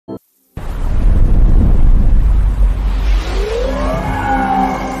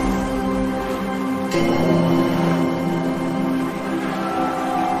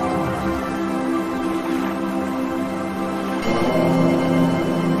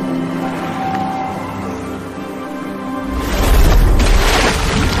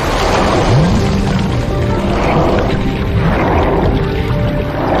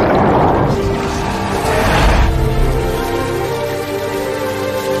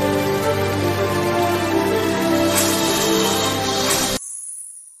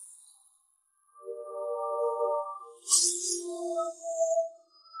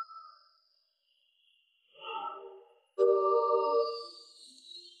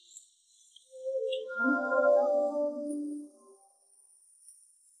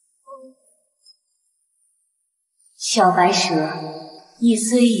小白蛇，你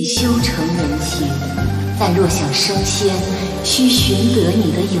虽已修成人形，但若想升仙，需寻得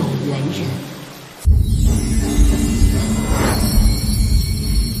你的有缘人。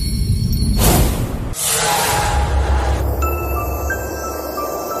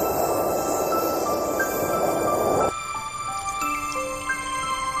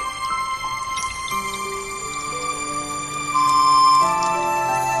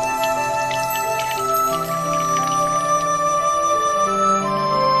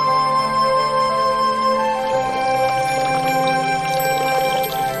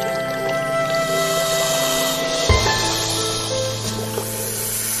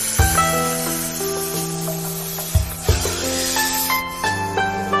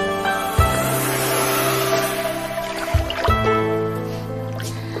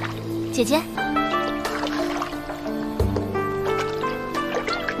姐姐，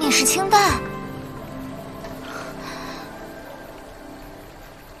你是青黛。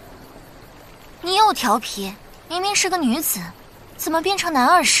你又调皮，明明是个女子，怎么变成男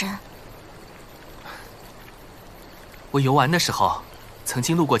儿身？我游玩的时候，曾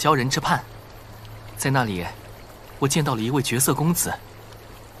经路过鲛人之畔，在那里，我见到了一位绝色公子。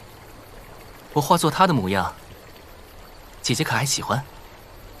我化作他的模样，姐姐可还喜欢？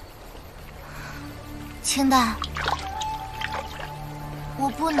青黛，我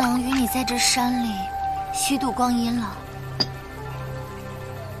不能与你在这山里虚度光阴了。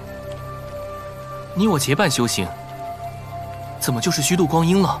你我结伴修行，怎么就是虚度光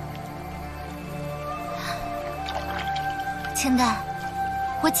阴了？青黛，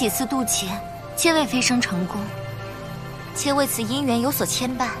我几次渡劫，皆未飞升成功，且为此姻缘有所牵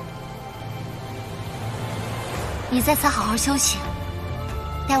绊。你在此好好修行，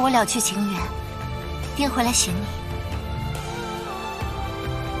待我了却情缘，便回来寻你。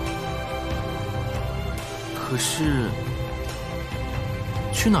可是，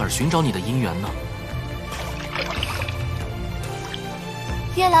去哪儿寻找你的姻缘呢？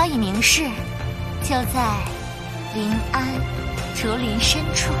月老已明示，就在临安竹林深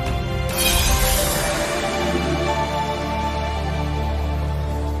处。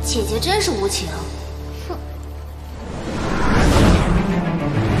姐姐真是无情。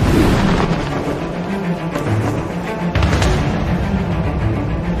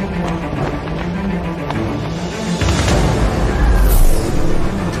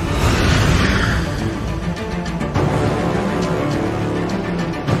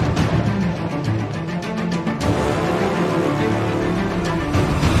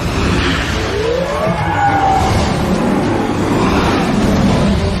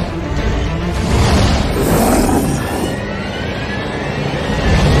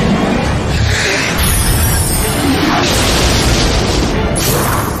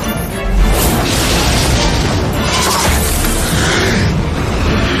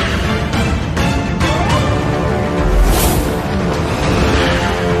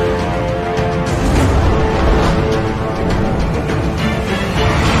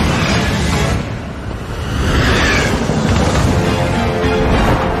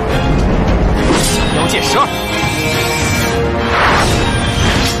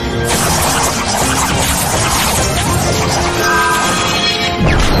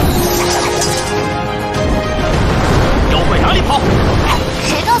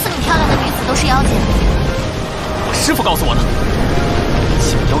师傅告诉我的，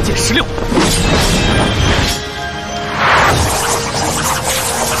小妖剑16。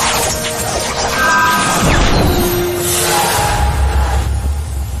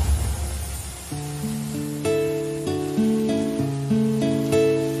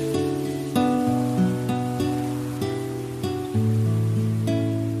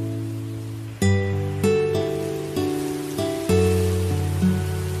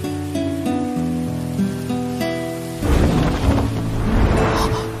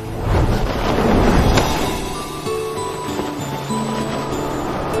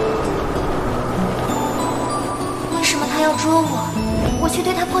捉我，我却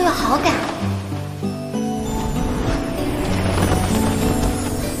对他颇有好感。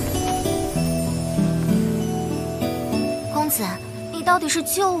公子，你到底是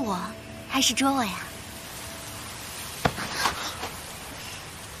救我，还是捉我呀？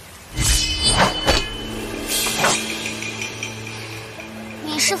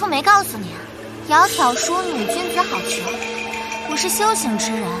你师父没告诉你啊？窈窕淑女，君子好逑。我是修行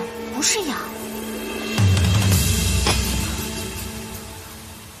之人，不是妖。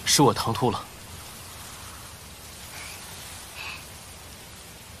是我唐突了。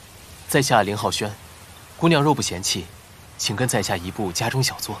在下凌浩轩，姑娘若不嫌弃，请跟在下一步家中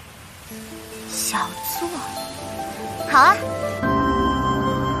小坐。小坐？好啊。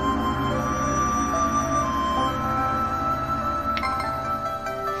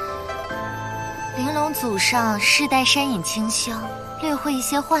玲珑祖上世代山隐清修，略会一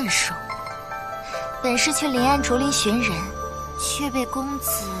些幻术。本是去临安竹林寻人，却被公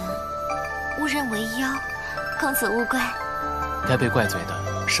子误认为妖，公子勿怪。该被怪罪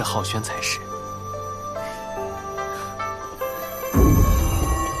的是浩轩才是。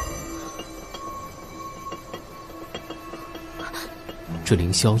这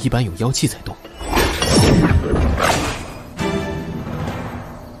凌霄一般有妖气在动。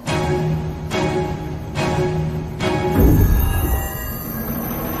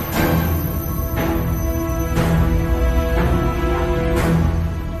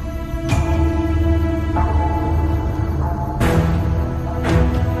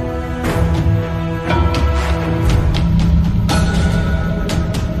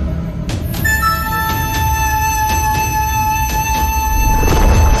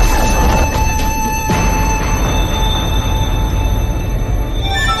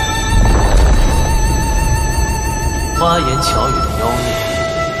花言巧语的妖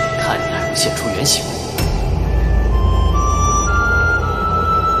孽，看你还能现出原形。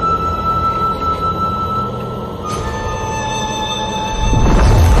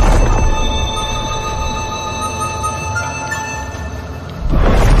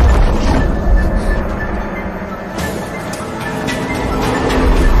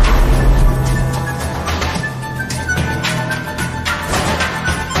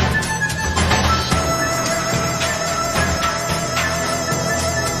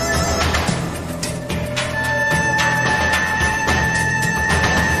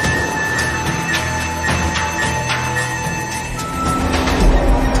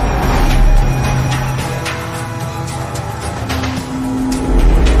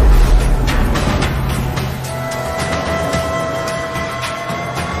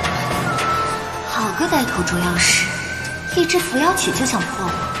带头捉妖师，一只伏妖曲就想破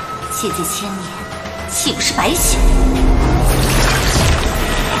我，切记千年，岂不是白写？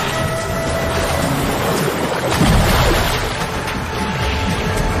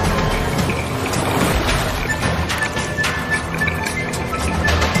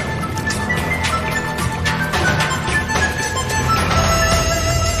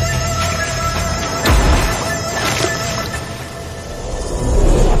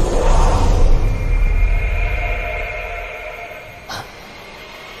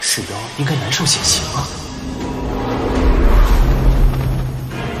是妖应该难受显形啊！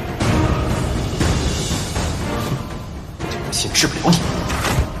我先治不了你。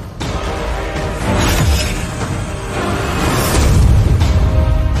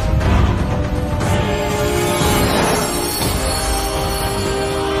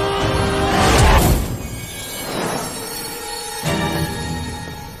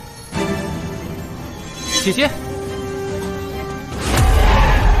姐姐。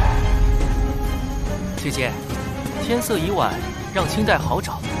姐姐，天色已晚，让青黛好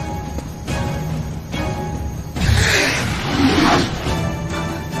找。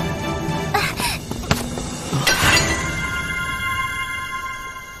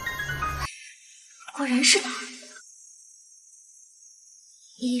果然是他。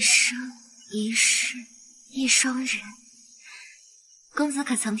一生一世一双人，公子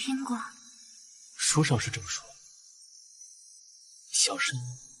可曾听过？书上是这么说，小生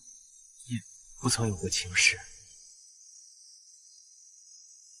也不曾有过情事。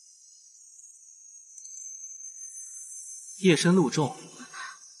夜深露重，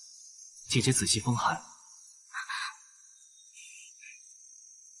姐姐仔细风寒。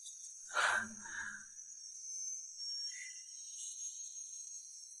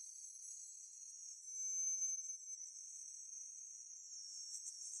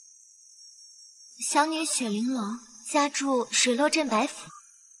小女雪玲珑，家住水洛镇白府，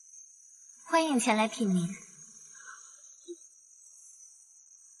欢迎前来品茗。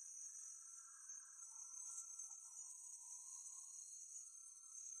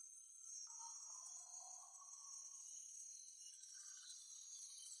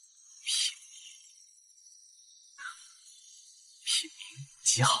品茗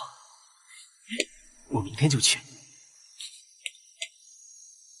极好，我明天就去。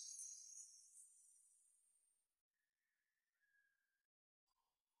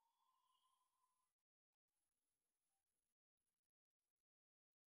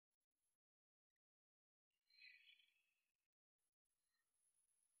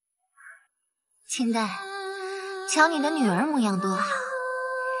青黛，瞧你的女儿模样多好，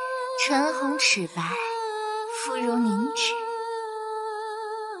唇红齿白，肤如凝脂。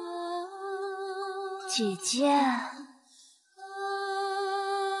姐姐，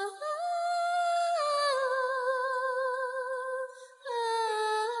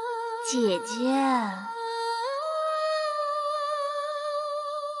姐姐。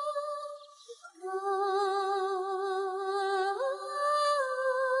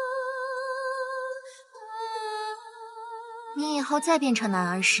你以后再变成男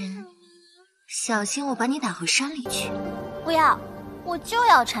儿身，小心我把你打回山里去。不要，我就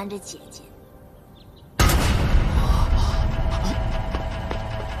要缠着姐姐。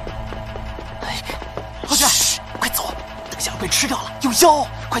浩轩，快走，等下要被吃掉了，有妖！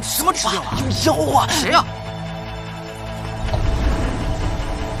快什么吃掉了？有妖啊！谁呀？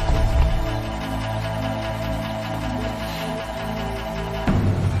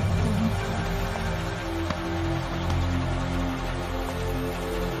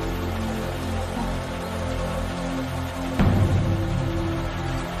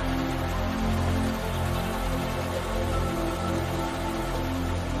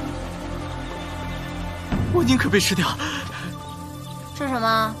我宁可被吃掉。是什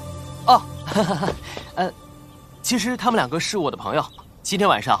么？哦，其实他们两个是我的朋友。今天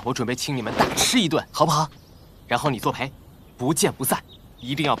晚上我准备请你们大吃一顿，好不好？然后你作陪，不见不散。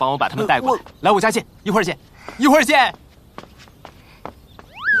一定要帮我把他们带过来。来我家见，一会儿见，一会儿见。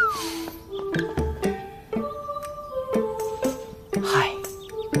嗨。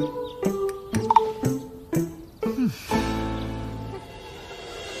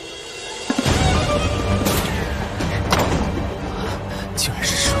竟然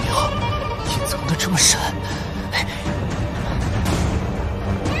是蛇妖，隐藏的这么深。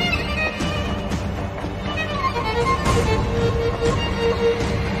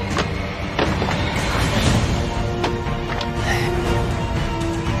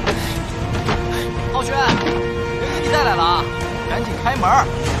浩轩，人给你带来了啊，赶紧开门，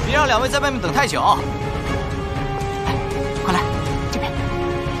别让两位在外面等太久。快来，这边。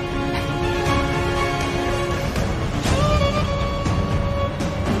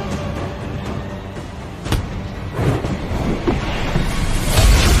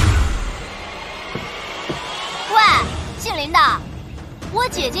姓林的，我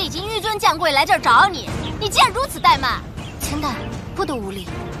姐姐已经纡尊降贵来这儿找你，你竟然如此怠慢！青黛，不得无礼。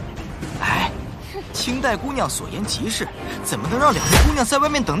哎，青黛姑娘所言极是，怎么能让两位姑娘在外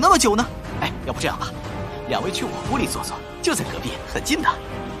面等那么久呢？哎，要不这样吧，两位去我屋里坐坐，就在隔壁，很近的。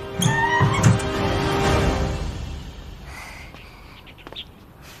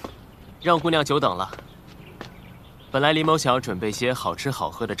让姑娘久等了。本来林某想要准备些好吃好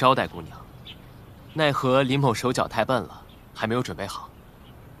喝的招待姑娘。奈何林某手脚太笨了，还没有准备好。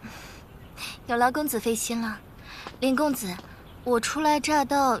有劳公子费心了。林公子，我初来乍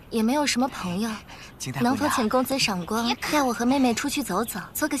到，也没有什么朋友，能否请公子赏光，带我和妹妹出去走走，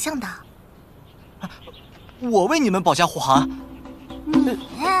做个向导？我为你们保驾护航。你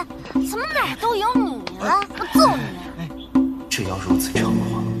怎么哪儿都有你了？我揍你！这妖如此猖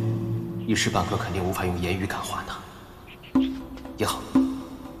狂，一时半刻肯定无法用言语感化他。也好，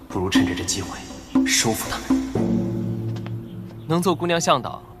不如趁着这机会收服他们。能做姑娘向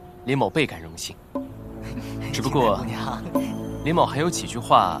导，林某倍感荣幸。只不过，林某还有几句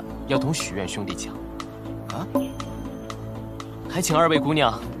话要同许愿兄弟讲。啊？还请二位姑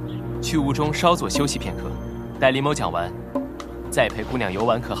娘去屋中稍作休息片刻，待林某讲完，再陪姑娘游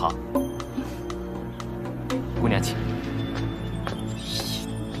玩，可好？姑娘请。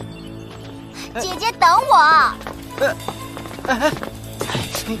姐姐等我。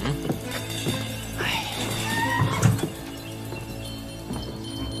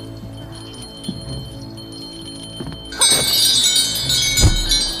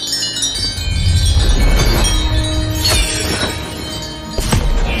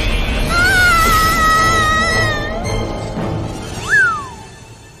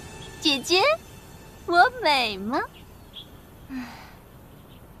姐姐，我美吗？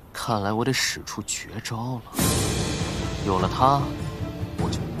看来我得使出绝招了。有了它，我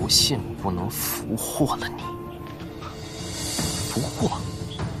就不信我不能俘获了你。俘获？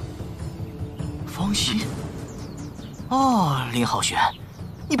芳心？哦，林浩轩，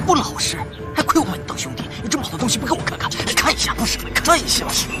你不老实，还亏我把你当兄弟。有这么好的东西不给我看看？看一下，不是看一下。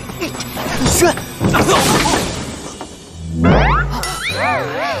轩，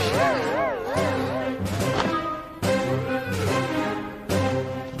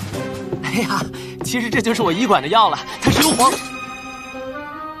哎呀，其实这就是我医馆的药了，它是幽黄。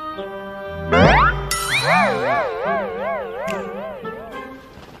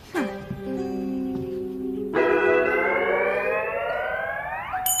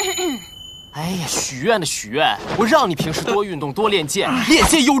哎呀，许愿的许愿，我让你平时多运动，多练剑，练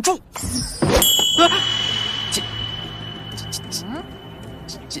剑有助。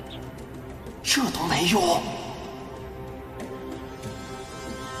这都没用。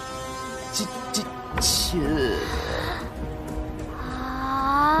亲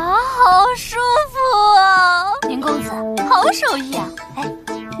啊，好舒服啊！林公子，好手艺啊！哎，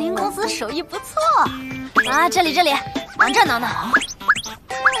林公子手艺不错啊！这里，往这挠挠，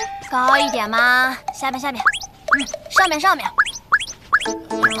高一点嘛，下面，上面。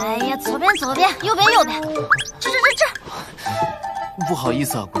哎呀，左边，右边，这。不好意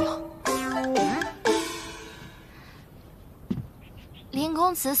思啊，姑娘。林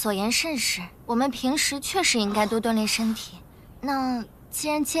公子所言甚是，我们平时确实应该多锻炼身体。那既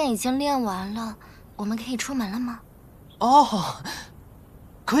然剑已经练完了，我们可以出门了吗？哦，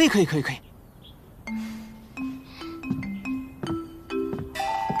可以。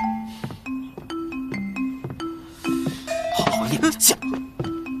好练下。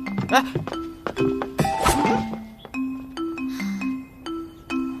哎，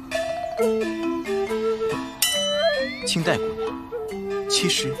青黛姑娘，其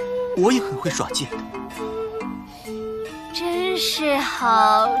实我也很会耍剑的。真是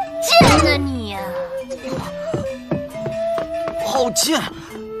好贱啊你啊！好贱！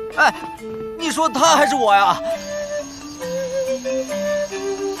哎，你说他还是我呀？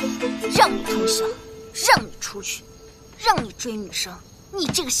让你通宵，让你出去，让你追女生，你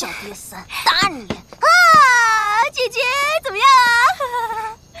这个小瘪三，打你啊！姐姐怎么样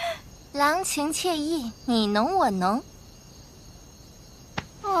啊？郎情妾意，你侬我侬。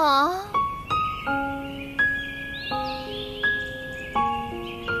啊！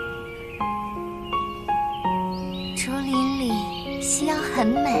竹林里，夕阳很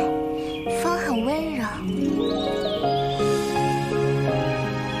美，风很温柔。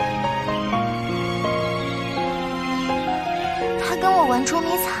他跟我玩捉迷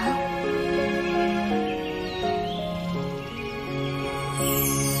藏。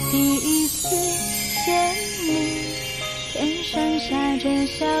第一次见你，天上下着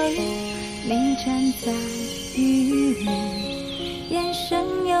小雨，你站在雨里，眼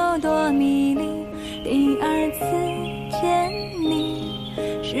神有多迷离。第二次见你，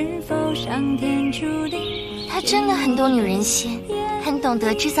是否上天注定？他真的很懂女人心，很懂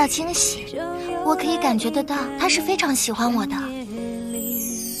得制造惊喜。我可以感觉得到，他是非常喜欢我的。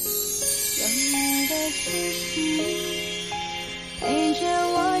陪着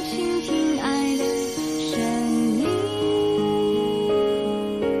我倾听爱的声音。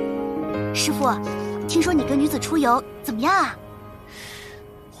师傅，听说你跟女子出游，怎么样啊？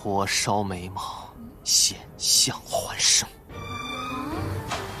火烧眉毛，险象环生。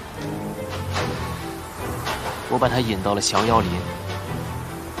我把他引到了降妖林，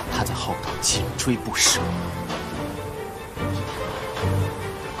他在后头紧追不舍。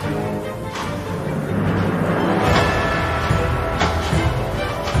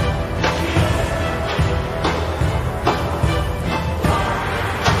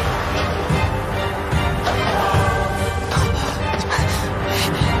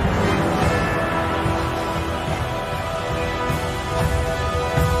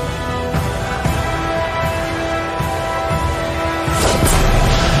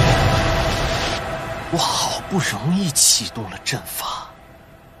我好不容易启动了阵法，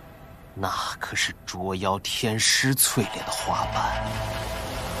那可是捉妖天师淬炼的花瓣，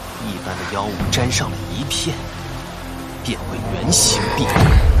一般的妖物沾上了一片，便会原形毕露。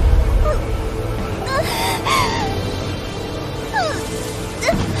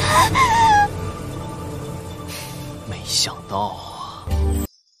没想到啊！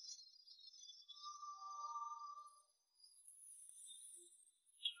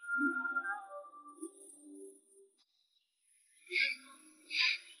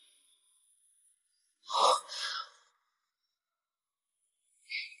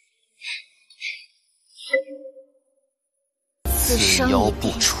此生妖一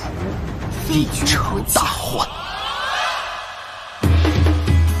定不除，必成大患。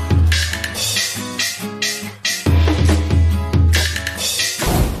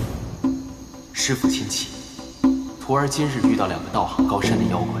师父亲启，徒儿今日遇到2个道行高深的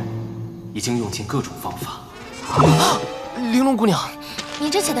妖怪，已经用尽各种方法。玲珑姑娘，你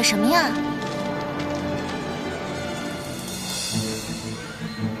这写的什么呀？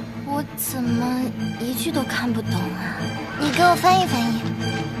我怎么一句都看不懂啊？你给我翻译翻译。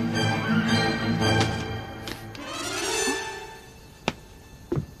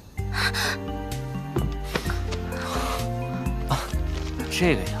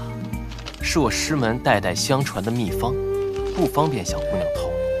这个呀，是我师门代代相传的秘方，不方便向姑娘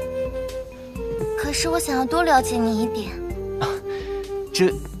透露。可是我想要多了解你一点。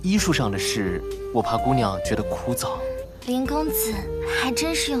这医术上的事，我怕姑娘觉得枯燥。林公子还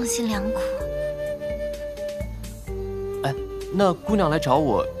真是用心良苦。哎，那姑娘来找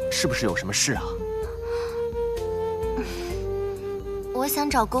我，是不是有什么事啊？我想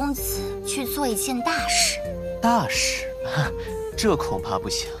找公子去做一件大事。大事？这恐怕不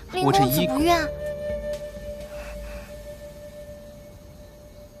行。我这林公子不愿。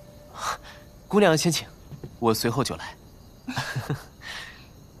姑娘先请，我随后就来。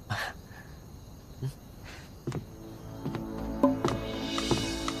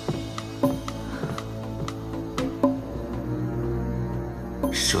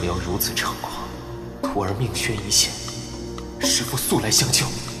蛇妖如此猖狂，徒儿命悬一线，师父速来相救。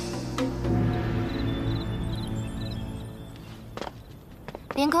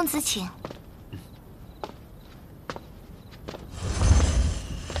林公子请。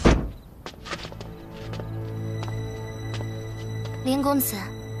林公子，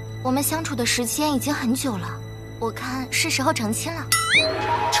我们相处的时间已经很久了，我看是时候成亲了。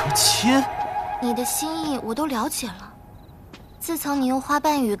成亲？你的心意我都了解了。自从你用花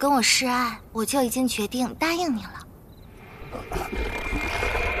瓣语跟我示爱，我就已经决定答应你了。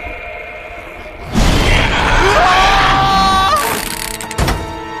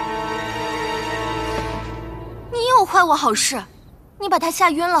你又坏我好事，你把他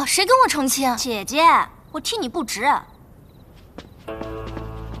吓晕了，谁跟我成亲？姐姐，我替你不值。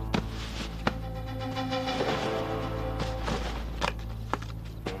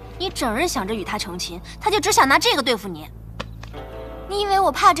你整日想着与他成亲，他就只想拿这个对付你。你以为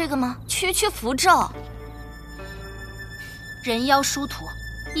我怕这个吗？区区符咒。人妖殊途，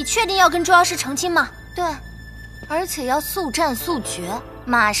你确定要跟捉妖师成亲吗？对，而且要速战速决，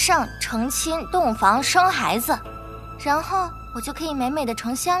马上成亲洞房生孩子，然后我就可以美美的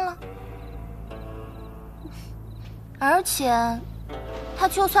成仙了。而且，他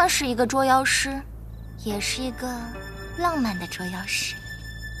就算是一个捉妖师，也是一个浪漫的捉妖师。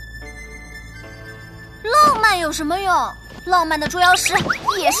浪漫有什么用？浪漫的捉妖师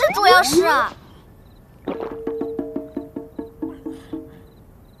也是捉妖师啊！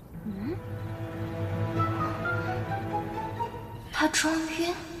他装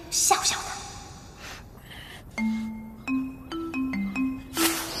晕，笑笑他。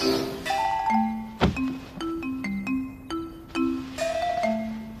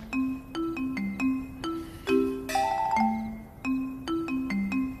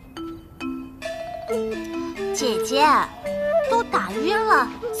姐姐，都打晕了，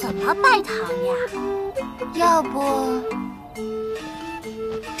怎么拜堂呀？要不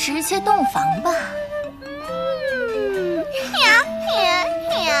直接洞房吧？呀呀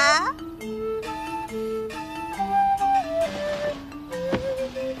呀！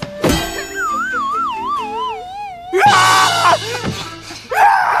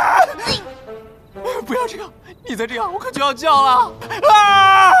不要这样，你再这样，我可就要叫了！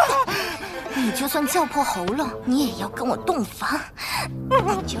啊！你就算叫破喉咙，你也要跟我洞房。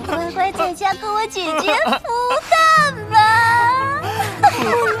你就乖乖在家跟我姐姐孵蛋吧。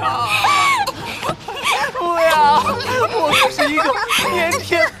不要！我可是一个腼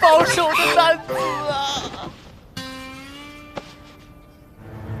腆保守的男子啊！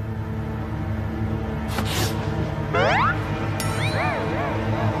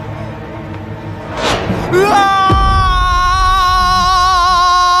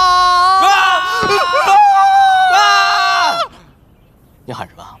你喊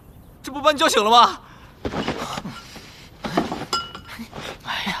什么？这不把你叫醒了吗？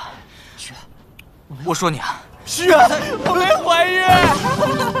哎呀，雪，我说你啊，雪，我没怀孕。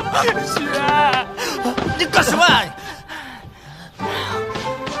雪，你干什么啊？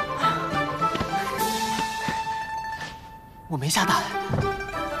我没下蛋。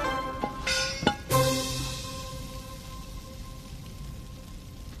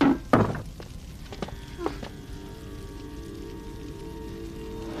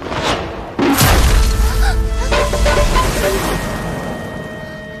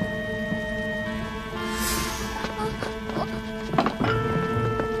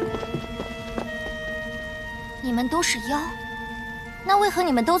你们都是妖，那为何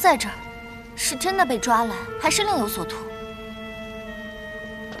你们都在这儿？是真的被抓来，还是另有所图？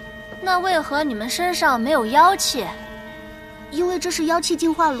那为何你们身上没有妖气？因为这是妖气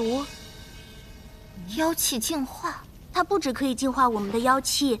净化炉。妖气净化，它不只可以净化我们的妖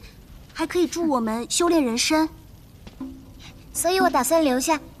气，还可以助我们修炼人身。所以我打算留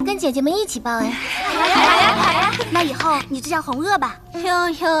下，跟姐姐们一起报恩。好呀！那以后你就叫红萼吧。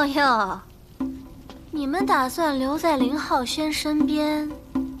哟，你们打算留在林浩轩身边，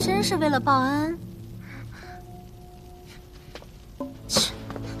真是为了报恩？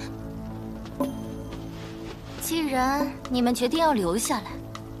既然你们决定要留下来，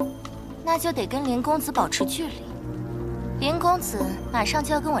那就得跟林公子保持距离。林公子马上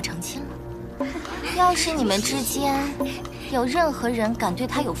就要跟我成亲了，要是你们之间有任何人敢对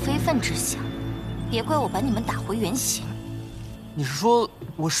他有非分之想，别怪我把你们打回原形。你是说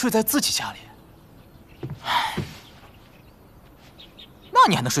我睡在自己家里？那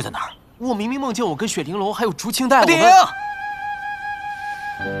你还能睡在哪儿？我明明梦见我跟雪玲珑还有竹青黛，停！我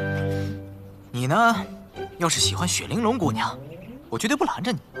们……你呢？要是喜欢雪玲珑姑娘，我绝对不拦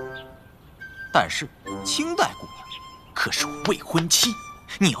着你。但是青黛姑娘可是我未婚妻，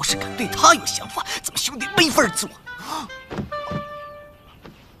你要是敢对她有想法，咱们兄弟没法做。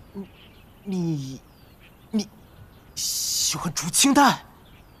你喜欢竹青黛？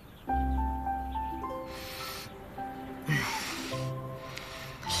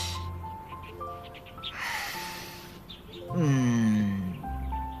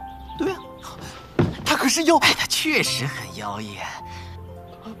对啊，她可是妖，她确实很妖艳。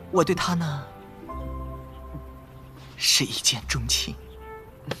我对她呢，是一见钟情。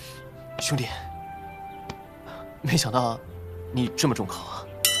兄弟，没想到你这么重口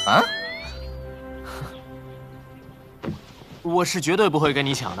啊！啊？我是绝对不会跟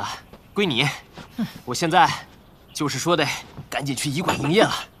你抢的，归你。我现在就是说得赶紧去医馆营业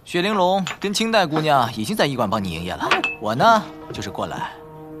了。雪玲珑跟青黛姑娘已经在医馆帮你营业了，我呢就是过来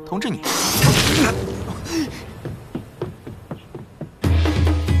通知你。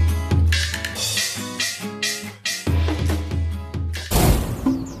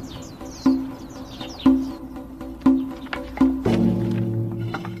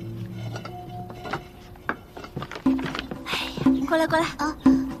过来过来啊！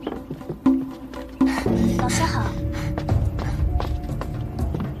老师好。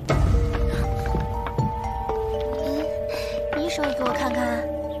你手也给我看看。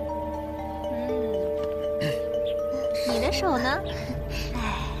你的手呢？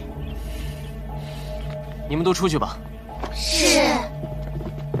你们都出去吧。是。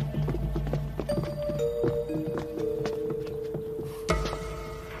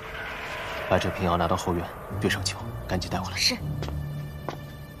把这瓶药拿到后院，兑上酒，赶紧带回来。是。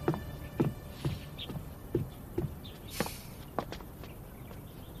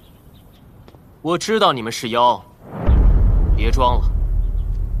我知道你们是妖，别装了。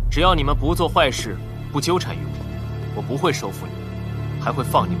只要你们不做坏事，不纠缠于我，我不会收服你们，还会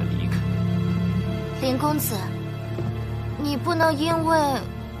放你们离开。林公子，你不能因为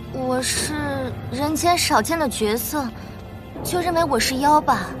我是人间少见的角色，就认为我是妖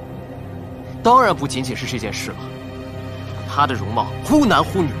吧？当然不仅仅是这件事了。她的容貌忽男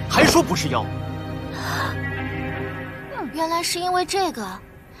忽女，还说不是妖。原来是因为这个。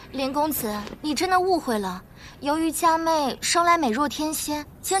林公子，你真的误会了。由于家妹生来美若天仙，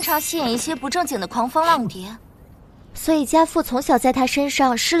经常吸引一些不正经的狂风浪蝶，所以家父从小在她身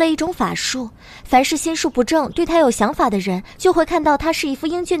上施了一种法术，凡是心术不正、对她有想法的人，就会看到她是一副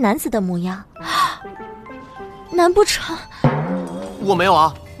英俊男子的模样。难不成？我没有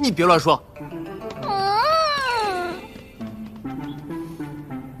啊，你别乱说。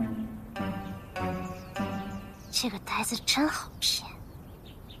这个呆子真好骗。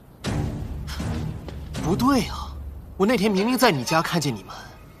不对啊，我那天明明在你家看见你们。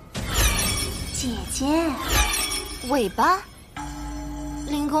姐姐，尾巴？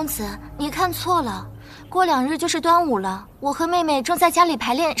林公子，你看错了，过2日就是端午了，我和妹妹正在家里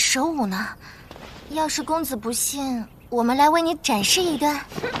排练蛇舞呢。要是公子不信，我们来为你展示一段。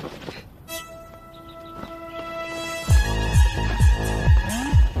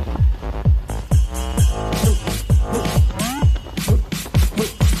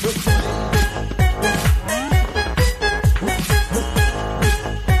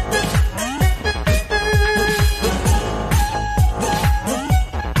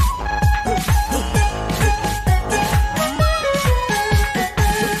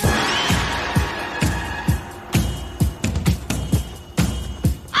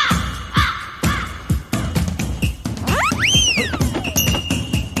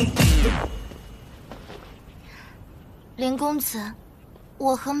林公子，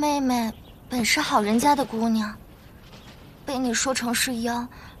我和妹妹本是好人家的姑娘，被你说成是妖，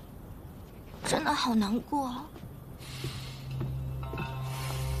真的好难过。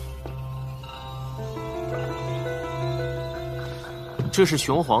这是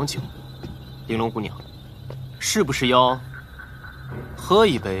雄黄酒，玲珑姑娘，是不是妖？喝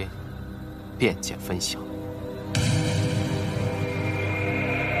一杯，便见分晓。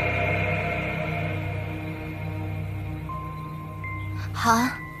好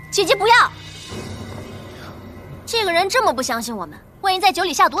啊，姐姐不要！这个人这么不相信我们，万一在酒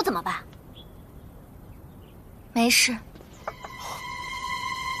里下毒怎么办？没事。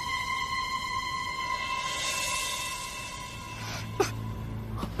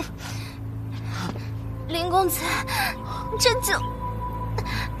公子，这酒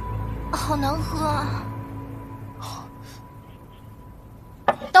好难喝啊！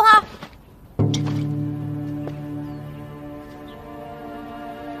等会儿。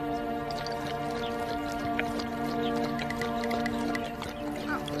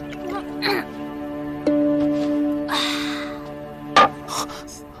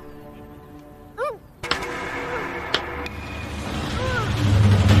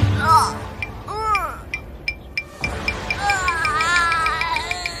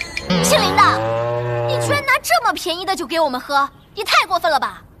姓林的，你居然拿这么便宜的酒给我们喝，也太过分了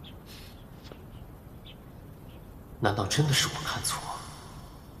吧！难道真的是我看错？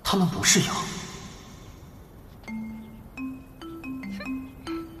他们不是妖？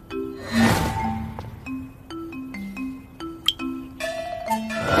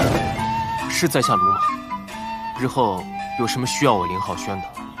是在下鲁莽。日后有什么需要我林浩轩的，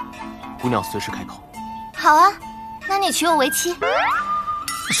姑娘随时开口。好啊，那你娶我为妻。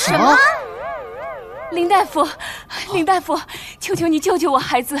什么？林大夫，林大夫，求求你救救我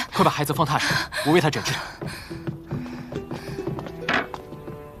孩子！快把孩子放榻上，我为他诊治。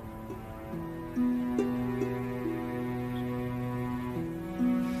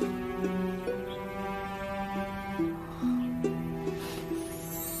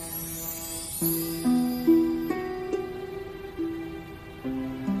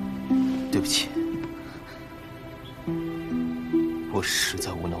对不起，我实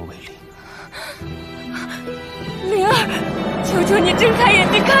在无能为力。灵儿，求求你睁开眼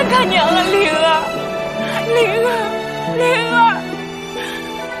睛看看娘了，灵儿，灵儿，灵儿。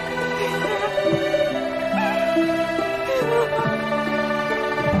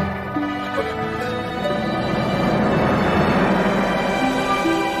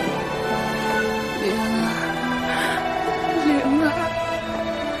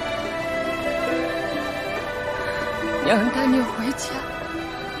娘带你回家。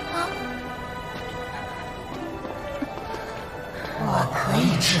我可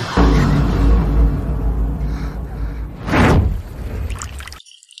以治好他。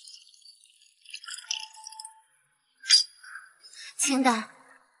青黛，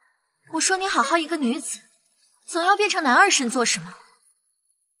我说你好好一个女子，总要变成男儿身做什么？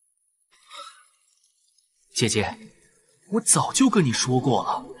姐姐，我早就跟你说过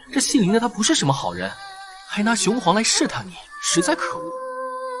了，这姓林的他不是什么好人。还拿雄黄来试探你，实在可恶。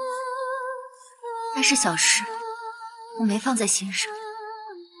那是小事，我没放在心上。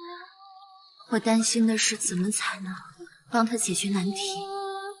我担心的是怎么才能帮他解决难题。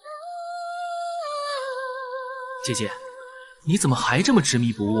姐姐，你怎么还这么执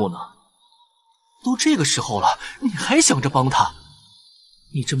迷不悟呢？都这个时候了，你还想着帮他？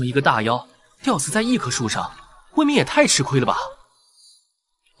你这么一个大妖，吊死在一棵树上，未免也太吃亏了吧？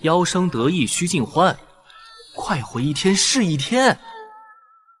妖生得意须尽欢。快活一天是一天。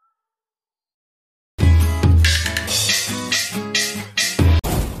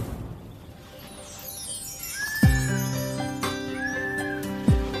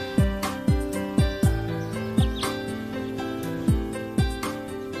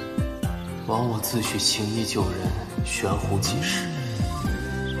枉我自诩行医救人，悬壶济世，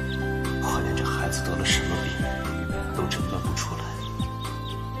可怜这孩子得了什么病，都诊断不出来。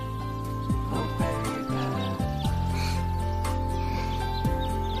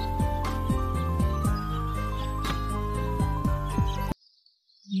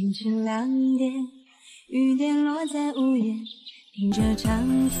凌晨2点，雨点落在屋檐，听着长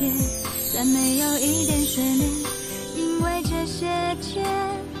篇，但没有一点睡眠，因为这些天，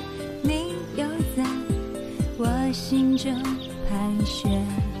你又在我心中盘旋，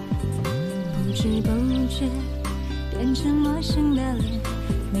不知不觉变成陌生的脸，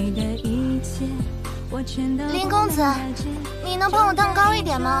没的一切我全都林公子，你能帮我荡高一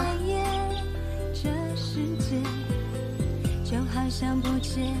点吗？这世界就好像不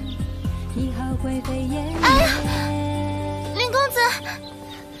见，以后灰飞烟灭。哎呀，林公子，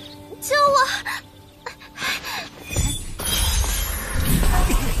救我！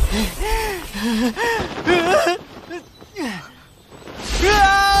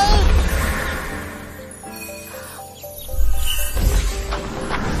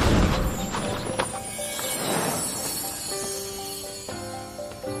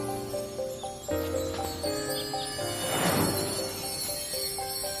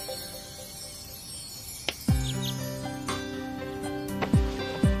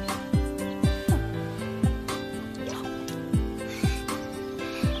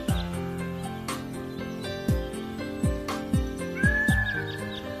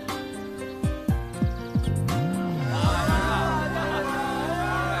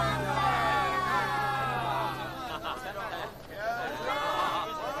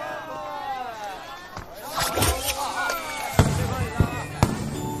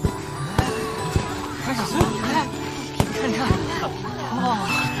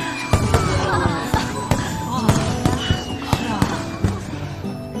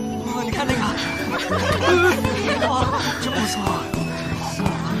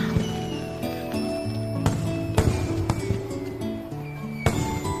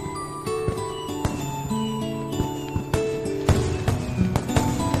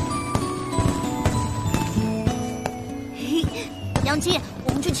七，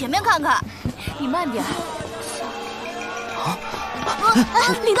我们去前面看看。你慢点。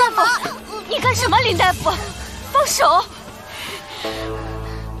林大夫，你干什么？林大夫，放手！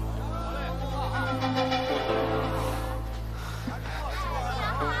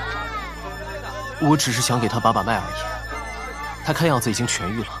我只是想给他把脉而已。他看样子已经痊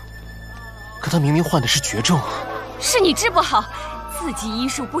愈了，可他明明患的是绝症啊！是你治不好，自己医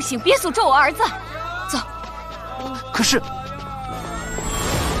术不行，别诅咒我儿子。走。可是，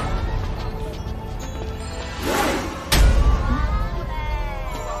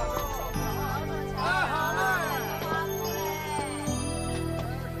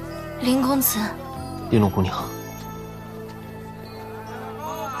林公子，玲珑姑娘，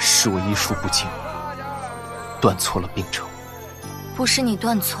是我医术不精，断错了病症。不是你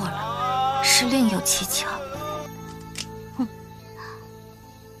断错了，是另有蹊跷。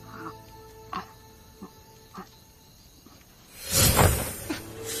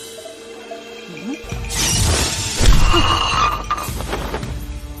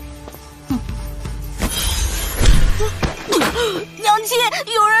娘亲，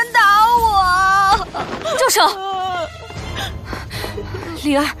有人打我！住手！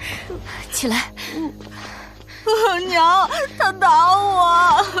灵儿，起来。娘，他打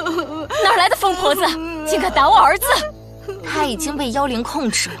我！哪来的疯婆子，竟敢打我儿子！他已经被妖灵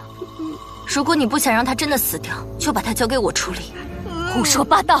控制了。如果你不想让他真的死掉，就把他交给我处理。胡说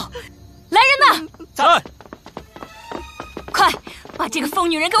八道！来人呐！在。快把这个疯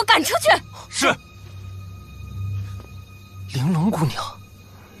女人给我赶出去！是。玲珑姑娘，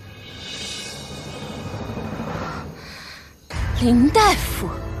林大夫，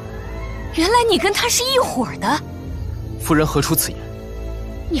原来你跟他是一伙的。夫人何出此言？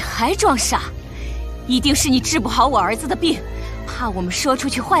你还装傻？一定是你治不好我儿子的病，怕我们说出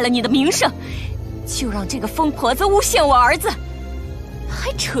去坏了你的名声，就让这个疯婆子诬陷我儿子，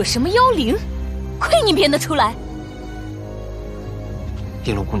还扯什么妖灵？亏你编得出来！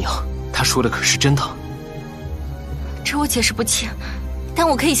玲珑姑娘，她说的可是真的？这我解释不清，但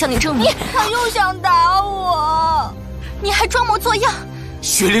我可以向你证明。他又想打我，你还装模作样！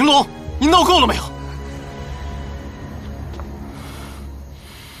雪玲珑，你闹够了没有？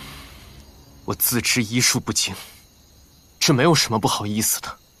我自知医术不精，这没有什么不好意思的。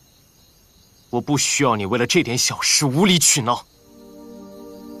我不需要你为了这点小事无理取闹。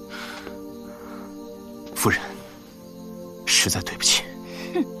夫人，实在对不起。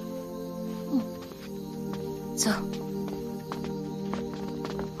走。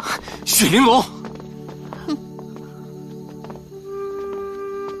雪玲珑，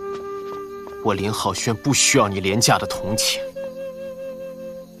我林浩轩不需要你廉价的同情。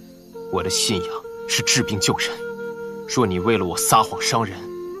我的信仰是治病救人，若你为了我撒谎伤人，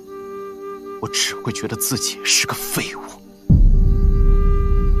我只会觉得自己是个废物。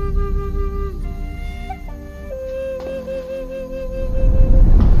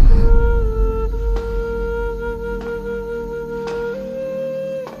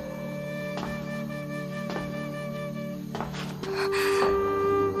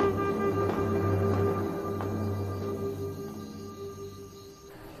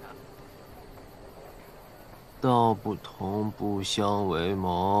道不同，不相为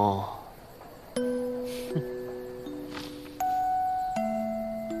谋。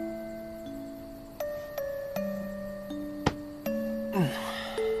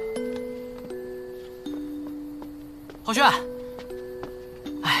浩轩，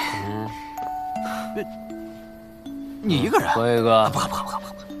哎，你一个人？喝一个。不喝。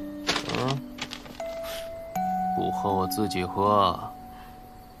不喝我自己喝。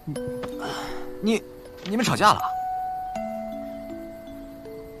你们吵架了？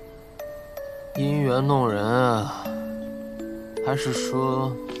姻缘弄人啊，还是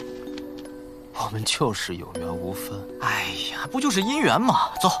说我们就是有缘无分？哎呀，不就是姻缘吗？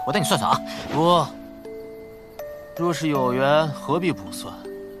走，我带你算算啊。不，若是有缘，何必不算？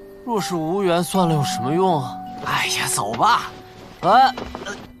若是无缘，算了有什么用啊？哎呀，走吧。哎，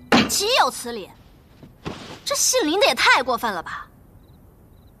岂有此理！这姓林的也太过分了吧！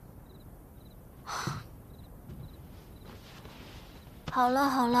好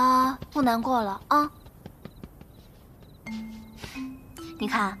了，不难过了啊。你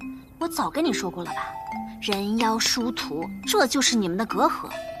看，我早跟你说过了吧，人妖殊途，这就是你们的隔阂。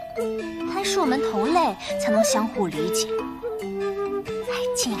还是我们同类才能相互理解。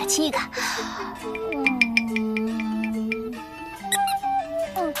哎，亲一个。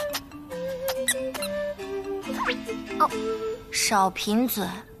哦，少贫嘴，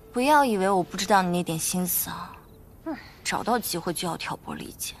不要以为我不知道你那点心思啊。找到机会就要挑拨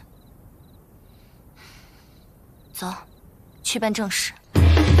离间。走，去办正事。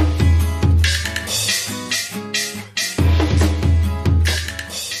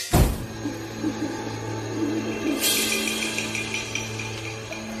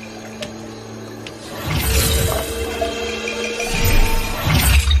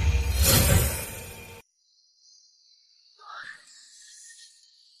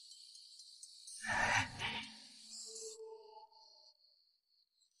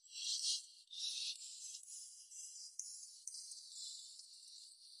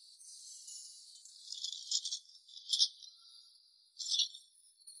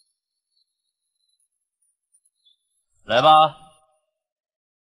来吧，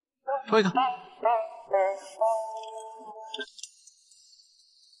抽一个。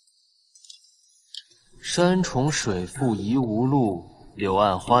山重水复疑无路，柳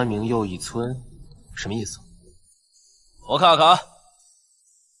暗花明又一村，什么意思？我看看，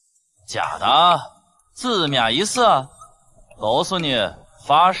假的，字面意思啊。告诉你，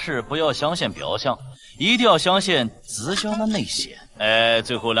发誓不要相信表象，一定要相信自相的内心。哎，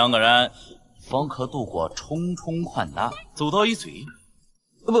最后两个人方可度过重重困难，走到一起。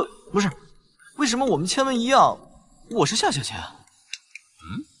不是，为什么我们签文一样？我是夏小钱。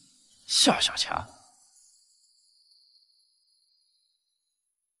夏小钱。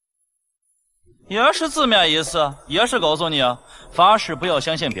也是字面意思，也是告诉你啊，发誓不要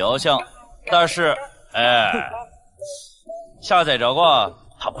相信表象。但是，下在这个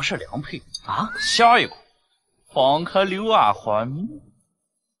它不是两配啊，下一个方可柳暗花明。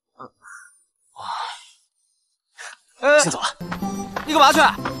先走了。你干嘛去？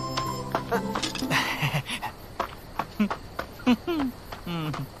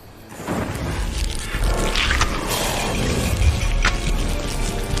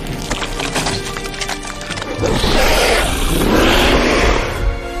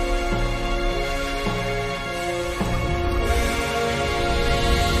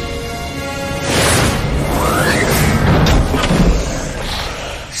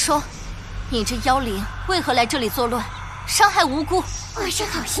说，你这妖灵为何来这里作乱，伤害无辜？我是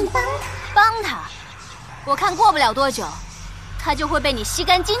好心帮他，我看过不了多久，他就会被你吸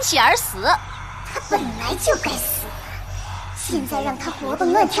干精气而死。他本来就该死，现在让他活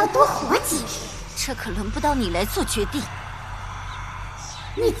蹦乱跳多活几日。这可轮不到你来做决定。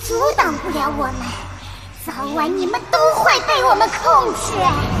你阻挡不了我们，早晚你们都会被我们控制。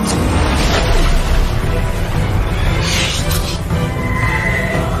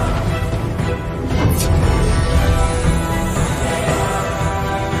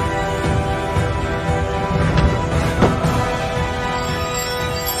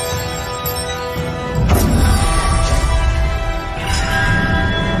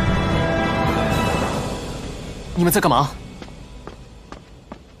你们在干嘛？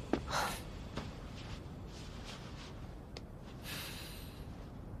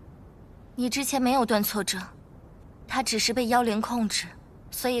你之前没有断错症，他只是被妖灵控制，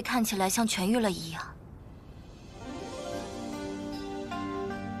所以看起来像痊愈了一样。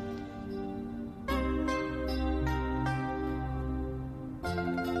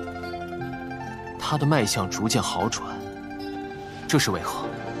他的脉象逐渐好转，这是为何？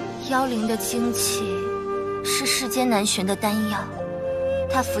妖灵的精气是世间难寻的丹药，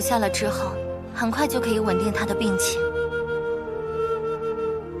他服下了之后，很快就可以稳定他的病情。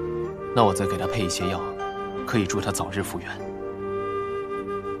那我再给他配一些药，可以助他早日复原。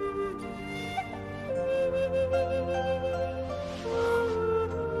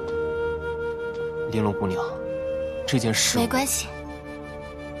玲珑姑娘，这件事没关系。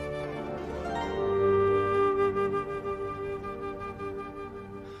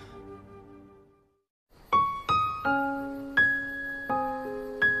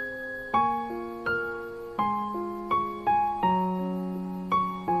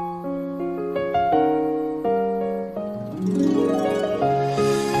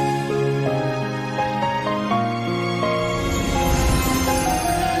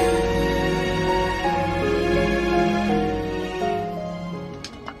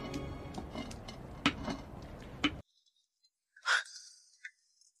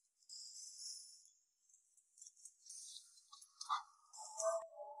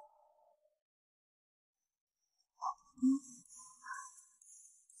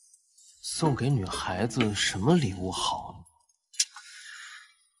送给女孩子什么礼物好？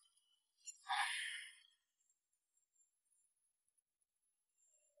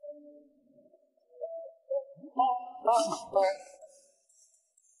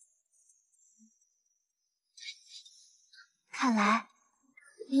看来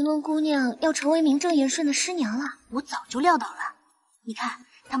玲珑姑娘要成为名正言顺的师娘了。我早就料到了，你看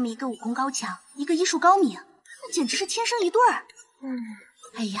他们一个武功高强，一个医术高明，那简直是天生一对儿。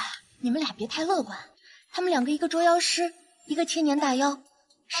哎呀，你们俩别太乐观，他们两个一个捉妖师，一个千年大妖，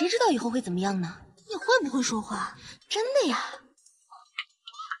谁知道以后会怎么样呢？你会不会说话？真的呀。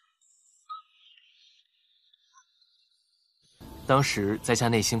当时在下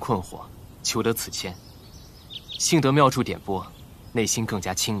内心困惑，求得此签，幸得妙处点拨，内心更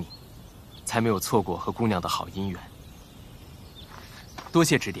加清明，才没有错过和姑娘的好姻缘。多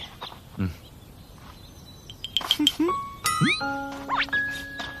谢指点。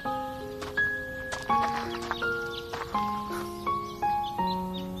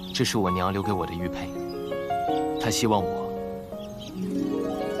这是我娘留给我的玉佩，她希望我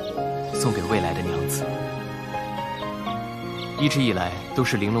送给未来的娘子。一直以来都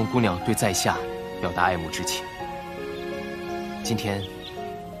是玲珑姑娘对在下表达爱慕之情，今天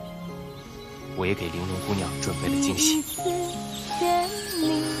我也给玲珑姑娘准备了惊喜。天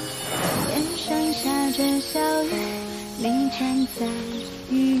上下着小雨，你站在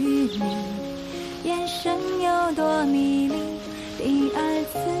雨里，眼神有多迷离，第二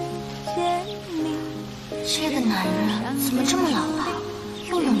次见你。这个男人怎么这么老套，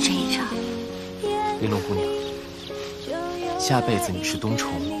又用这一招？玲珑姑娘，下辈子你是冬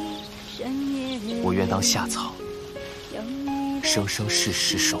虫，我愿当夏草，生生世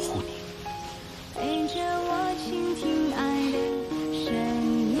世守护你。陪着我倾听爱的声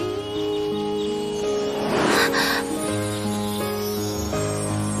音，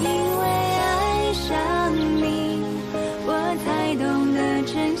因为爱上你，我才懂得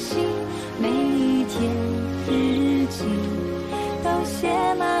珍惜，每一天日记都写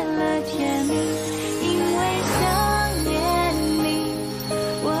满了甜蜜，因为想念你，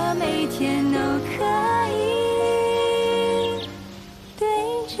我每天都可以对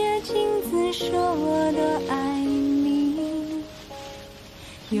着镜子说我多爱你，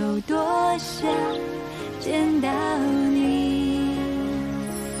有多想见到你。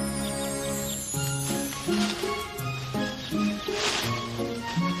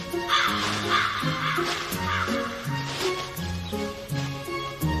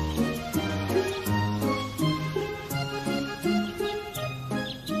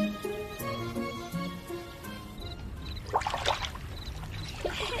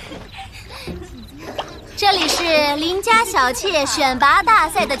这里是邻家小妾选拔大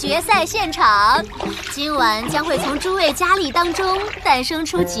赛的决赛现场，今晚将会从诸位佳丽当中诞生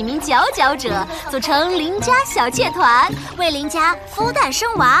出几名佼佼者，组成邻家小妾团，为邻家孵蛋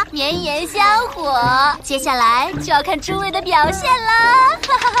生娃，绵延香火。接下来就要看诸位的表现啦！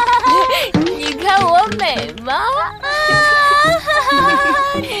你看我美吗？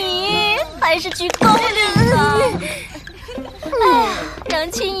你还是去宫里吧。哎呀，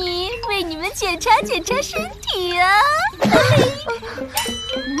让青姨为你们检查检查身体啊！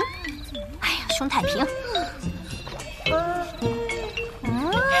哎呀，胸太平。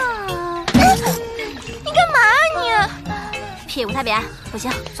你干嘛你？屁股太扁，不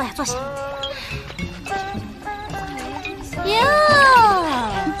行，坐下坐下。哟，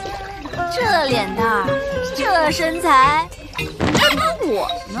这脸蛋儿，这身材，我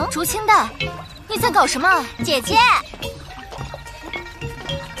呢？竹青蛋，你在搞什么？姐姐。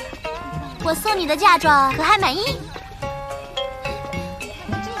我送你的嫁妆可还满意？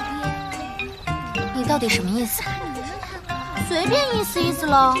你到底什么意思？随便意思意思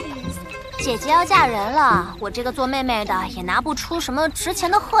喽。姐姐要嫁人了，我这个做妹妹的也拿不出什么值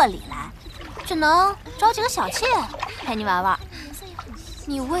钱的贺礼来，只能找几个小妾陪你玩玩。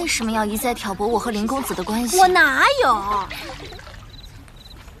你为什么要一再挑拨我和林公子的关系？我哪有？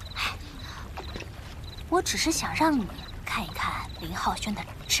我只是想让你看一看林浩轩的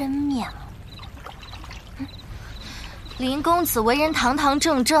真面目。林公子为人堂堂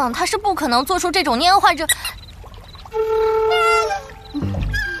正正，他是不可能做出这种拈花惹……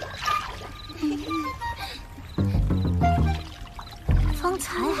方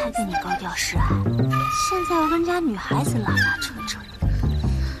才还跟你高调示爱，现在要跟家女孩子拉拉扯扯，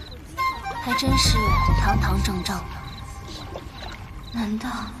还真是堂堂正正的。难道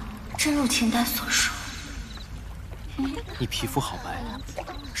真如青黛所说？你皮肤好白，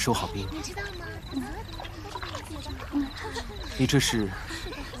手好冰。你这是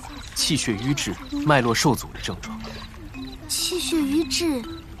气血瘀滞、脉络受阻的症状。气血瘀滞，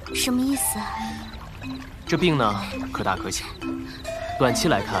什么意思啊？这病呢，可大可小，短期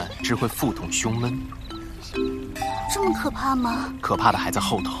来看只会腹痛胸闷。这么可怕吗？可怕的还在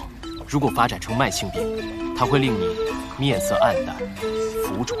后头。如果发展成慢性病，它会令你面色暗淡、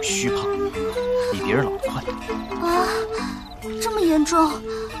浮肿虚胖，比别人老得快。啊，这么严重？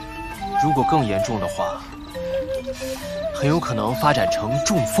如果更严重的话，很有可能发展成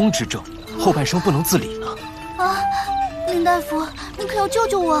中风之症，后半生不能自理呢。啊，啊，林大夫，你可要救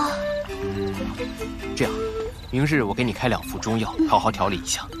救我！这样，明日我给你开2副中药，好好调理一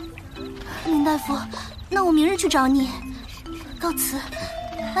下。林大夫，那我明日去找你。告辞。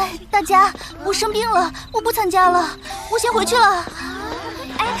哎，大家，我生病了，我不参加了，我先回去了。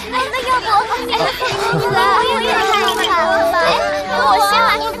那要不你来，我也看一看。我先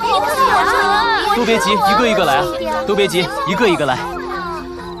来，你看我这。都别急，一个一个来啊！都别急，一个一个来。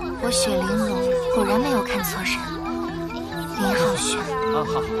我雪玲珑果然没有看错人，林浩轩，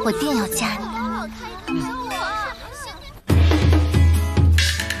好，我定要嫁你。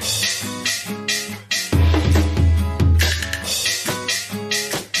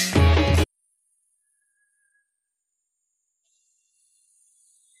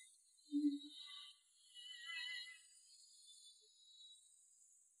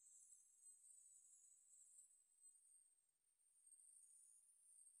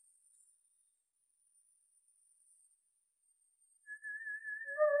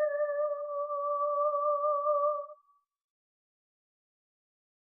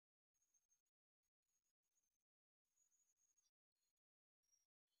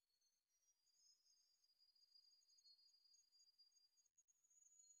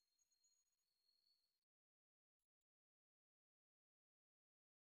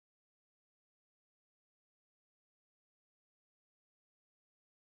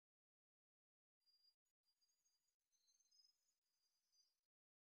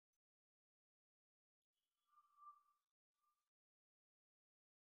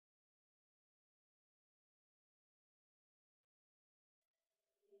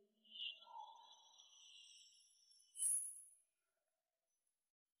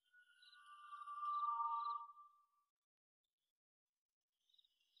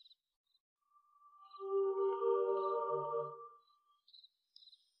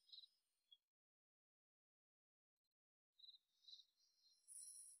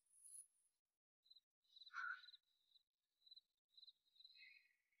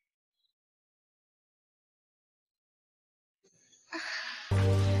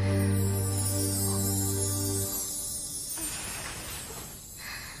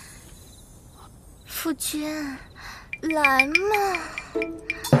夫君，来嘛！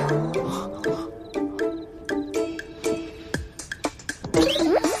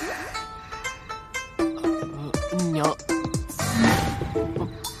娘，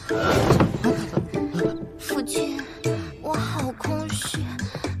夫君，我好空虚，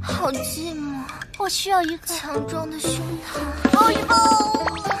好寂寞，我需要一个强壮的胸膛。抱一抱。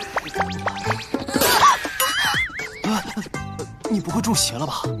你不会中邪了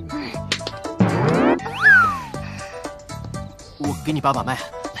吧？我给你把脉，来。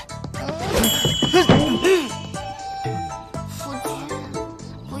夫君，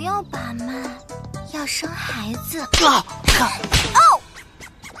不要把脉，要生孩子。好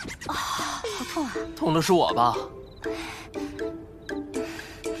痛啊！痛的是我吧？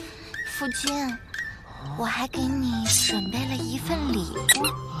夫君，我还给你准备了一份礼物。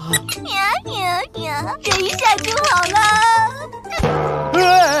这一下就好了。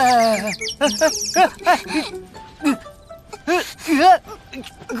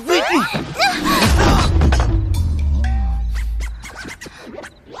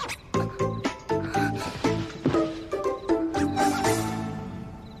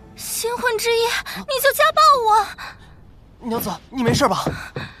新婚之夜，你就家暴我！娘子，你没事吧？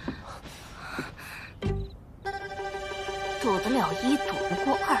躲得了一，躲不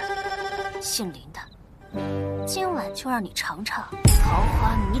过二。姓林的，今晚就让你尝尝桃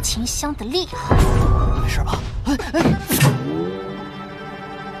花迷情香的厉害。你没事吧？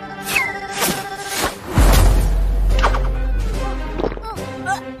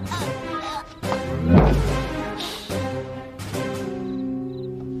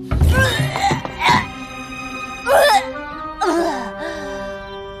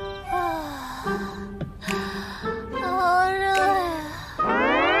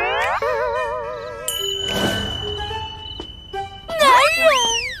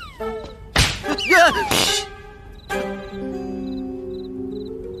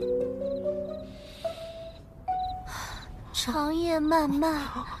长夜漫漫，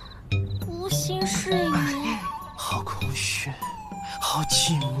无心睡眠，好空虚，好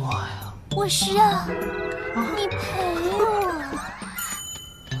寂寞呀！我需要你陪我。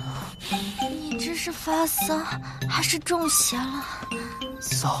你这是发骚还是中邪了？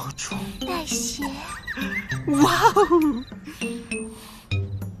骚中带邪。哇哦！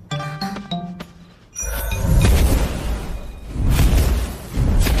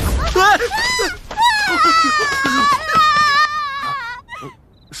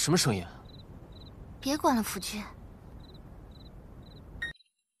什么声音？别管了，夫君。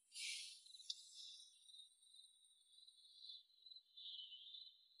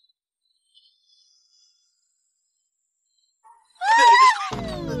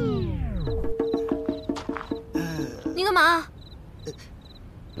你干嘛？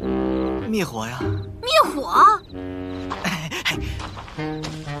灭火呀！灭火？来，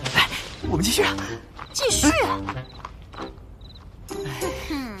我们继续啊！继续。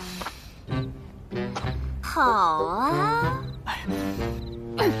好啊。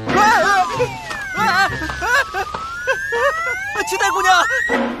青黛姑娘。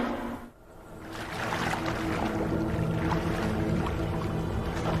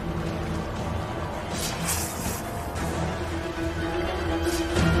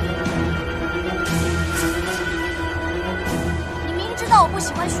我不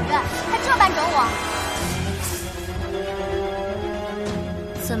喜欢许愿，还这般整我，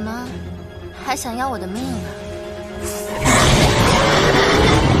怎么还想要我的命啊？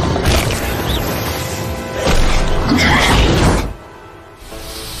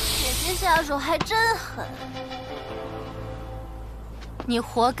姐姐下手还真狠，你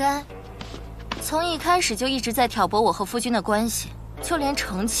活该！从一开始就一直在挑拨我和夫君的关系，就连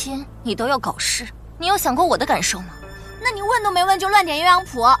成亲你都要搞事，你有想过我的感受吗？那你问都没问就乱点鸳鸯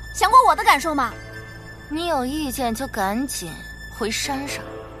谱，想过我的感受吗？你有意见就赶紧回山上，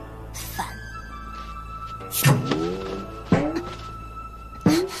烦。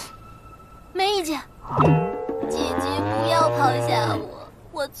没意见。姐姐不要抛下我，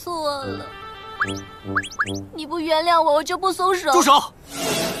我错了。你不原谅我，我就不松手。住手！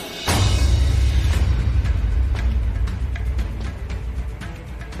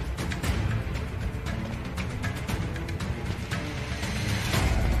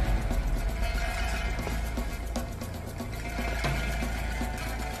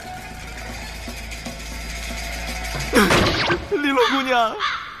玲珑姑娘，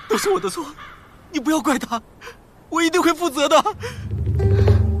都是我的错，你不要怪他，我一定会负责的。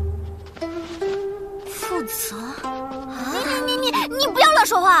负责？你不要乱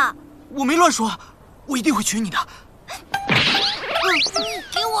说话！我没乱说，我一定会娶你的。你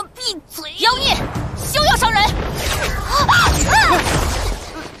给我闭嘴！妖孽，休要伤人！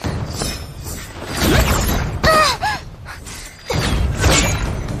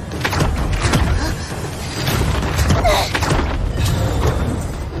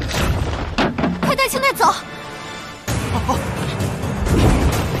快带青黛走！好。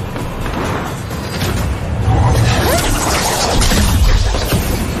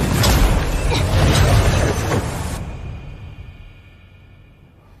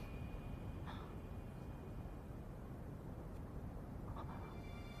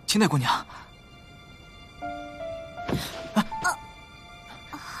青黛姑娘，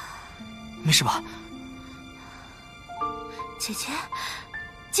没事吧？姐姐，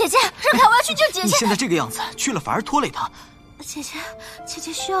姐姐，让开！我要去救姐姐。你现在这个样子，去了反而拖累她。姐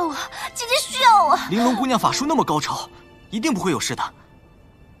姐需要我，姐姐需要我。玲珑姑娘法术那么高超，一定不会有事的。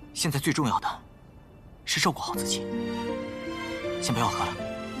现在最重要的是照顾好自己，先不要喝了。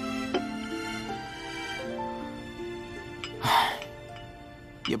唉，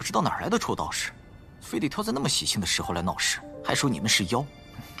也不知道哪儿来的臭道士，非得挑在那么喜庆的时候来闹事，还说你们是妖。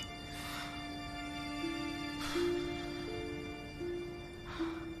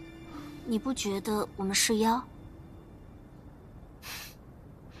你不觉得我们是妖？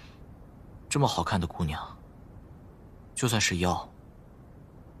这么好看的姑娘，就算是妖，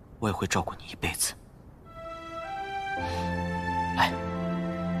我也会照顾你一辈子。来。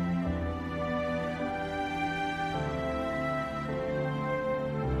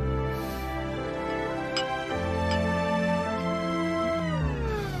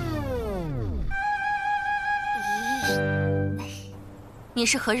你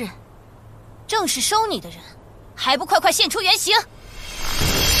是何人？正是收你的人，还不快快现出原形！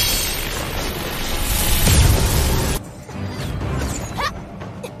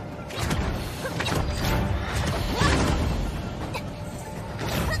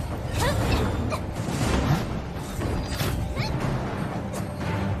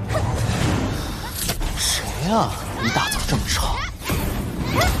谁呀？一大早这么吵。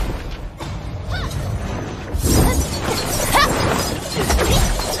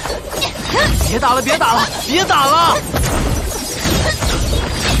别打了，别打了，别打了！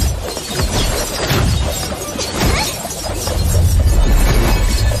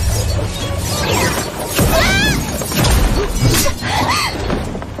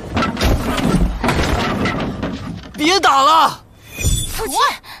别打了！夫君，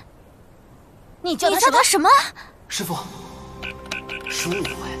你叫他什么？师父，是误会，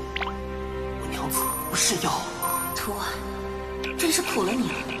我娘娘子不是妖。徒儿，真是苦了你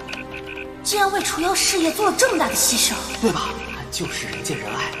了，竟然为除妖事业做了这么大的牺牲，对吧？俺就是人见人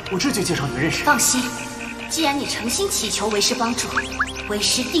爱，我这就介绍你们认识。放心，既然你诚心祈求为师帮助，为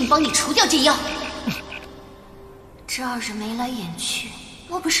师定帮你除掉这妖。这二人眉来眼去，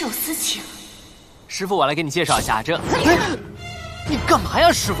莫不是有私情？师傅，我来给你介绍一下，这……你干嘛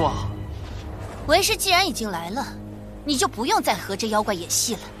呀，师傅？为师既然已经来了，你就不用再和这妖怪演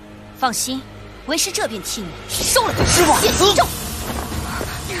戏了。放心，为师这便替你收了他。师傅，剑息重。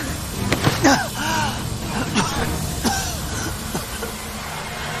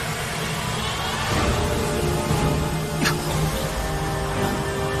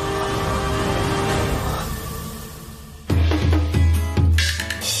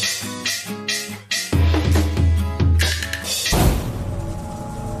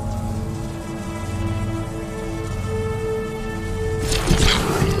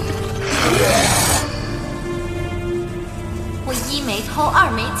二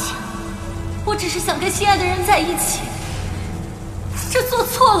没抢，我只是想跟心爱的人在一起，这做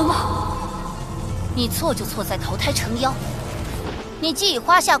错了吗？你错就错在投胎成妖。你既以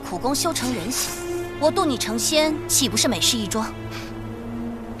花下苦功修成人形，我渡你成仙，岂不是美事一桩？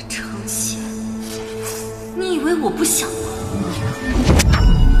成仙？你以为我不想吗？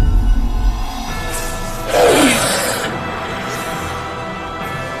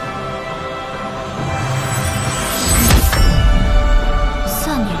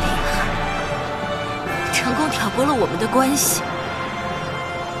挑拨了我们的关系。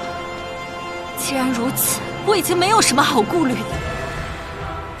既然如此，我已经没有什么好顾虑的。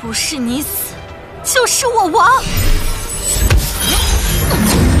不是你死，就是我亡。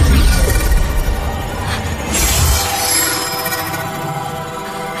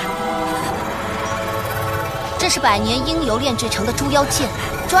这是百年阴油炼制成的猪妖剑，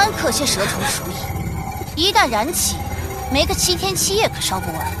专克些蛇虫鼠蚁，一旦燃起，没个7天7夜可烧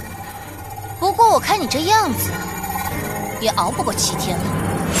不完。不过我看你这样子，也熬不过7天了。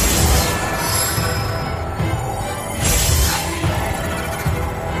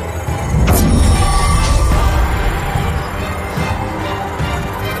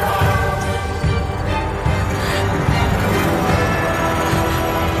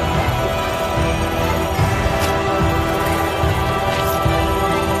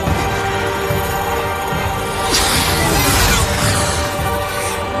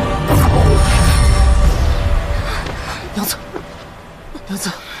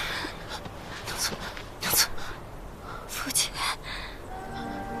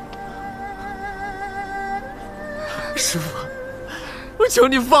师傅，我求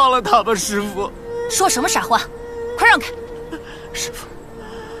你放了他吧，师傅！说什么傻话，快让开！师傅，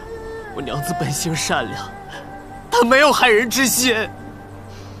我娘子本性善良，她没有害人之心。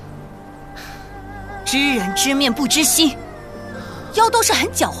知人知面不知心，妖都是很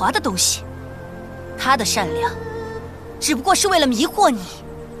狡猾的东西，她的善良，只不过是为了迷惑你。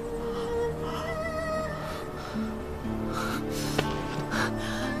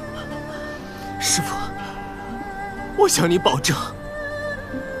师傅，我向你保证，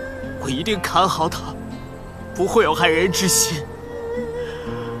我一定看好他，不会有害人之心。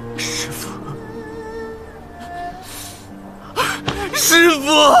师傅，师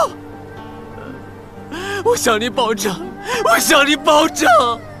傅，我向你保证，我向你保证。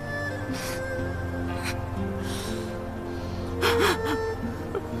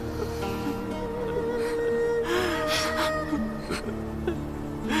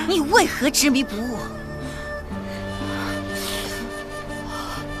你为何执迷不悟？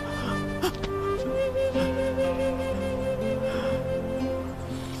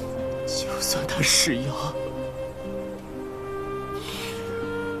就算他是妖，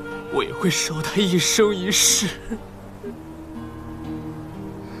我也会守他一生一世。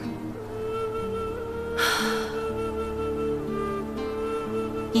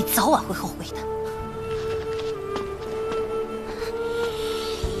你早晚会后悔的。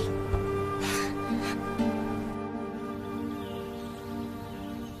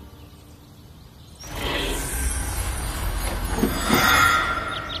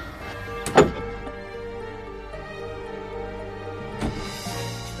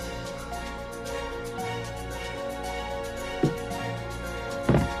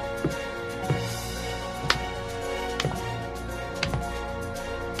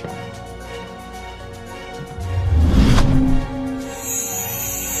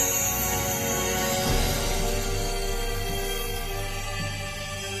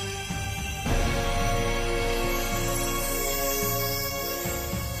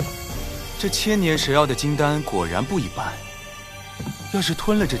这千年蛇妖的金丹果然不一般，要是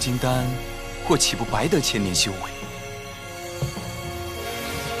吞了这金丹，我岂不白得千年修为？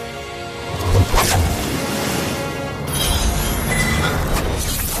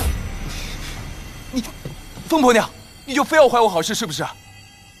你，疯婆娘，你就非要坏我好事是不是？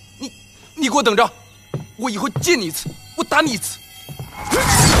你给我等着，我以后见你一次，我打你一次。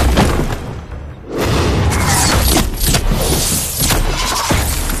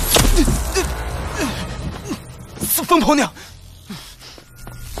疯婆娘，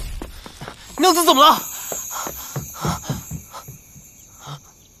娘子怎么了？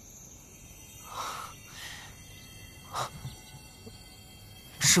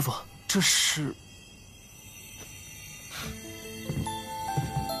师傅，这是……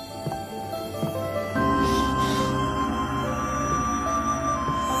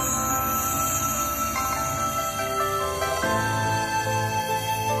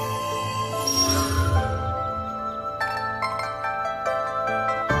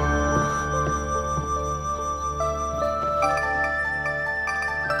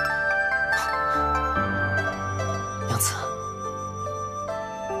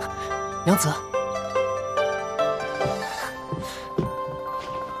娘子，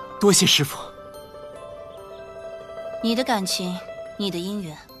多谢师傅。你的感情，你的姻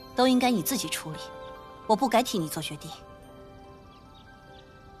缘，都应该你自己处理，我不该替你做决定。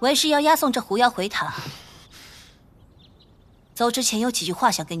为师要押送这狐妖回塔，走之前有几句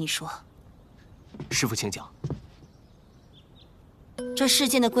话想跟你说。师傅，请讲。这世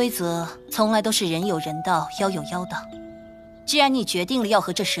间的规则，从来都是人有人道，妖有妖道。既然你决定了要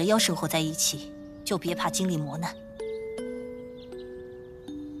和这蛇妖生活在一起，就别怕经历磨难。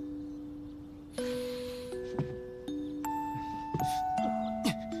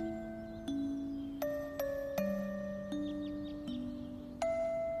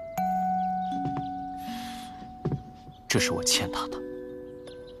这是我欠他的。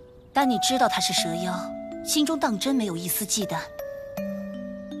但你知道他是蛇妖，心中当真没有一丝忌惮？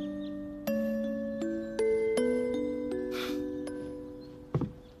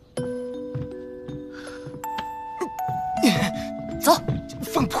走，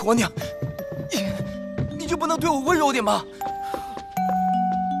疯婆娘，你就不能对我温柔点吗？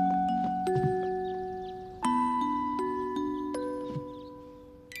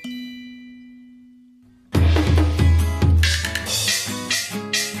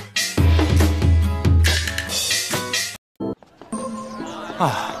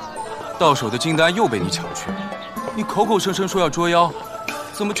唉，到手的金丹又被你抢去了。你口口声声说要捉妖，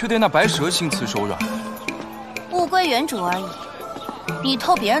怎么却对那白蛇心慈手软？物归原主而已。你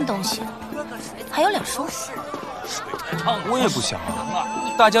偷别人东西，还有脸说？我也不想啊，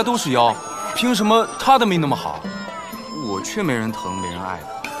大家都是妖，凭什么他的命那么好，我却没人疼没人爱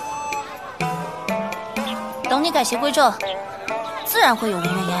的？等你改邪归正，自然会有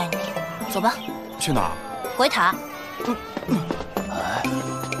人愿意爱你。走吧。去哪儿？回塔。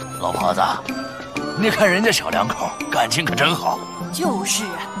老婆子，你看人家小两口感情可真好。就是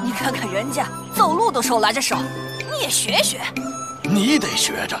啊，你看看人家走路都手拉着手，你也学学。你得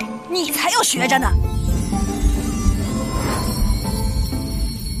学着，你才要学着呢。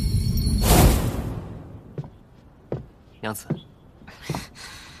娘子，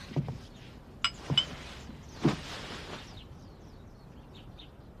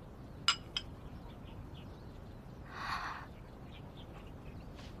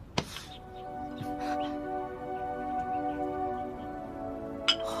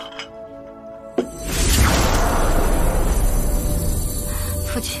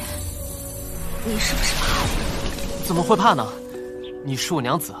夫君，你是不是怕了？怎么会怕呢？你是我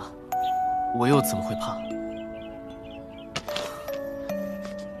娘子，我又怎么会怕？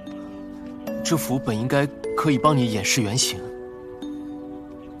这符本应该可以帮你掩饰原形，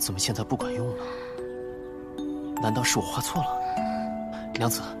怎么现在不管用了？难道是我画错了？娘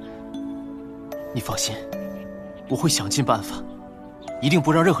子，你放心，我会想尽办法，一定不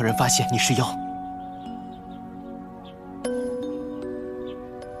让任何人发现你是妖。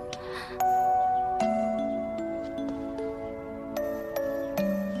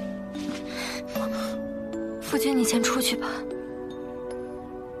夫君，你先出去吧。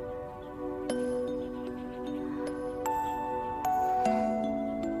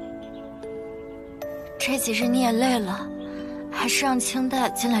这几日你也累了，还是让青黛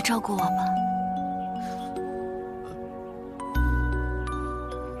进来照顾我吧。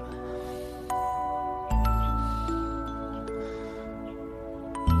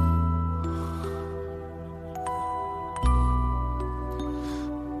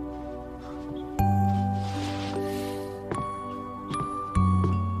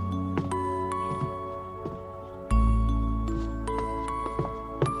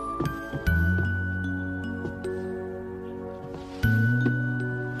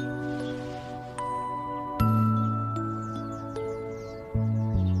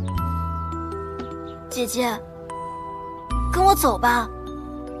姐姐，跟我走吧。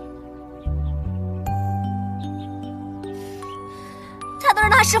他都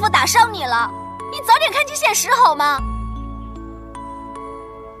让他师父打伤你了，你早点看清现实好吗？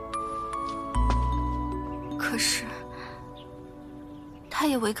可是，他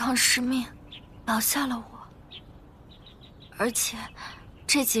也违抗师命，保下了我，而且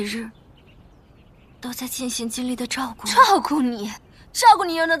这几日都在尽心尽力的照顾我。照顾你？照顾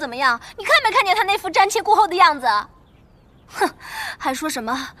你又能怎么样？你看没看见他那副瞻前顾后的样子？哼，还说什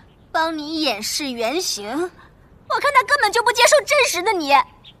么帮你掩饰原形？我看他根本就不接受真实的你。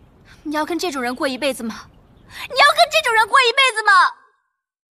你要跟这种人过一辈子吗？你要跟这种人过一辈子吗？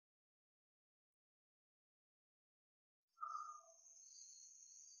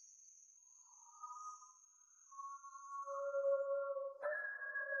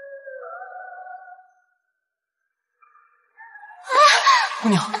姑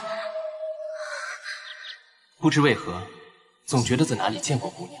娘，不知为何，总觉得在哪里见过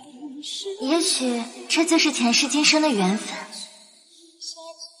姑娘。也许这就是前世今生的缘分。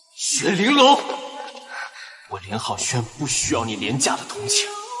雪玲珑，我连浩轩不需要你廉价的同情。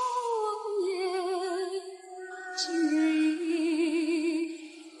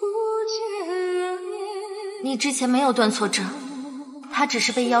你之前没有断错症，他只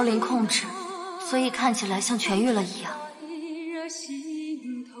是被妖灵控制，所以看起来像痊愈了一样。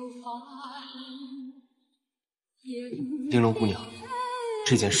玲珑姑娘，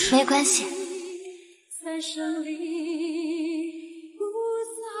这件事没关系。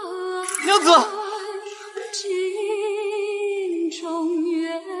娘子，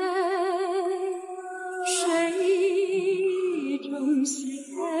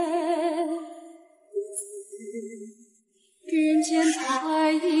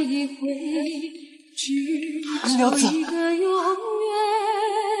娘子，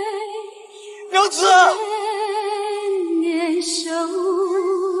娘子。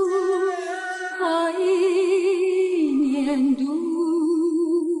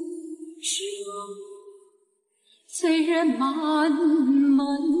虽然漫漫，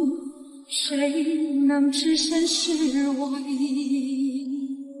谁能置身事外？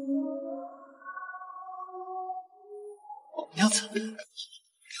娘子，娘子，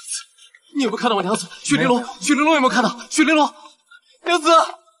你有没有看到我娘子？雪玲珑，雪玲珑有没有看到？雪玲珑，娘子，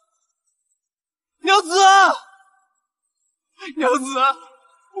娘子，娘子，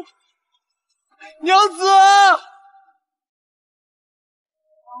娘子，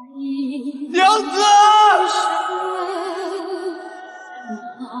娘子。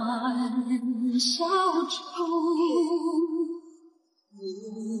小愁，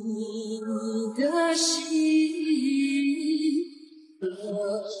你的心何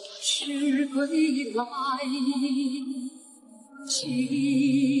时归来？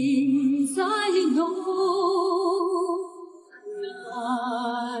情在浓，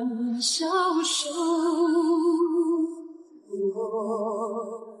难消受。我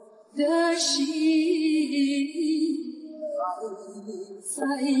的心在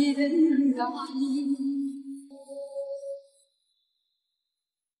等待。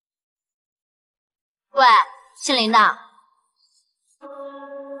喂，姓林的，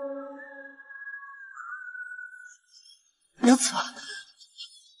娘子，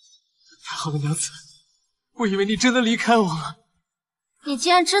太好了，娘子，我以为你真的离开我了。你既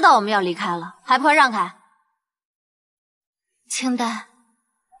然知道我们要离开了，还不快让开！清淡，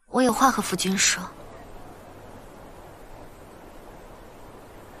我有话和夫君说。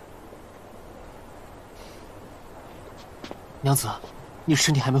娘子，你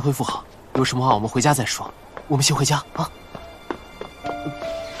身体还没恢复好，有什么话我们回家再说。我们先回家啊。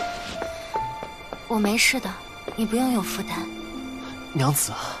我没事的，你不用有负担。娘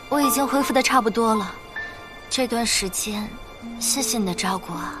子，我已经恢复的差不多了。这段时间，谢谢你的照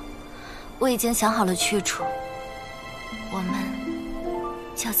顾啊。我已经想好了去处，我们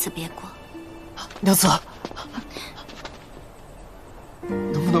就此别过。娘子，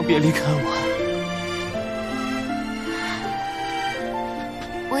能不能别离开我？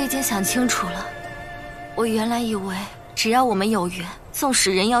我已经想清楚了，我原来以为只要我们有缘，纵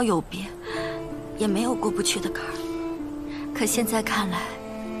使人要有别，也没有过不去的坎儿。可现在看来，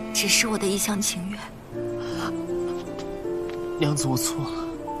只是我的一厢情愿。娘子，我错了，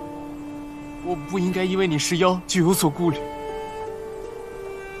我不应该因为你是妖就有所顾虑。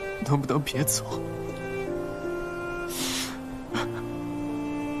能不能别走？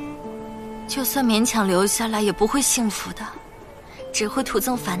就算勉强留下来，也不会幸福的。只会徒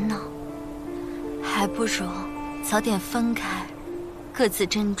增烦恼，还不如早点分开，各自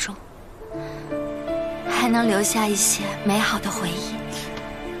珍重，还能留下一些美好的回忆。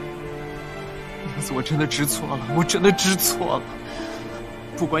娘子，我真的知错了，我真的知错了。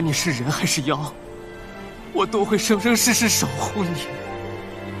不管你是人还是妖，我都会生生世世守护你。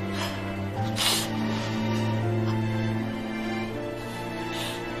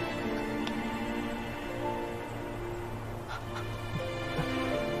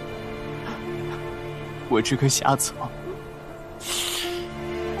我这个下草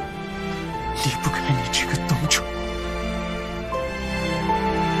离不开你这个东虫。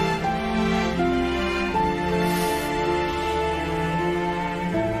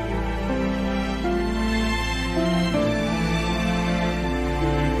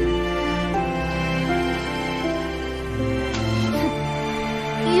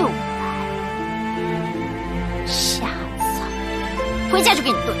又来，下草，回家就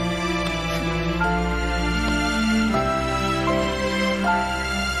给你炖。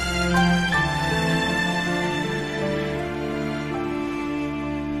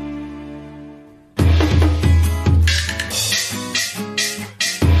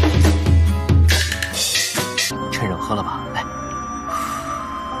趁热喝了吧，来。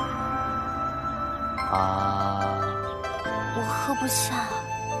我喝不下。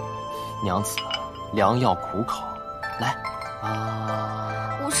娘子，良药苦口，来。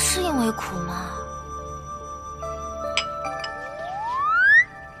我是因为苦吗？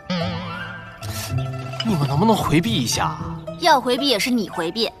你们能不能回避一下？要回避也是你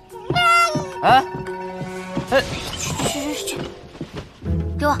回避。哎，去，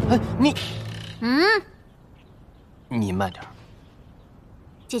给我。哎，你，你慢点。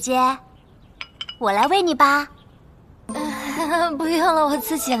姐姐，我来喂你吧。不用了，我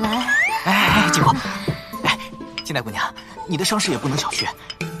自己来。哎，姐夫，哎，青黛姑娘，你的伤势也不能小觑。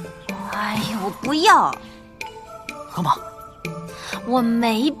哎呀，我不要。喝吗？我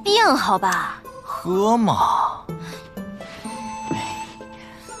没病，好吧？喝嘛。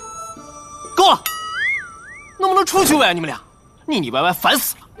够了，能不能出去喂啊？你们俩，腻腻歪歪，烦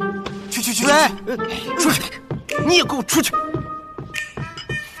死了。去，出去！你也给我出去！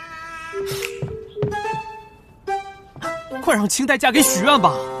快让青黛嫁给许愿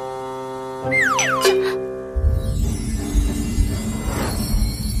吧！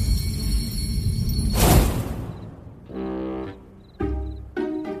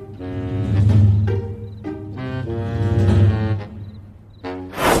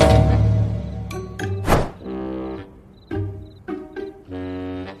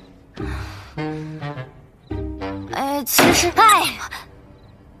其实，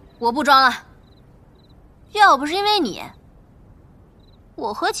我不装了。要不是因为你，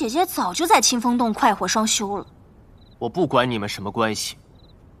我和姐姐早就在清风洞快活双修了。我不管你们什么关系，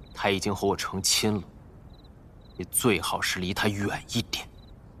他已经和我成亲了，你最好是离他远一点。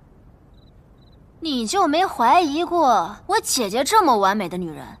你就没怀疑过我姐姐这么完美的女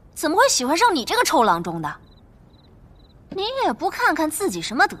人，怎么会喜欢上你这个臭郎中的？你也不看看自己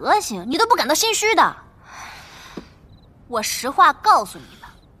什么德行，你都不感到心虚的。我实话告诉你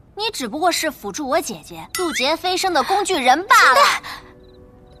吧，你只不过是辅助我姐姐渡劫飞升的工具人罢了。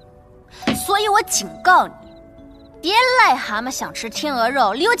所以我警告你，别癞蛤蟆想吃天鹅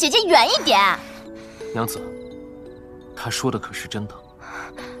肉，离我姐姐远一点。娘子，他说的可是真的？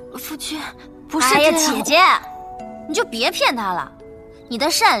夫君，不是这样。哎呀，姐姐，你就别骗他了，你的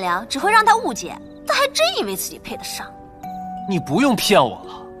善良只会让他误解，他还真以为自己配得上。你不用骗我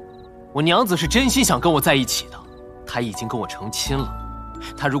了，我娘子是真心想跟我在一起的。他已经跟我成亲了，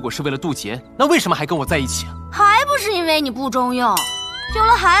他如果是为了渡劫，那为什么还跟我在一起啊？还不是因为你不中用，有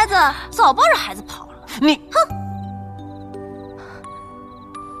了孩子早抱着孩子跑了。你，哼！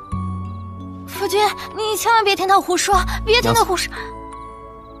夫君，你千万别听他胡说，别听他胡说。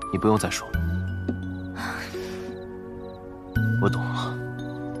你不用再说了，我懂了。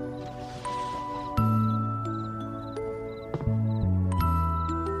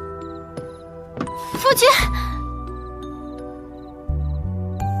夫君。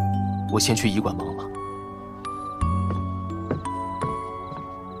我先去医馆忙了。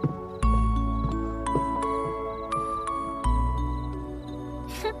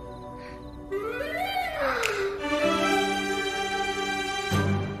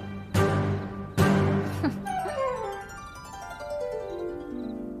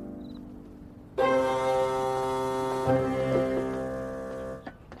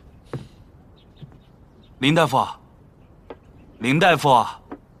林大夫，林大夫。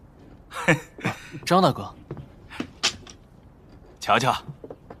张大哥，瞧瞧，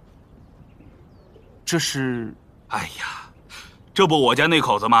这是……哎呀，这不我家那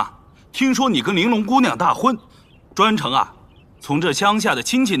口子吗？听说你跟玲珑姑娘大婚，专程啊，从这乡下的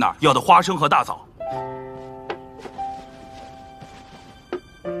亲戚那儿要的花生和大枣。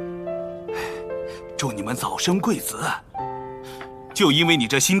祝你们早生贵子。就因为你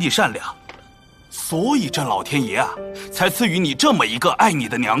这心地善良，所以这老天爷啊，才赐予你这么一个爱你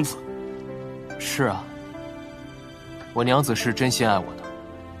的娘子。是啊，我娘子是真心爱我的。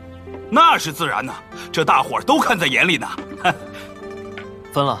那是自然呐，这大伙儿都看在眼里呢。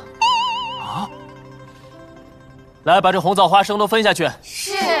分了。啊！来，把这红枣花生都分下去。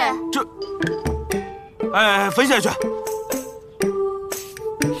是。这，哎，分下去。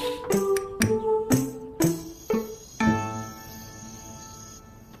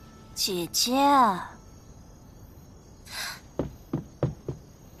姐姐，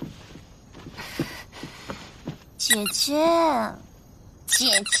姐姐，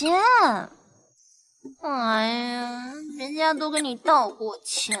姐姐，哎呀，人家都跟你道过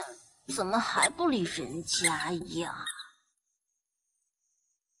歉，怎么还不理人家呀？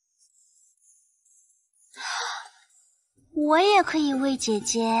我也可以为姐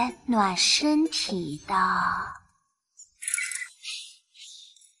姐暖身体的。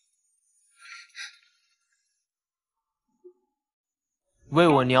为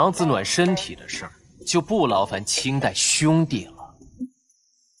我娘子暖身体的事儿，就不劳烦清代兄弟了。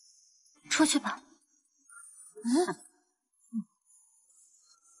出去吧。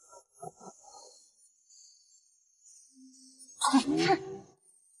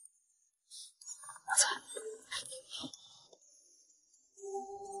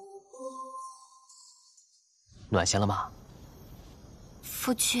暖些了吗？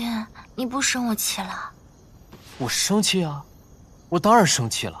夫君，你不生我气了？我生气啊，我当然生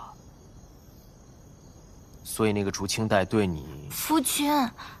气了。所以那个竹青带对你……夫君，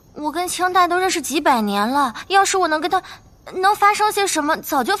我跟青黛都认识几百年了，要是我能跟他能发生些什么，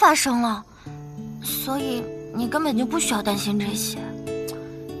早就发生了。所以你根本就不需要担心这些。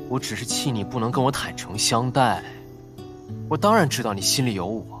我只是气你不能跟我坦诚相待。我当然知道你心里有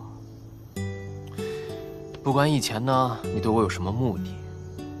我。不管以前呢，你对我有什么目的，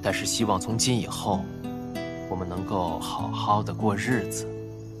但是希望从今以后，我们能够好好的过日子，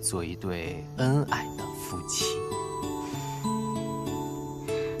做一对恩爱的夫妻。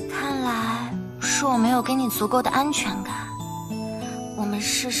看来是我没有给你足够的安全感，我们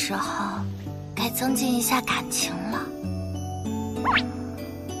是时候该增进一下感情了。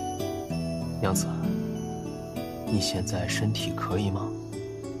娘子，你现在身体可以吗？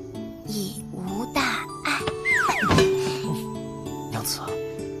已无大碍。娘子，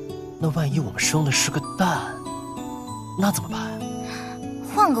那万一我们生的是个蛋，那怎么办？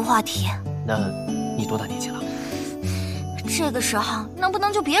换个话题。那你多大年纪了？这个时候能不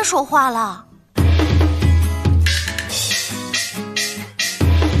能就别说话了？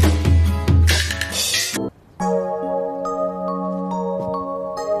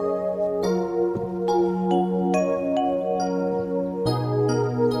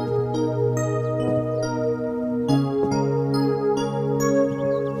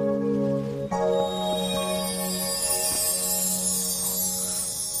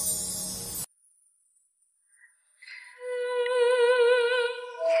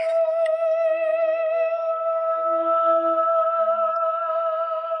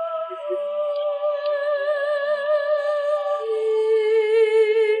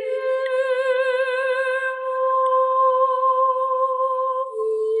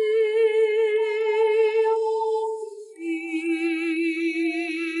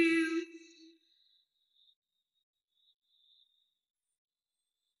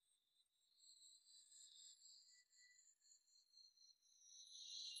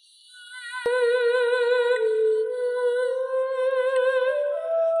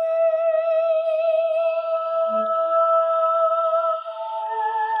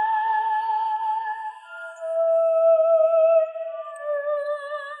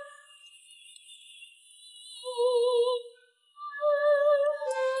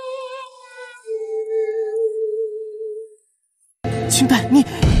青黛，你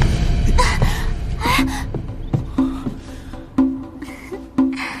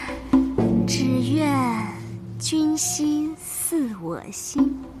只愿君心似我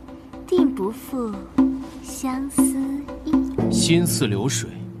心，定不负相思意。心似流水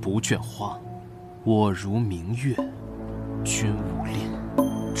不倦花，我如明月，君无恋。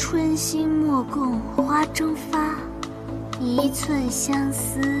春心莫共花争发，一寸相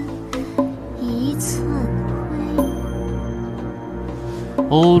思一寸亏。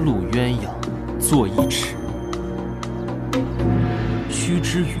鸥鹭鸳鸯坐一池，须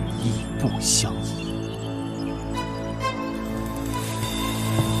知语意不相宜。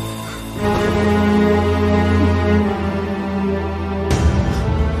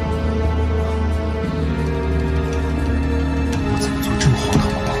我怎么就这么荒唐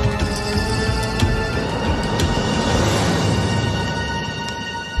了吗？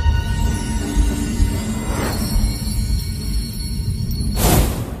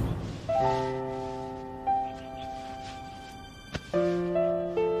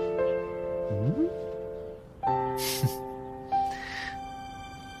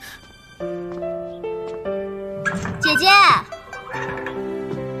姐姐，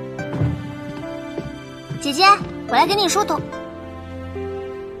姐姐，我来给你梳头。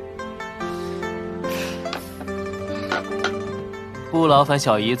不劳烦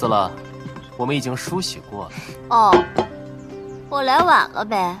小姨子了，我们已经梳洗过了。哦，我来晚了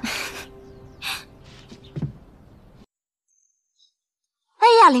呗。哎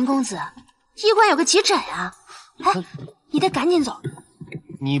呀，林公子，医馆有个急诊啊！哎，你得赶紧走。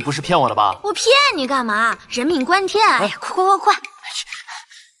你不是骗我的吧？我骗你干嘛？人命关天！哎呀，快！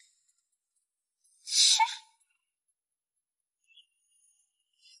是。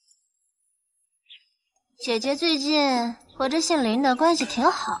姐姐最近和这姓林的关系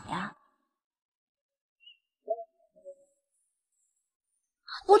挺好呀。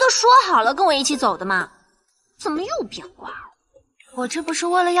不都说好了跟我一起走的吗？怎么又变卦了？我这不是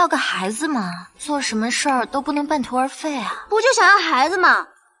为了要个孩子吗？做什么事儿都不能半途而废啊！不就想要孩子吗？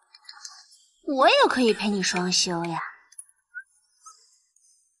我也可以陪你双休呀。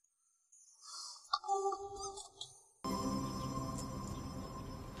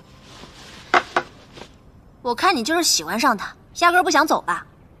我看你就是喜欢上他，压根儿不想走吧？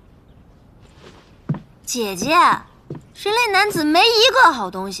姐姐，人类男子没一个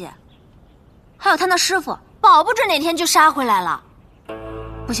好东西，还有他那师傅，保不准哪天就杀回来了。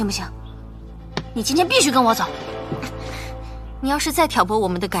不行，你今天必须跟我走。你要是再挑拨我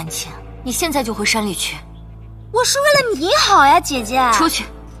们的感情，你现在就回山里去。我是为了你好呀，姐姐。出去，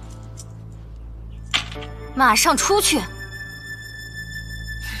马上出去。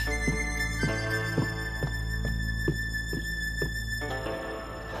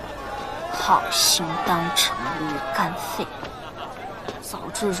好心当成驴肝肺，早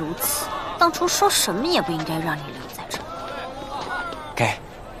知如此，当初说什么也不应该让你留在这儿。给。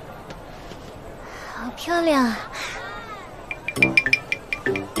好漂亮啊！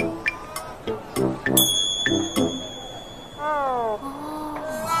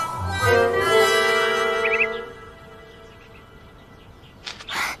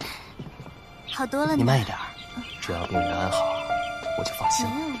好多了呢。你慢一点，只要病人安好，我就放心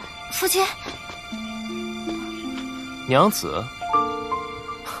了。父亲，娘子，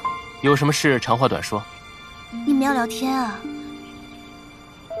有什么事长话短说。你们要聊天啊？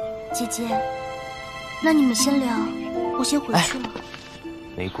姐姐，那你们先聊，我先回去了。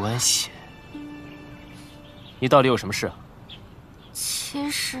没关系。你到底有什么事啊？其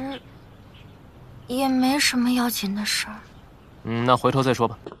实也没什么要紧的事儿。那回头再说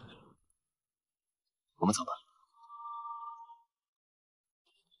吧。我们走吧。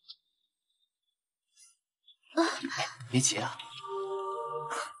别急啊。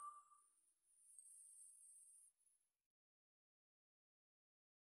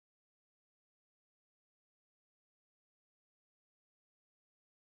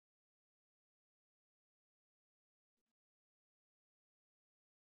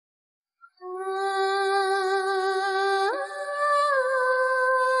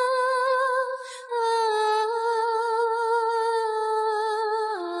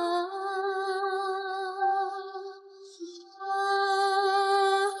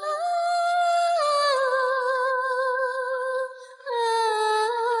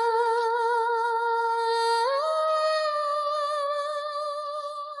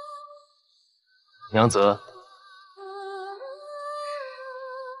娘子，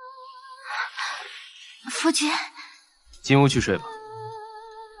父亲，进屋去睡吧。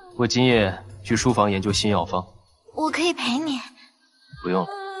我今夜去书房研究新药方。我可以陪你。不用了。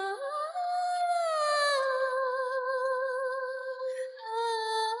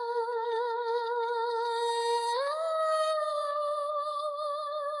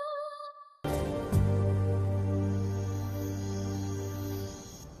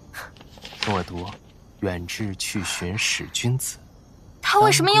默读，远志去寻使君子。他为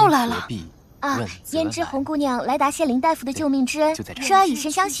什么又来了？啊，胭脂红姑娘来答谢林大夫的救命之恩，说要以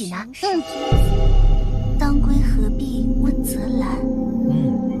身相许呢。当归何必问泽兰。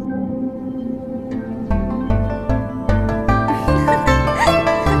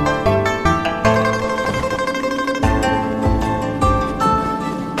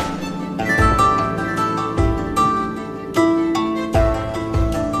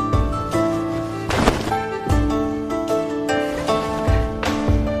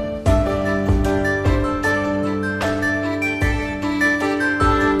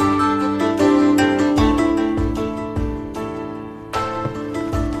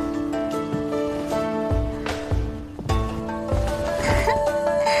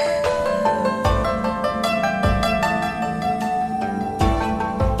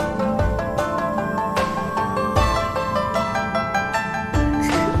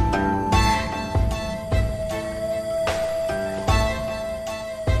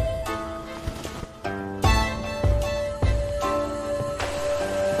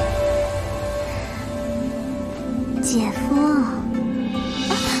姐夫。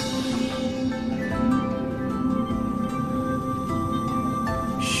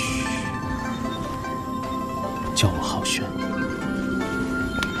嘘，叫我浩轩。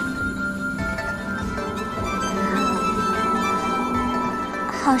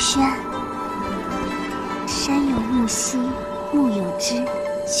浩轩，山有木兮木有枝，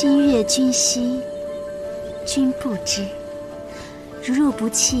君悦君兮君不知。如若不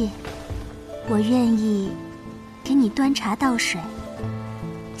弃，我愿意给你端茶倒水，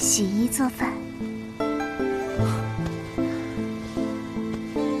洗衣做饭。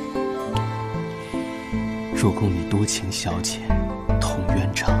若供你多情小姐同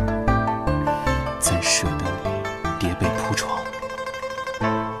冤长，怎舍得你叠被铺床？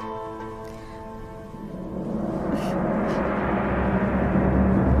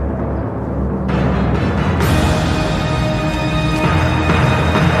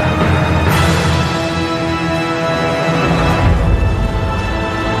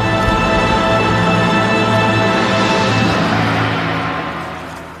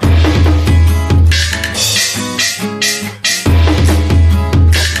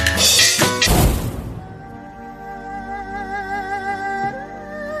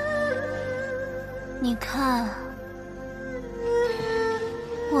你看，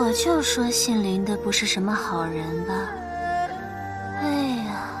我就说姓林的不是什么好人吧。哎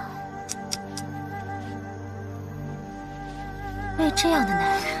呀，为这样的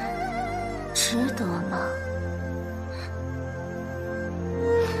男人，值得吗？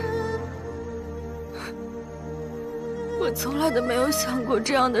我从来都没有想过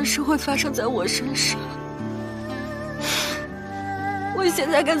这样的事会发生在我身上。我现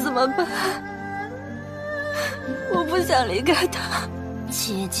在该怎么办？我不想离开他。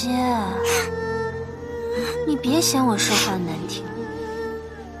姐姐，你别嫌我说话难听。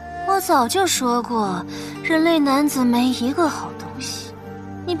我早就说过，人类男子没一个好东西，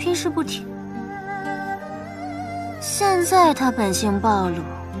你平时不听。现在他本性暴露，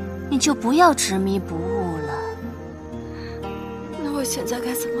你就不要执迷不悟了。那我现在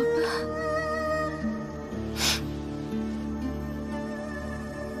该怎么办？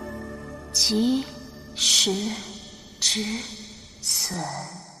及时止损。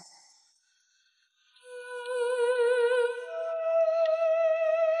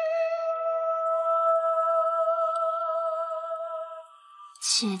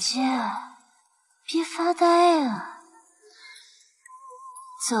姐姐，别发呆啊！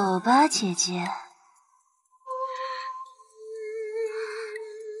走吧，姐姐。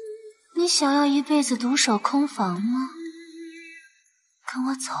你想要一辈子独守空房吗？跟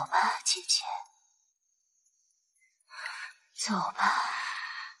我走吧，姐姐。走吧。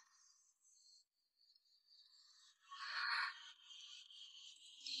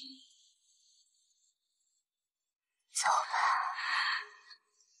走吧。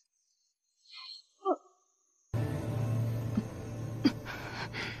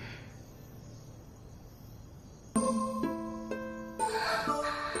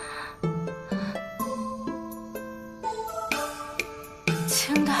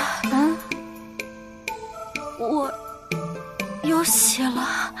青黛，我又血了。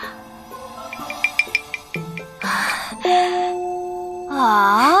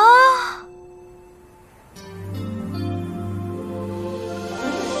啊！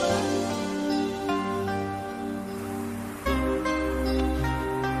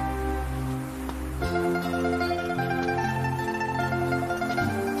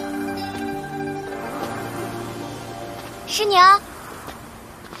师娘，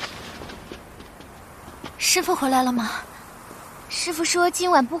师父回来了吗？师父说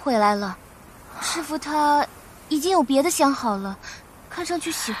今晚不回来了。师父他已经有别的相好了，看上去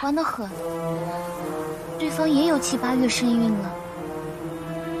喜欢得很。对方也有7、8月身孕了。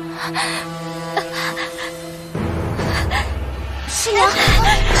师娘，师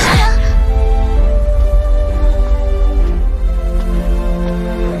娘。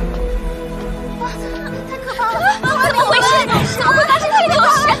怎么回事？怎么会发生这种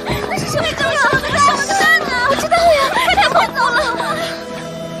事？那是什么东西？什么山呢？我知道呀，快跑走了！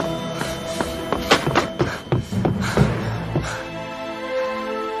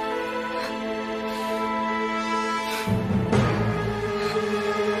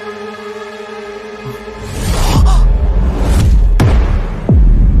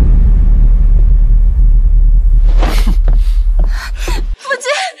父亲，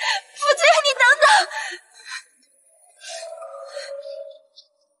你等等！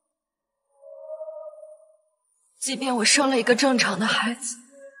即便我生了一个正常的孩子，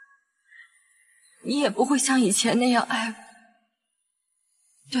你也不会像以前那样爱我，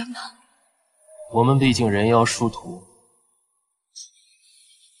对吗？我们毕竟人妖殊途，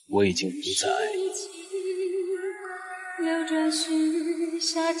我已经不再爱你。流转许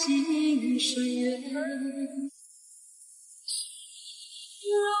下几深渊，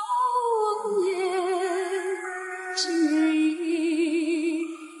容颜今日已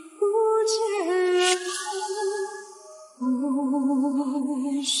不见，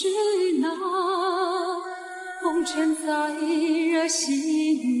不是那红尘在热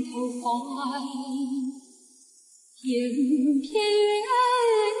心头怀，翩翩远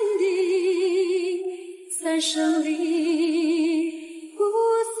地三生里不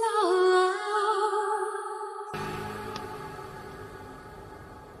散。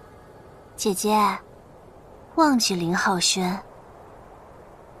姐姐，忘记林浩轩，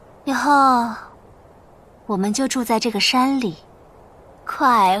以后我们就住在这个山里，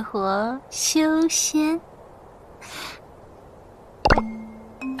快活修仙。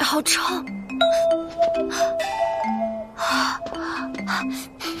好臭！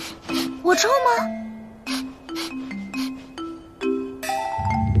我臭吗？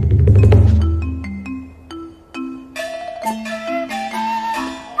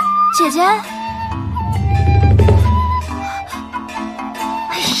姐姐，哎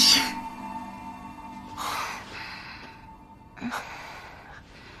呀，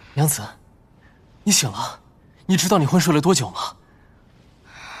娘子，你醒了？你知道你昏睡了多久吗？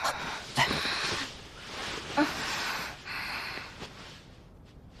来，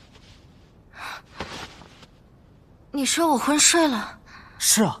你说我昏睡了？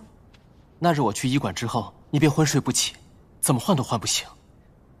是啊，那日我去医馆之后，你便昏睡不起，怎么唤都唤不醒。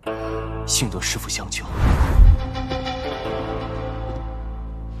幸得师父相救。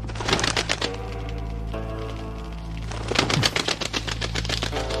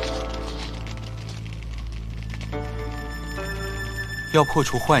要破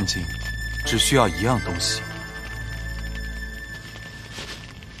除幻境，只需要一样东西。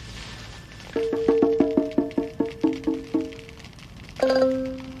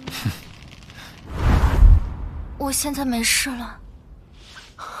我现在没事了。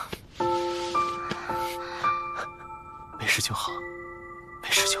没事就好，没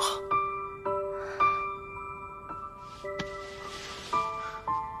事就好。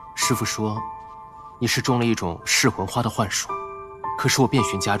师父说，你是中了一种噬魂花的幻术，可是我遍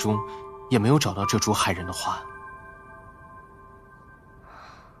寻家中，也没有找到这株害人的花。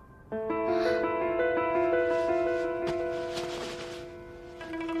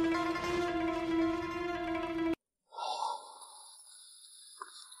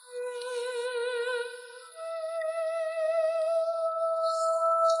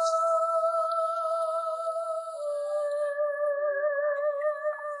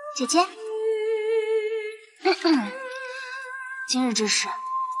姐姐，今日之事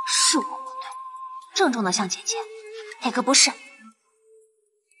是我不对，郑重的向姐姐赔个不是。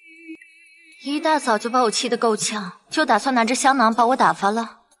一大早就把我气得够呛，就打算拿着香囊把我打发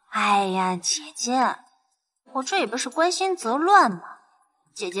了。哎呀，姐姐，我这也不是关心则乱嘛。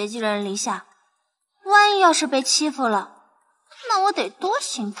姐姐寄人篱下，万一要是被欺负了，那我得多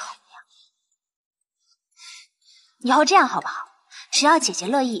心疼呀。以后这样好不好？只要姐姐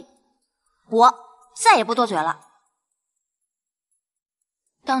乐意，我再也不多嘴了。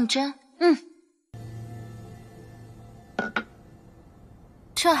当真？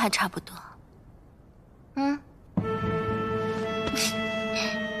这还差不多。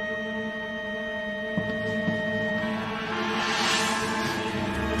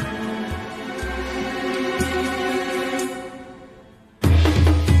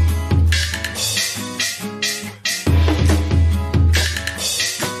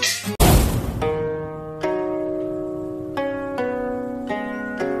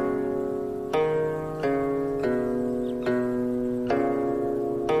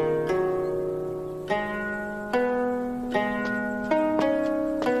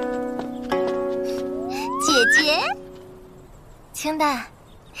清淡，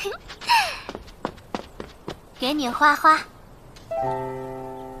给你花花。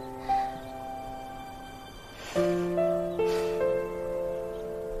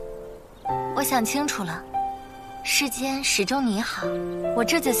我想清楚了，世间始终你好，我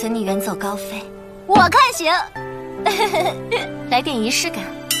这就随你远走高飞。我看行。来点仪式感。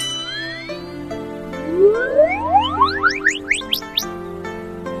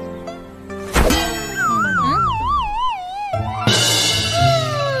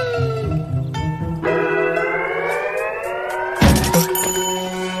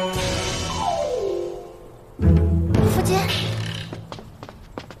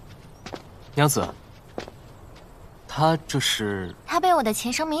娘子，他这是……他被我的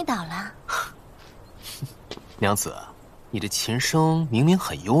琴声迷倒了。娘子，你的琴声明明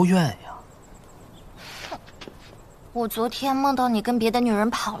很幽怨呀。我昨天梦到你跟别的女人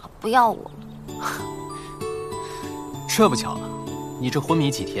跑了，不要我了。这不巧了，你这昏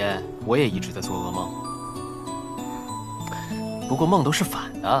迷几天，我也一直在做噩梦。不过梦都是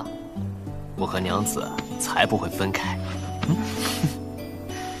反的，我和娘子才不会分开。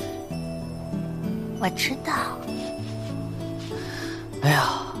我知道。哎呀，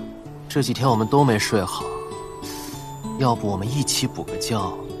这几天我们都没睡好，要不我们一起补个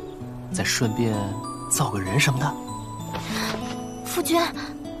觉，再顺便造个人什么的。夫君，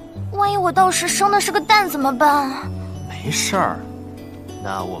万一我到时生的是个蛋怎么办？没事儿，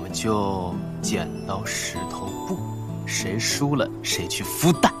那我们就剪刀石头布，谁输了谁去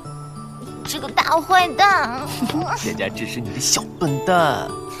孵蛋。这个大坏蛋！人家只是你的小笨蛋。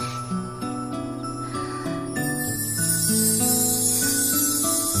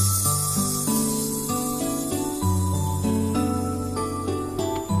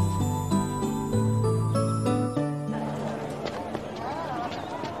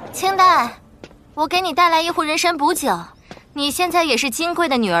清代，我给你带来一壶人参补酒，你现在也是金贵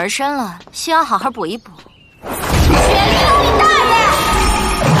的女儿身了，需要好好补一补。雪玲珑大人，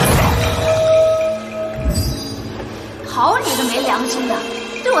好你个没良心的，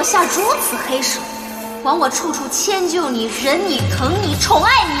对我下如此黑手，枉我处处迁就你、忍你、疼你、宠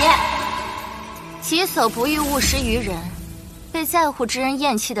爱你。己所不欲，勿施于人，被在乎之人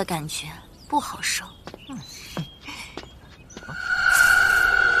厌弃的感觉不好受。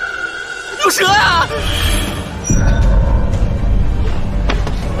有蛇呀！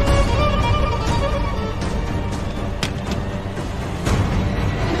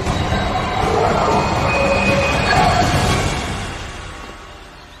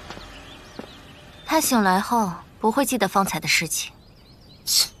他醒来后不会记得方才的事情。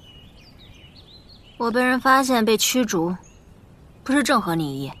我被人发现被驱逐，不是正合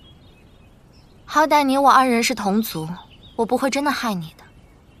你意。好歹你我二人是同族，我不会真的害你的。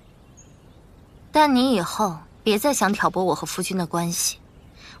但你以后别再想挑拨我和夫君的关系，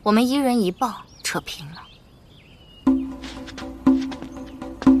我们一人一报，扯平了。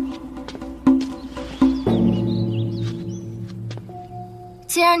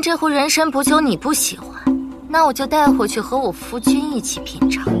既然这壶人参补酒你不喜欢，那我就带回去和我夫君一起品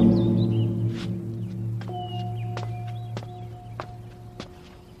尝。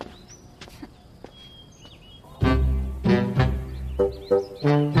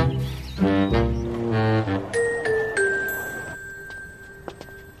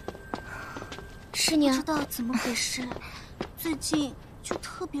师娘，不知道怎么回事，最近就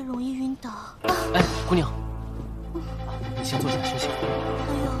特别容易晕倒。哎，姑娘，你先坐下休息。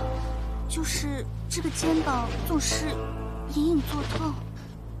还有，就是这个肩膀总是隐隐作痛。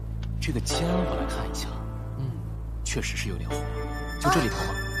这个肩我来看一下，确实是有点红，就这里疼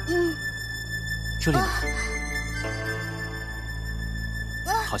吗？这里呢？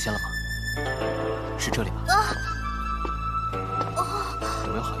好些了吗？是这里吗？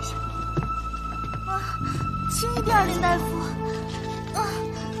有没有好一些？轻一点，林大夫。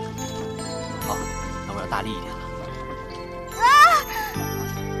好，那我要大力一点了。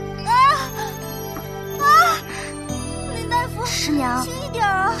林大夫，师娘，轻一点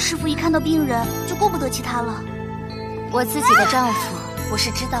啊！师傅一看到病人就顾不得其他了。我自己的丈夫，我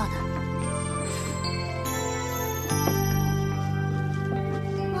是知道的。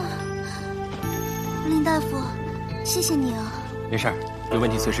林大夫，谢谢你啊。没事儿，有问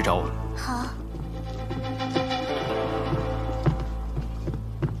题随时找我。好。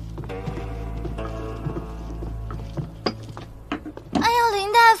哎呀，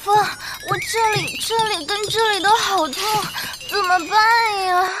林大夫，我这里跟这里都好痛，怎么办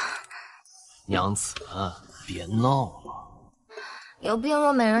呀？娘子，别闹了。有病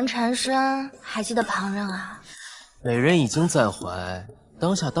若美人缠身，还记得旁人啊？美人已经在怀，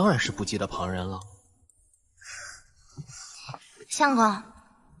当下当然是不记得旁人了。相公，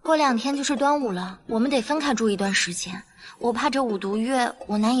过2天就是端午了，我们得分开住一段时间。我怕这5毒月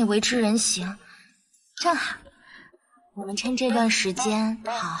我难以维持人形，正好，我们趁这段时间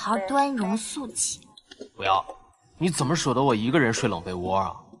好好端容肃纪。不要，你怎么舍得我一个人睡冷被窝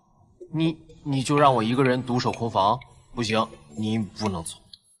啊？你就让我一个人独守空房？不行，你不能走。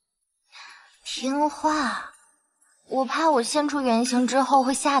听话，我怕我现出原形之后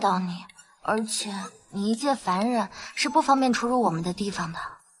会吓到你，而且你一介凡人是不方便出入我们的地方的。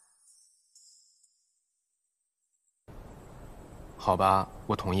好吧，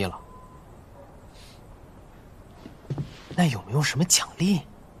我同意了。那有没有什么奖励？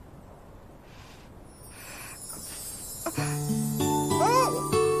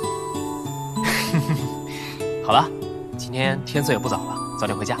好了，今天天色也不早了，早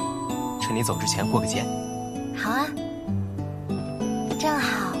点回家，趁你走之前过个节。好啊，正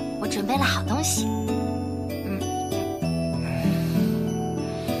好我准备了好东西。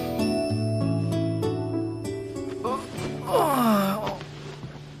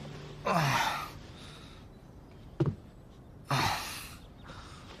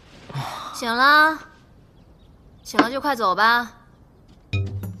醒了，醒了就快走吧。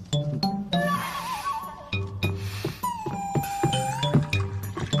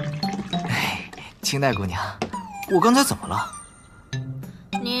青黛姑娘，我刚才怎么了？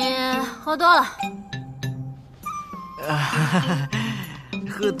你喝多了。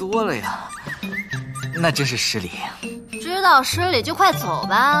喝多了呀，那真是失礼。知道失礼就快走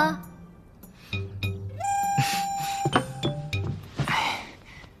吧。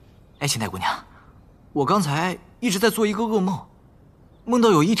哎，青黛姑娘，我刚才一直在做一个噩梦，梦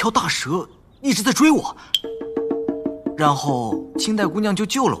到有一条大蛇一直在追我，然后青黛姑娘就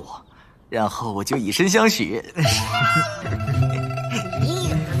救了我，然后我就以身相许。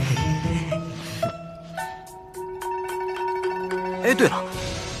哎，对了，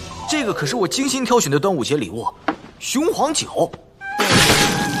这个可是我精心挑选的端午节礼物——雄黄酒。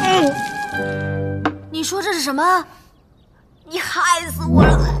你说这是什么？你害死我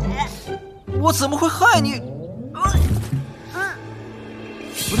了！我怎么会害你？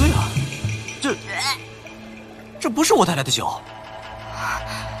不对啊，这不是我带来的酒。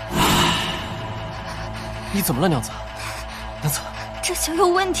你怎么了，娘子？娘子，这酒有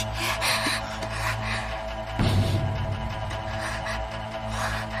问题。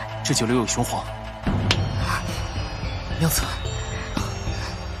这酒里有雄黄。娘子，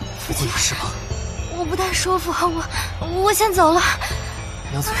不会有事吧？我不太舒服，我先走了。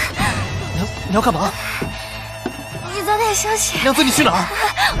娘子，你要干嘛？你早点休息。娘子，你去哪儿？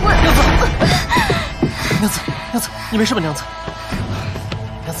娘子，你没事吧？娘子，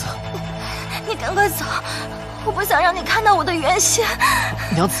你赶快走，我不想让你看到我的原形。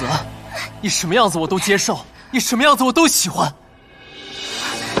娘子，你什么样子我都接受，你什么样子我都喜欢。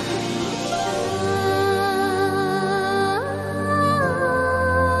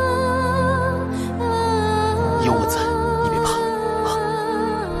有我在，你别怕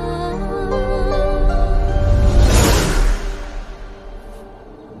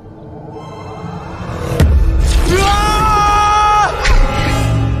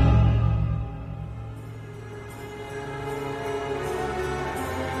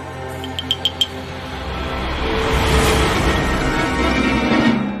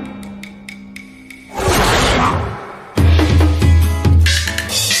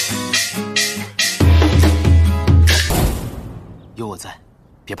有我在，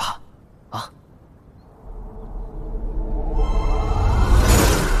别怕，啊！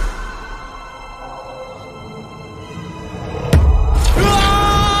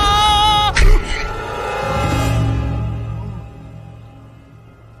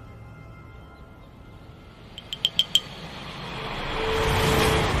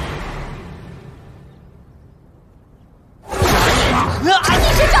你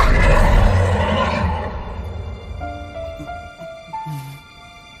身上！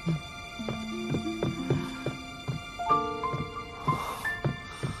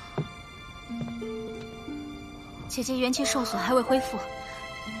姐姐元气受损还未恢复，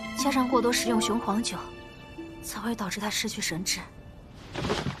加上过多食用雄黄酒，才会导致她失去神智。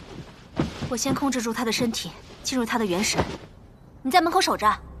我先控制住她的身体，进入她的元神，你在门口守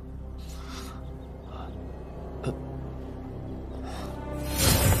着。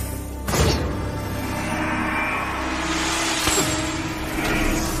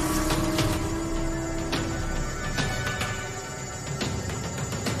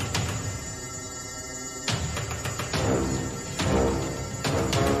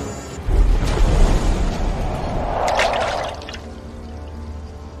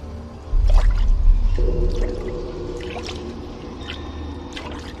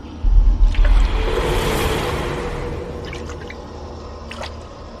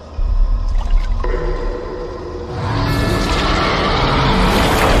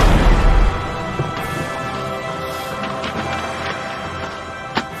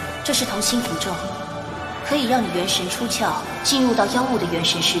这是同心符咒，可以让你元神出窍，进入到妖物的元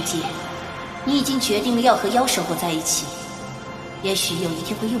神世界。你已经决定了要和妖生活在一起，也许有一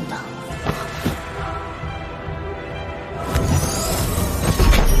天会用到。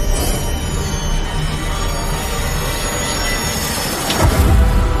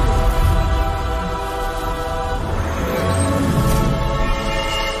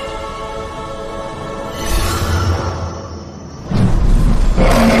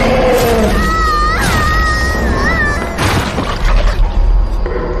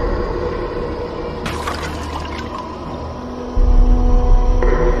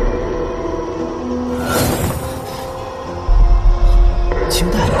青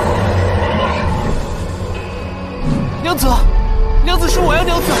黛。娘子，娘子是我呀，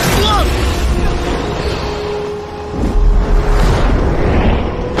娘子！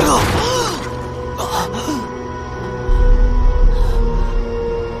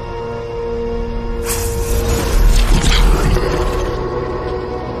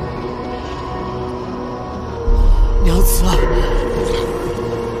娘子，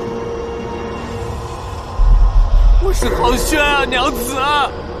我是好轩啊，娘子，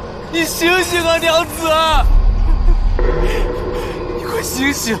你醒醒啊，娘子！你快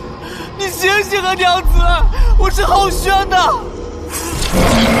醒醒！你醒醒啊，娘子！我是浩轩的，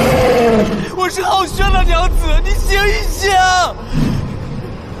我是浩轩的娘子，你醒一醒！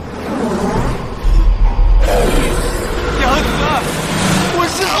娘子，我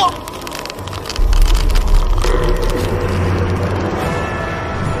是浩。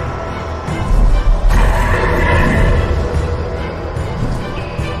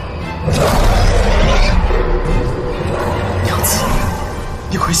娘子，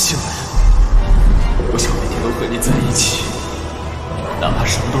你快醒来！我想每天都和你在一起，哪怕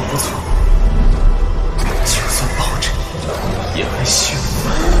什么都不做，就算抱着你，也很幸福。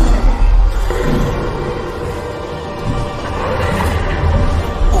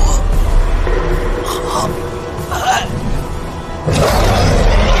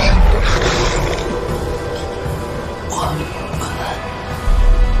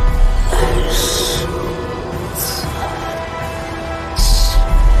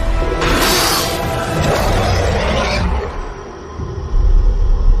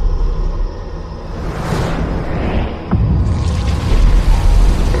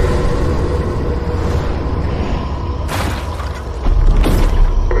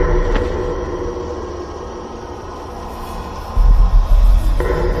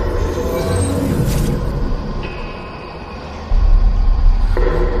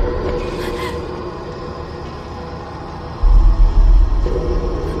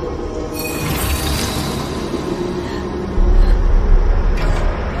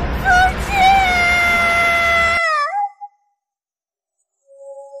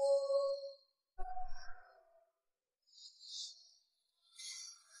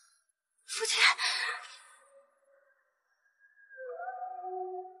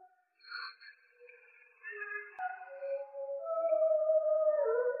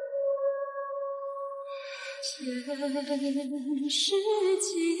前世情，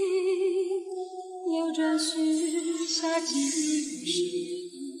流转许下几世，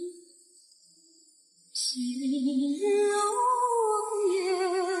昔日容颜，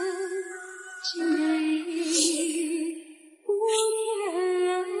今日无天。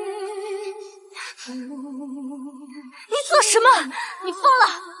你做什么？你疯了！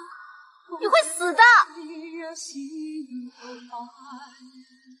你会死的！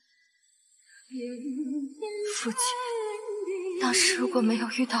父亲，当时如果没有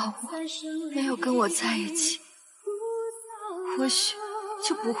遇到我，没有跟我在一起，或许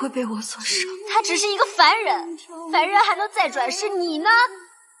就不会被我所伤。他只是一个凡人，凡人还能再转世，你呢？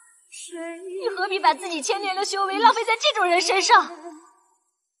你何必把自己千年的修为浪费在这种人身上？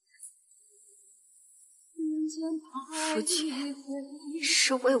父亲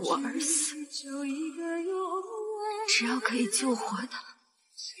是为我而死，只要可以救活他，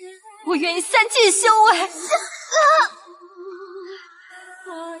我愿意三尽修为。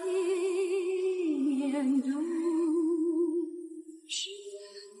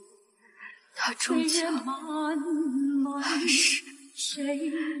他终究还是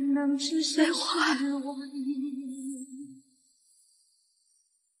被我爱。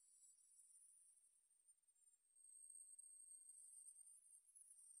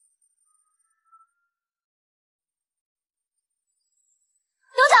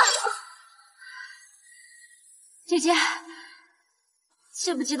姐姐，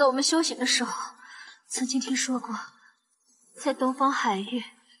记不记得我们修行的时候，曾经听说过，在东方海域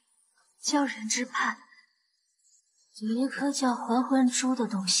鲛人之畔有一颗叫还魂珠的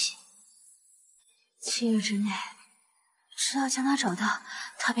东西，7日之内，只要将它找到，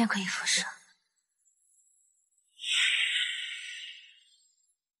它便可以复生。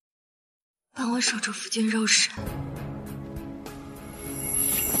帮我守住附近肉身。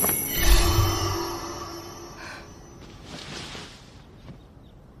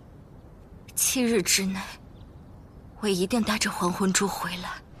7日之内，我一定带着还魂珠回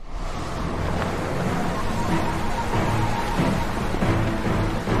来。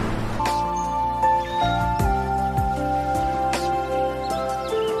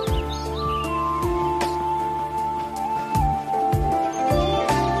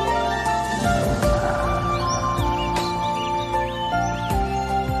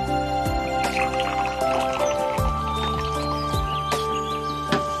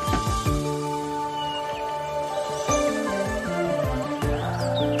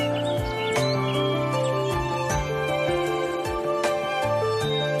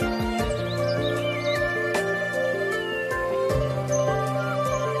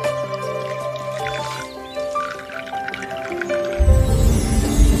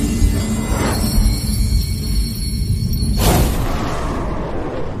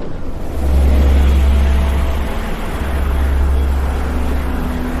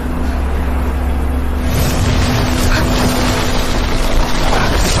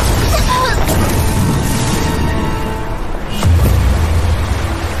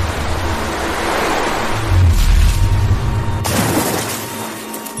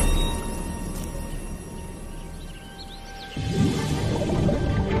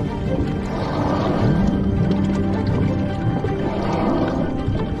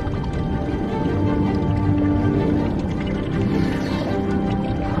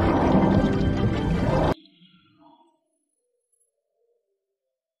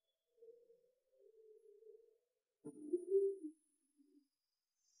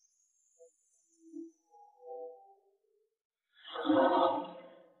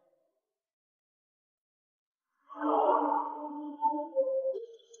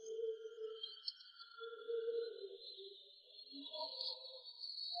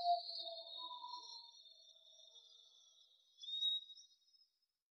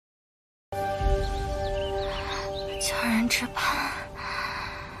之畔，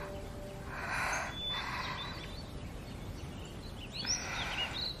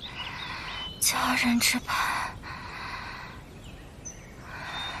鲛人之畔。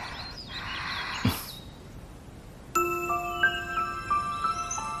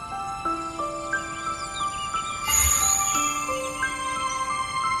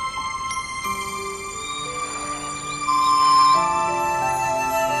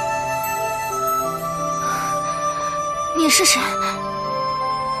你是谁？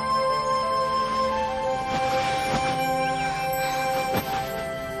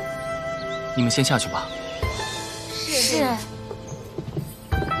你们先下去吧。是。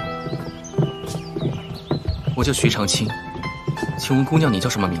我叫徐长青，请问姑娘你叫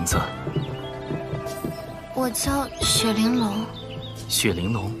什么名字？我叫雪玲珑。雪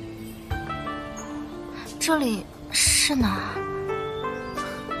玲珑。这里是哪儿？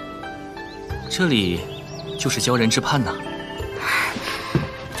这里就是鲛人之畔呐。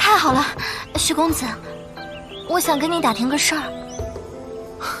太好了，徐公子，我想跟你打听个事儿。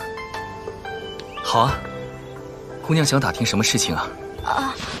好啊，姑娘想打听什么事情啊？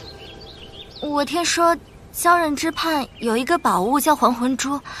我听说鲛人之畔有一个宝物叫还魂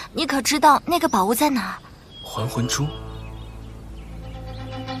珠，你可知道那个宝物在哪儿？还魂珠？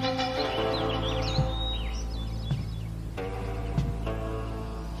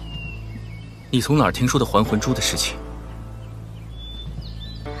你从哪儿听说的还魂珠的事情？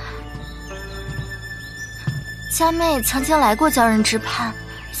佳妹曾经来过鲛人之畔，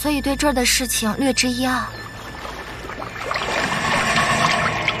所以对这儿的事情略知一二。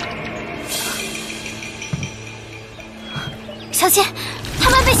小心，他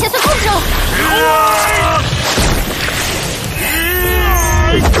们被邪祟控制了！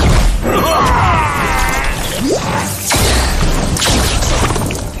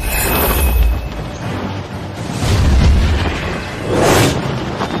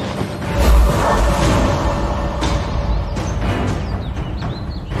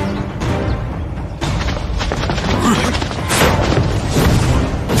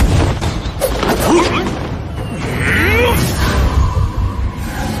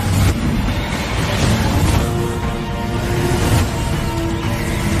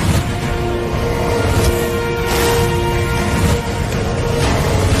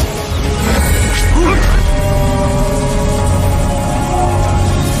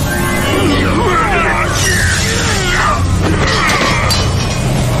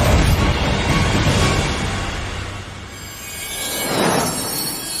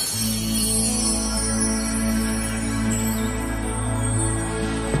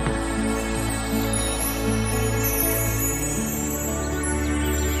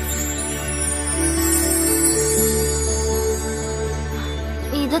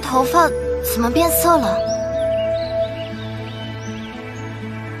你的头发怎么变色了？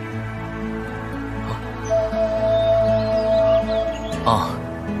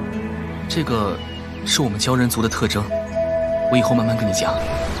这个是我们鲛人族的特征，我以后慢慢跟你讲。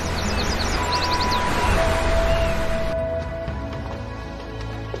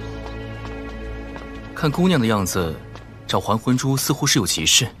看姑娘的样子，找还魂珠似乎是有急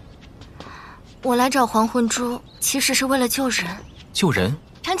事。我来找还魂珠，其实是为了救人。救人？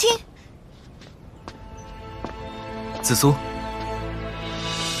长青，紫苏，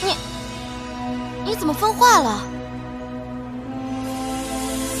你怎么分化了？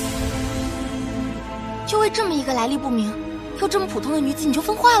就为这么一个来历不明又这么普通的女子，你就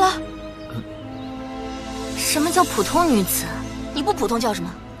分化了？什么叫普通女子？你不普通叫什么？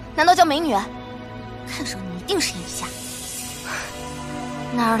难道叫美女？看上你一定是眼瞎。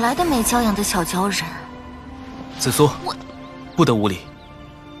哪儿来的没教养的小鲛人？紫苏，不得无礼。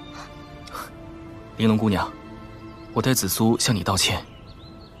玲珑姑娘，我代紫苏向你道歉。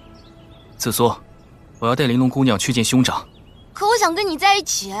紫苏，我要带玲珑姑娘去见兄长。可我想跟你在一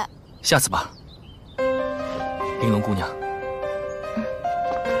起。下次吧。玲珑姑娘，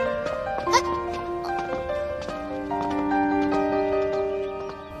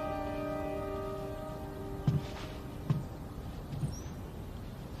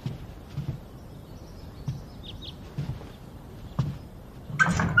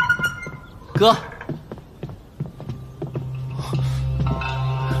哥，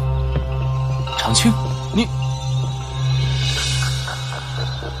长青，你，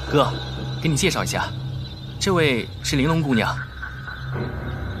哥，给你介绍一下。这位是玲珑姑娘，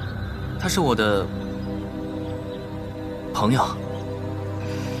她是我的朋友。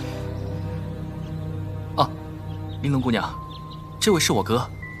哦，玲珑姑娘，这位是我哥，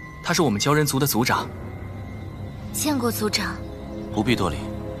他是我们鲛人族的族长。见过族长。不必多礼。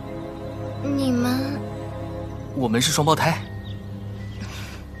你们我们是双胞胎。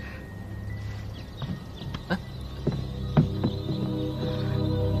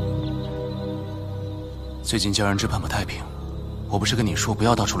最近鲛人之畔不太平，我不是跟你说不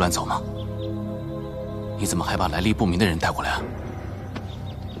要到处乱走吗？你怎么还把来历不明的人带过来啊？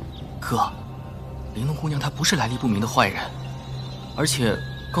哥，玲珑姑娘她不是来历不明的坏人，而且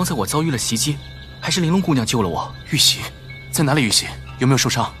刚才我遭遇了袭击，还是玲珑姑娘救了我。遇袭？在哪里遇袭？有没有受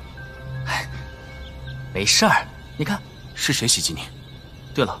伤？没事儿，你看是谁袭击你？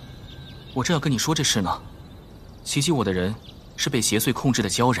对了，我正要跟你说这事呢。袭击我的人是被邪祟控制的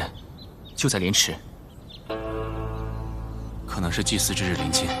鲛人，就在莲池。可能是祭祀之日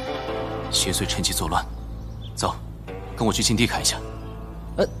临近，邪祟趁机作乱。走，跟我去禁地看一下。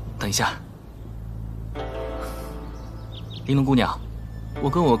等一下，玲珑姑娘，我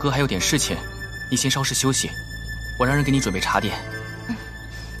跟我哥还有点事情，你先稍事休息，我让人给你准备茶点。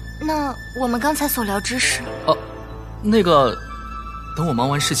那我们刚才所聊之事，那个，等我忙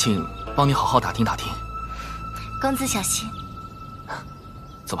完事情，帮你好好打听打听。公子小心。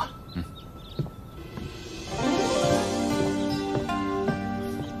走吧。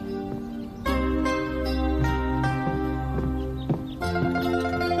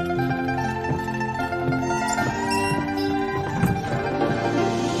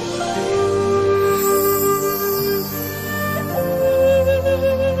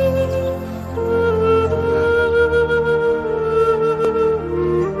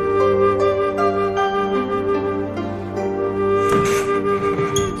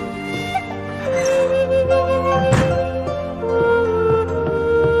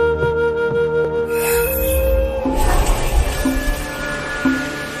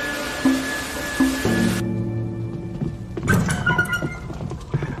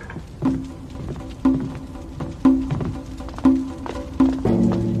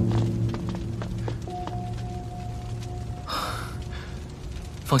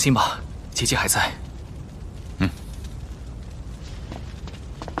放心吧，姐姐还在。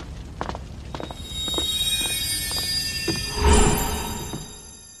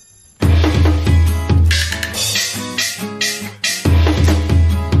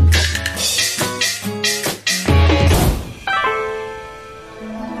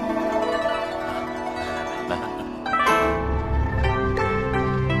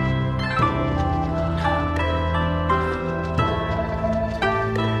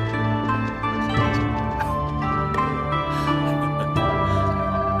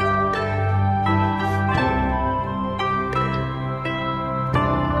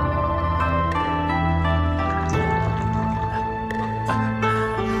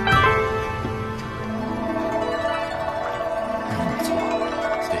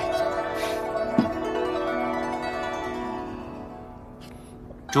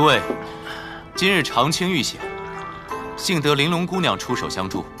诸位，今日长青遇险，幸得玲珑姑娘出手相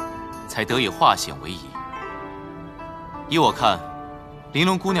助，才得以化险为夷。依我看，玲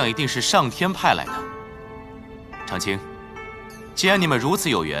珑姑娘一定是上天派来的。长青，既然你们如此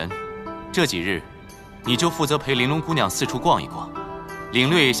有缘，这几日你就负责陪玲珑姑娘四处逛一逛，领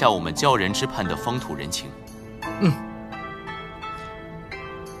略一下我们鲛人之畔的风土人情。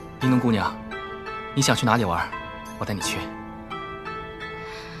玲珑姑娘，你想去哪里玩？我带你去。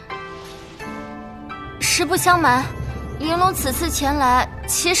实不相瞒，玲珑此次前来，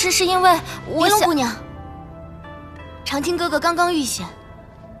其实是因为我想……玲珑姑娘，长青哥哥刚刚遇险，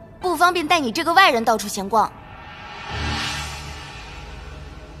不方便带你这个外人到处闲逛。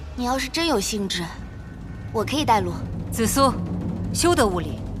你要是真有兴致，我可以带路。紫苏，休得无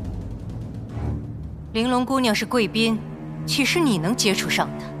礼。玲珑姑娘是贵宾，岂是你能接触上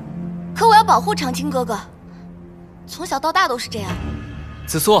的？可我要保护长青哥哥，从小到大都是这样。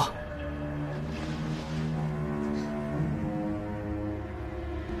紫苏。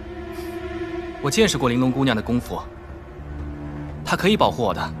我见识过玲珑姑娘的功夫，她可以保护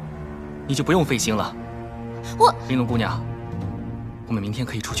我的，你就不用费心了。玲珑姑娘，我们明天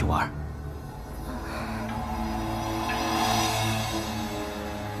可以出去玩。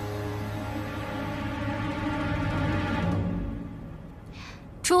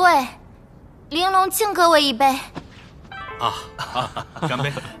诸位，玲珑敬各位一杯。干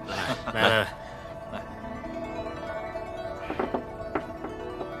杯！来。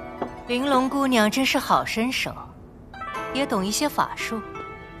玲珑姑娘真是好身手，也懂一些法术，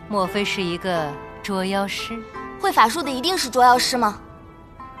莫非是一个捉妖师？会法术的一定是捉妖师吗？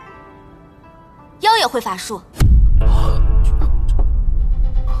妖也会法术？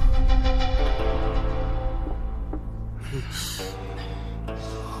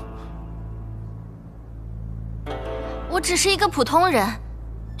我只是一个普通人，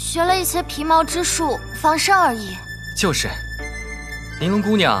学了一些皮毛之术，防身而已。就是，玲珑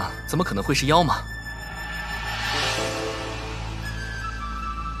姑娘怎么可能会是妖嘛？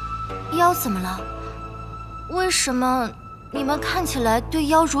妖怎么了？为什么你们看起来对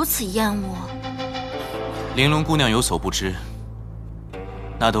妖如此厌恶？玲珑姑娘有所不知，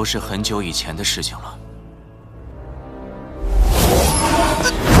那都是很久以前的事情了。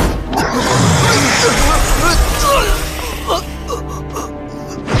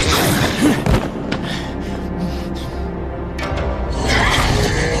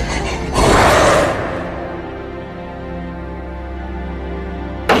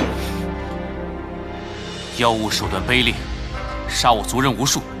妖物手段卑劣，杀我族人无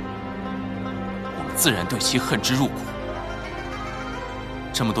数，我们自然对其恨之入骨。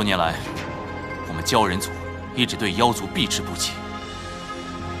这么多年来，我们鲛人族一直对妖族避之不及。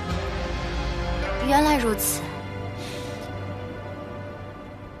原来如此。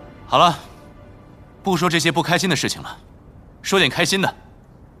好了，不说这些不开心的事情了，说点开心的。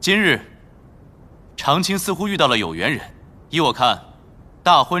今日，长青似乎遇到了有缘人，依我看，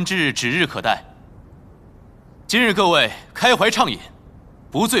大婚之日指日可待。今日各位开怀畅饮，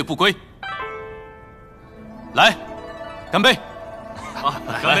不醉不归。来，干杯！好，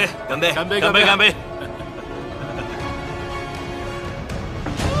干杯！干杯！干杯！干杯！干杯！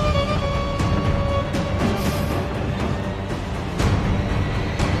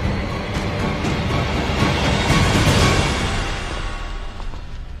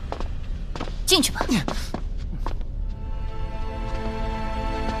进去吧。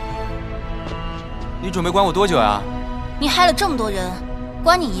你准备关我多久啊？你害了这么多人，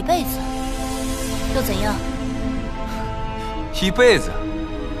关你一辈子，又怎样？一辈子？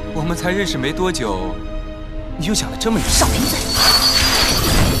我们才认识没多久，你就想得这么远？少贫嘴！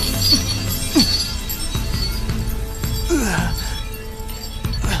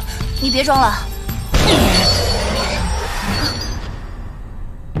你别装了。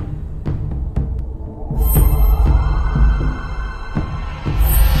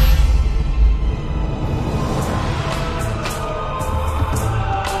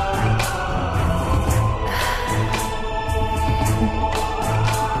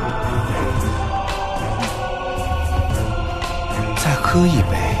喝一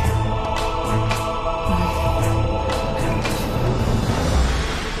杯。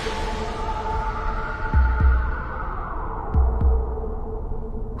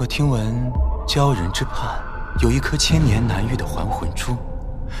我听闻鲛人之畔有一颗千年难遇的还魂珠，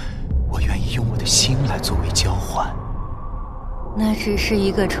我愿意用我的心来作为交换。那只是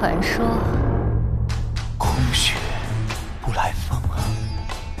一个传说。空穴不来风啊！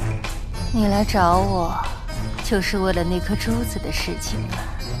你来找我。就是为了那颗珠子的事情了。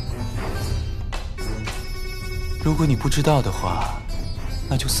如果你不知道的话，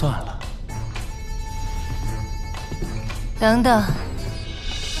那就算了。等等。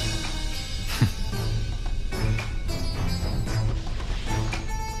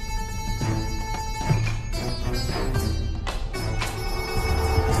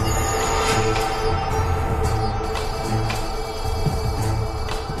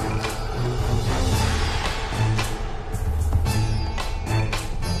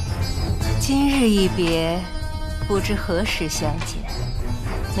今日一别，不知何时相见。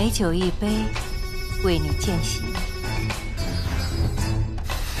美酒一杯，为你饯行。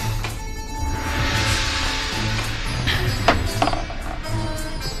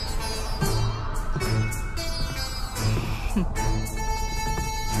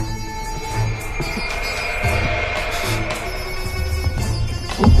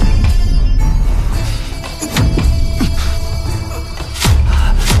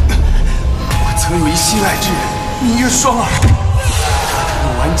曾有一心爱之人，明月双儿，我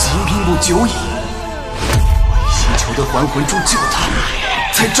顽疾命不久矣。我一心求得还魂珠救他，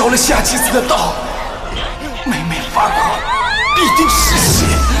才着了下棋子的道。每每发狂，必定失血。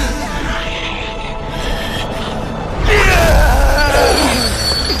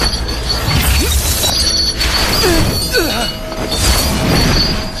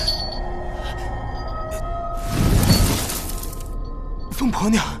疯婆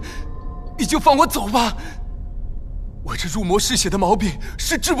娘，你就放我走吧！我这入魔嗜血的毛病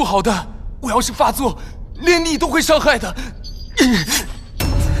是治不好的，我要是发作，连你都会伤害的。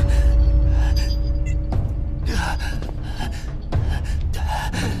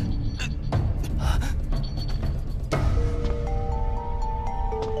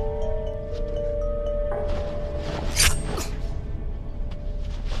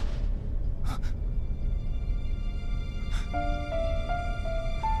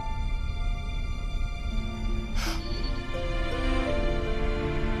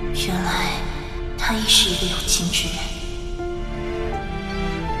原来他亦是一个有情之人。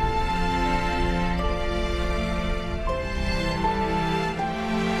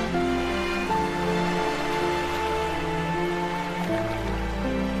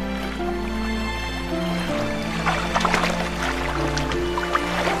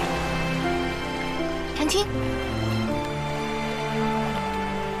长青，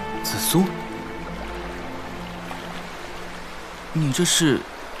紫苏，你这是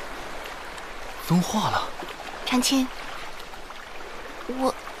分化了？长青，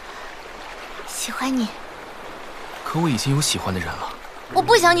我喜欢你。可我已经有喜欢的人了。我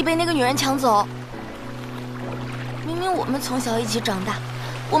不想你被那个女人抢走。明明我们从小一起长大，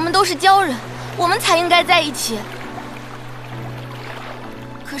我们都是鲛人，我们才应该在一起。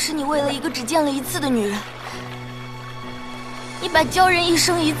可是你为了一个只见了一次的女人，你把鲛人一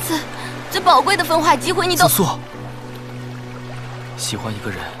生一次最宝贵的分化机会你都……紫苏，喜欢一个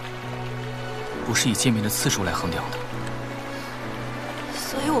人不是以见面的次数来衡量的。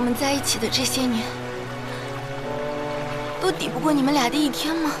所以我们在一起的这些年，都抵不过你们俩的一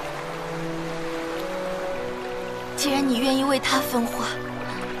天吗？既然你愿意为他分化，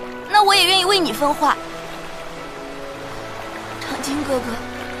那我也愿意为你分化。长青哥哥，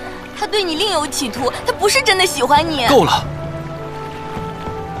他对你另有企图，他不是真的喜欢你。够了！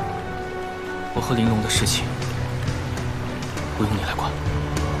我和玲珑的事情不用你来管。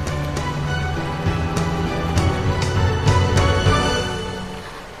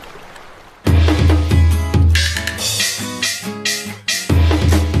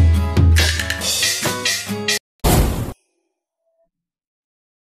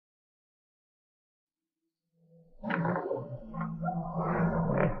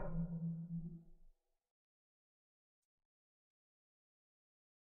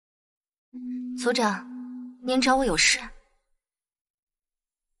族长，您找我有事？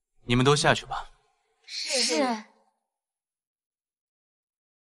你们都下去吧。是。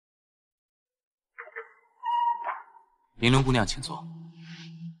玲珑姑娘，请坐。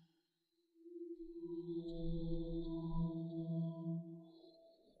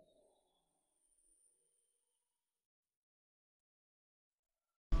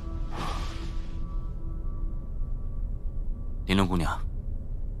玲珑姑娘，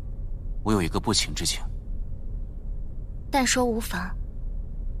我有一个不情之请。但说无妨。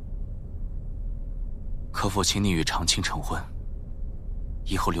可否请你与长青成婚，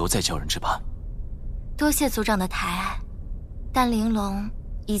以后留在鲛人之畔？多谢族长的抬爱，但玲珑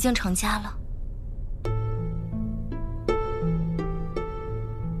已经成家了。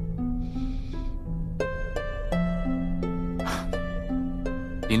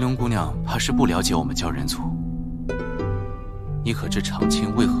玲珑姑娘怕是不了解我们鲛人族。你可知长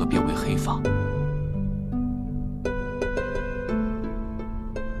青为何变为黑发？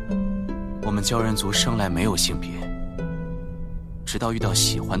我们鲛人族生来没有性别，直到遇到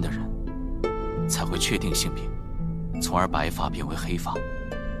喜欢的人，才会确定性别，从而白发变为黑发。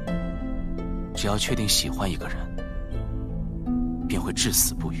只要确定喜欢一个人，便会至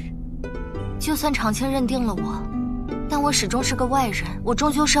死不渝。就算长青认定了我，但我始终是个外人，我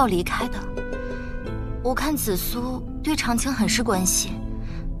终究是要离开的。我看紫苏对长青很是关心，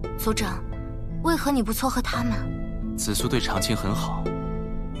族长，为何你不撮合他们？紫苏对长青很好，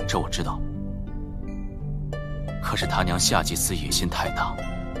这我知道。可是他娘夏祭司野心太大，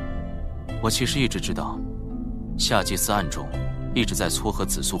我其实一直知道，夏祭司暗中一直在撮合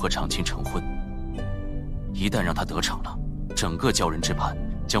紫苏和长青成婚。一旦让他得逞了，整个鲛人之畔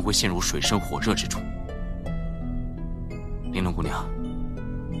将会陷入水深火热之中。玲珑姑娘，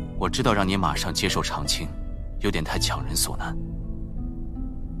我知道让你马上接受长青，有点太强人所难。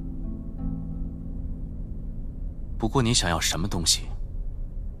不过你想要什么东西，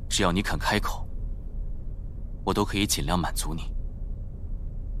只要你肯开口，我都可以尽量满足你。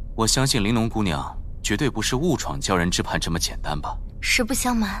我相信玲珑姑娘绝对不是误闯鲛人之畔这么简单吧？实不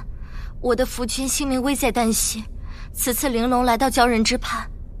相瞒，我的夫君性命危在旦夕。此次玲珑来到鲛人之畔，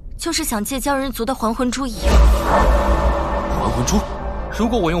就是想借鲛人族的还魂珠一用。还魂珠？如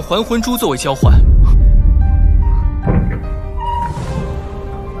果我用还魂珠作为交换，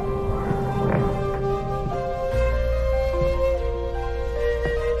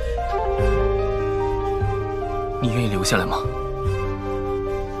你愿意留下来吗？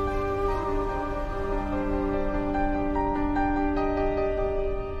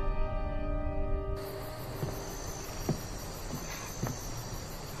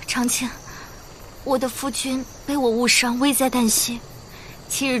长青，我的夫君被我误伤，危在旦夕。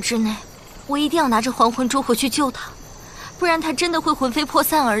7日之内，我一定要拿着还魂珠回去救他，不然他真的会魂飞魄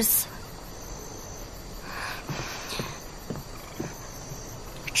散而死。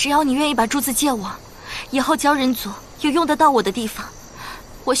只要你愿意把珠子借我，以后鲛人族有用得到我的地方，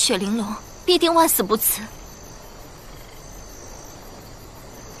我雪玲珑必定万死不辞。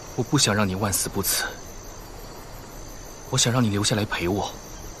我不想让你万死不辞，我想让你留下来陪我。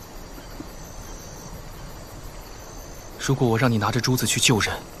如果我让你拿着珠子去救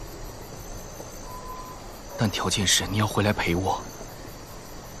人，但条件是你要回来陪我，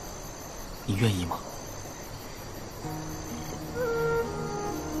你愿意吗？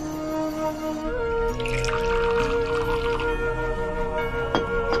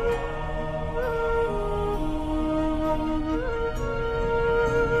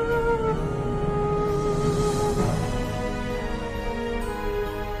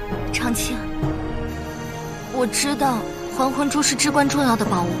长青，我知道还魂珠是至关重要的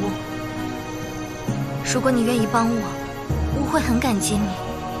宝物，如果你愿意帮我，我会很感激你。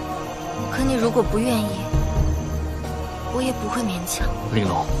可你如果不愿意，我也不会勉强。玲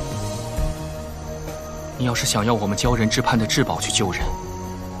珑，你要是想要我们鲛人之畔的至宝去救人，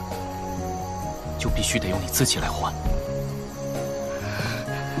就必须得由你自己来还。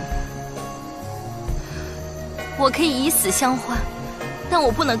我可以以死相换，但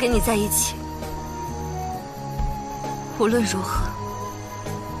我不能跟你在一起。无论如何，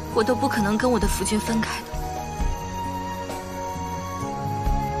我都不可能跟我的夫君分开的。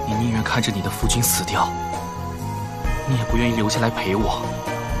你宁愿看着你的夫君死掉，你也不愿意留下来陪我。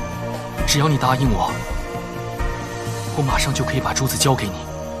只要你答应我，我马上就可以把珠子交给你。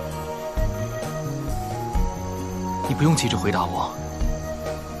你不用急着回答我，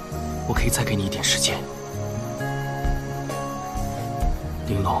我可以再给你一点时间。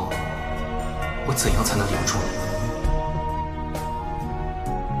玲珑，我怎样才能留住你？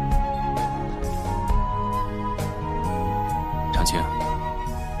长青，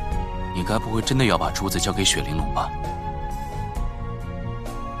你该不会真的要把珠子交给雪玲珑吧？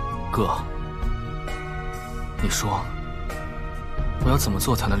哥，你说我要怎么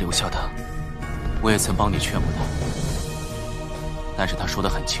做才能留下他？我也曾帮你劝过他，但是他说得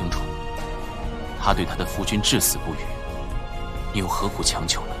很清楚，他对他的夫君至死不渝，你又何苦强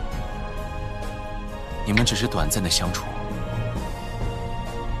求呢？你们只是短暂的相处，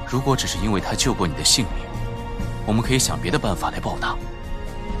如果只是因为他救过你的性命，我们可以想别的办法来报答。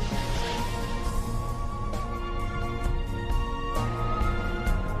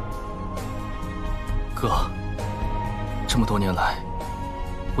哥，这么多年来，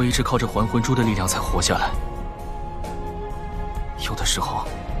我一直靠着还魂珠的力量才活下来。有的时候，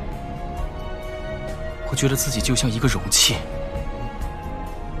我觉得自己就像一个容器，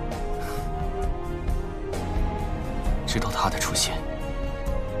直到他的出现。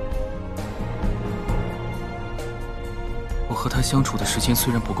我和他相处的时间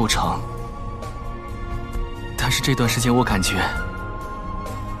虽然不够长，但是这段时间我感觉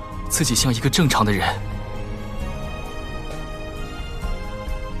自己像一个正常的人。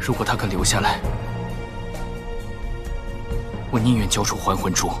如果他肯留下来，我宁愿交出还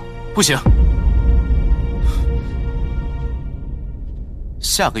魂珠。不行，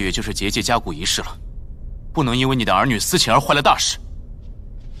下个月就是结界加固仪式了，不能因为你的儿女私情而坏了大事。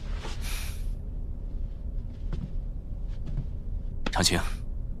长青，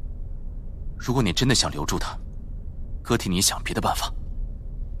如果你真的想留住他，哥替你想别的办法。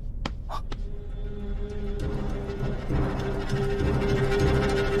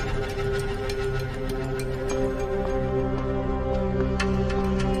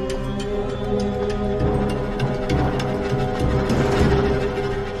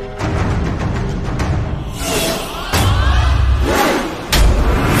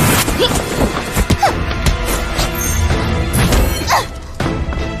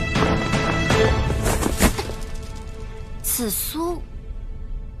紫苏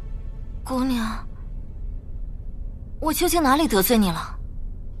姑娘，我究竟哪里得罪你了？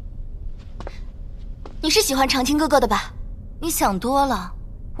你是喜欢长青哥哥的吧？你想多了，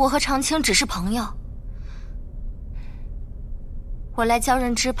我和长青只是朋友。我来鲛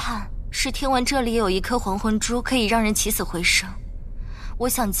人之畔，是听闻这里有一颗还魂珠可以让人起死回生，我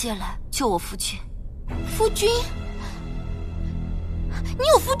想借来救我夫君。夫君？你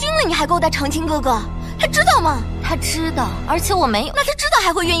有夫君了，你还勾搭长青哥哥？他知道吗？他知道，而且我没有。那他知道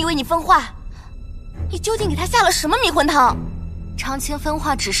还会愿意为你分化？你究竟给他下了什么迷魂汤？长青分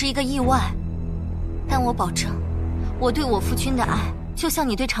化只是一个意外，但我保证，我对我夫君的爱，就像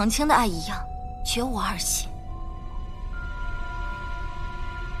你对长青的爱一样，绝无二心。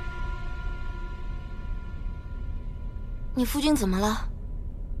你夫君怎么了？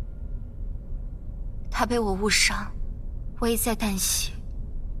他被我误伤，危在旦夕。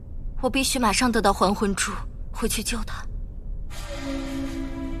我必须马上得到还魂珠，回去救他。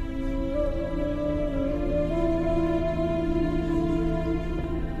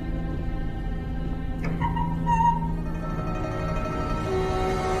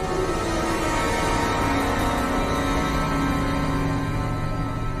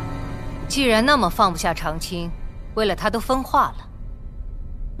既然那么放不下长青，为了他都分化了，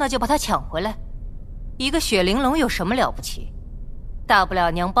那就把他抢回来。一个雪玲珑有什么了不起？大不了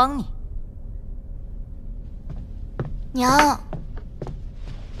娘帮你。娘，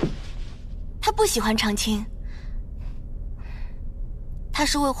他不喜欢长青，他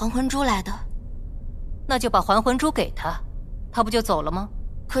是为还魂珠来的。那就把还魂珠给他，他不就走了吗？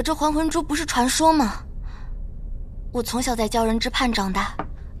可这还魂珠不是传说吗？我从小在鲛人之畔长大，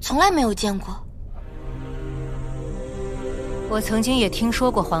从来没有见过。我曾经也听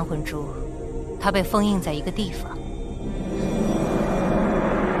说过还魂珠，它被封印在一个地方。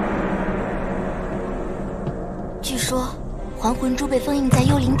据说还魂珠被封印在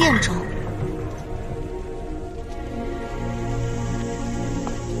幽灵殿中。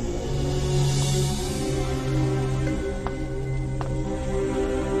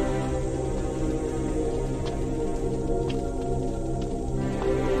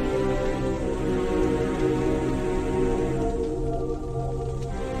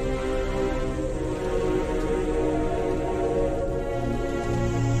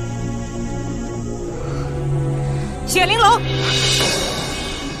雪玲珑，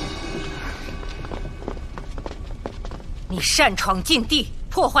你擅闯禁地，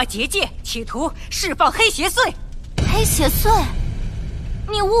破坏结界，企图释放黑邪祟。黑邪祟？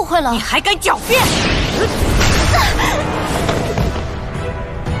你误会了。你还敢狡辩？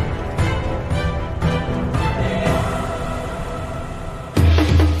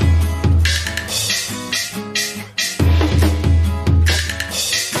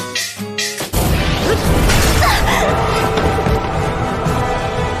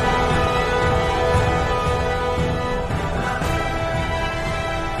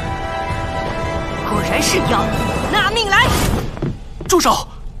是妖，拿命来！住手！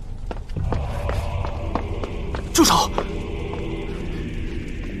住手！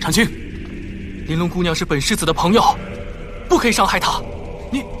长青，玲珑姑娘是本世子的朋友，不可以伤害她。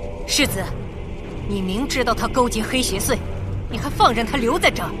你，世子，你明知道她勾结黑邪祟，你还放任她留在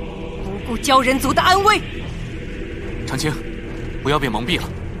这，不顾鲛人族的安危。长青，不要被蒙蔽了。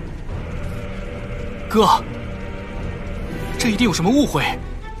哥，这一定有什么误会。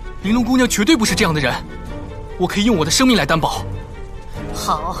玲珑姑娘绝对不是这样的人。我可以用我的生命来担保。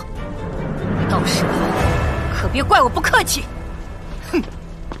好，到时候可别怪我不客气。哼！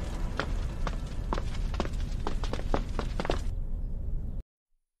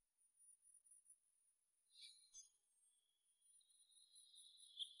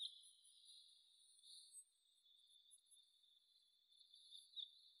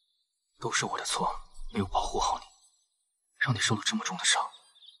都是我的错，没有保护好你，让你受了这么重的伤。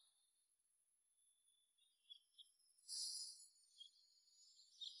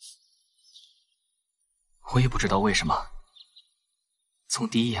我也不知道为什么，从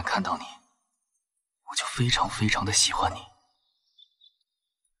第一眼看到你，我就非常非常的喜欢你。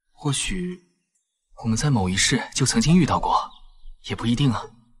或许我们在某一世就曾经遇到过，也不一定啊。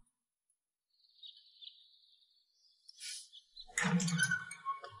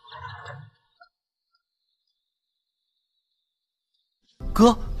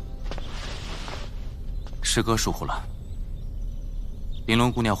哥，师哥疏忽了，玲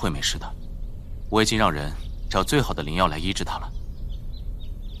珑姑娘会没事的。我已经让人找最好的灵药来医治她了。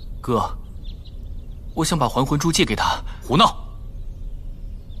哥，我想把还魂珠借给她。胡闹！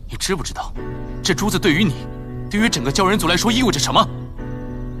你知不知道，这珠子对于你，对于整个鲛人族来说意味着什么？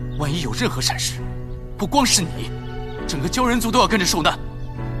万一有任何闪失，不光是你，整个鲛人族都要跟着受难。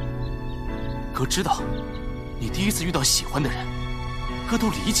哥知道，你第一次遇到喜欢的人，哥都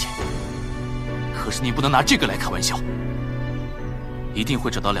理解。可是你不能拿这个来开玩笑，一定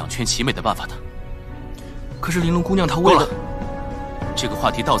会找到两全其美的办法的。可是玲珑姑娘她为了……这个话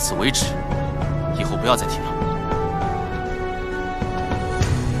题到此为止，以后不要再提了。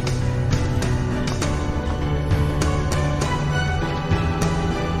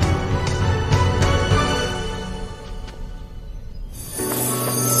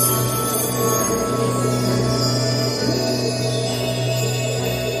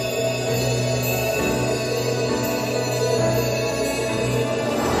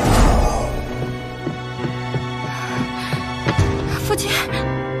父亲，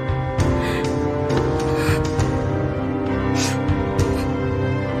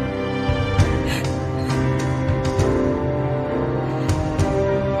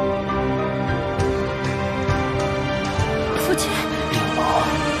父亲，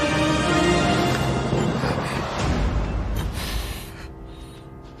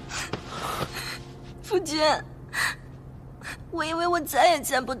父亲，我以为我再也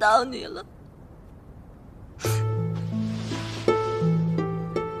见不到你了。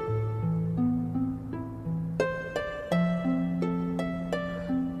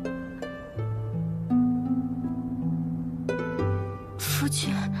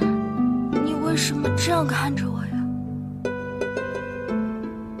亲，你为什么这样看着我呀？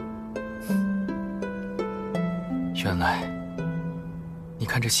原来，你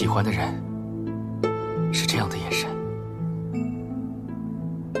看着喜欢的人，是这样的眼神。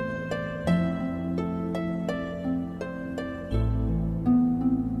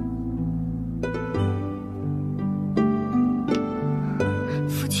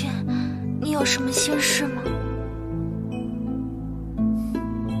父亲，你有什么心事吗？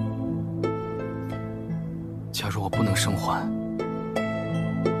假如我不能生还，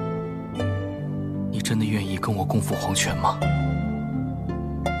你真的愿意跟我共赴黄泉吗？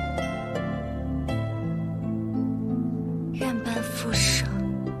愿伴父生，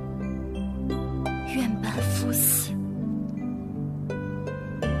愿伴父死。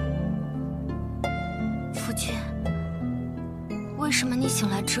父亲，为什么你醒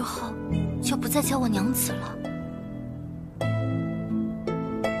来之后就不再叫我娘子了？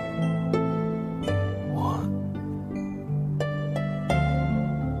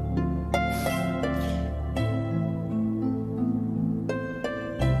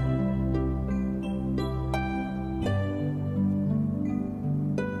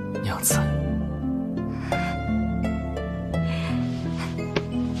娘子，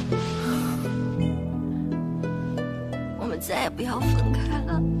我们再也不要分开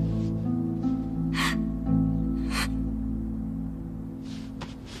了。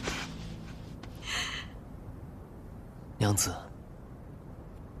娘子，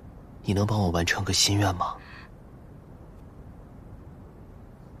你能帮我完成个心愿吗？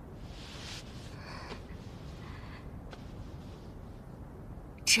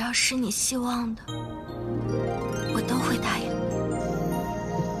只要是你希望的，我都会答应。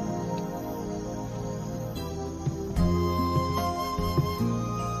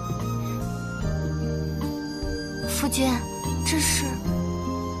夫君，这是……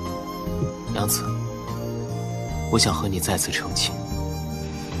娘子，我想和你再次成亲。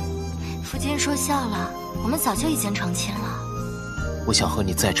夫君说笑了，我们早就已经成亲了。我想和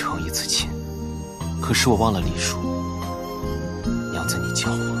你再成一次亲，可是我忘了礼数。娘子，你教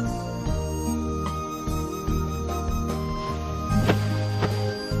我。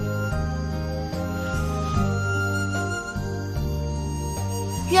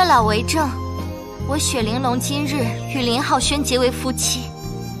月老为证，我雪玲珑今日与林浩轩结为夫妻。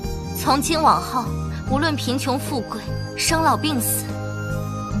从今往后，无论贫穷富贵、生老病死，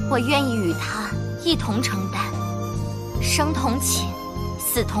我愿意与他一同承担，生同寝，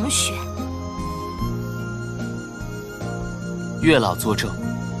死同穴。月老作证，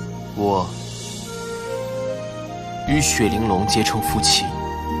我与雪玲珑结成夫妻。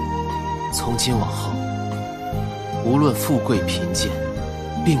从今往后，无论富贵贫贱、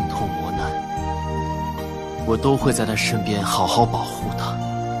病痛磨难，我都会在他身边好好保护他。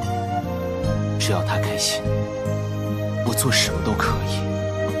只要他开心，我做什么都可以。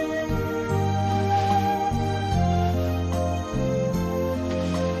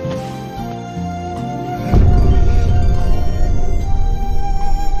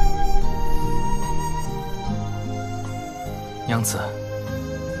娘子，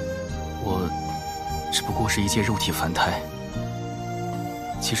我只不过是一介肉体凡胎，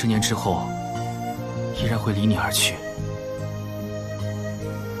几十年之后依然会离你而去，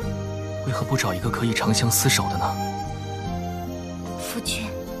为何不找一个可以长相厮守的呢？夫君，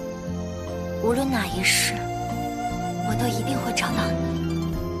无论哪一世，我都一定会找到你。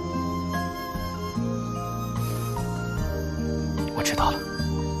我知道了。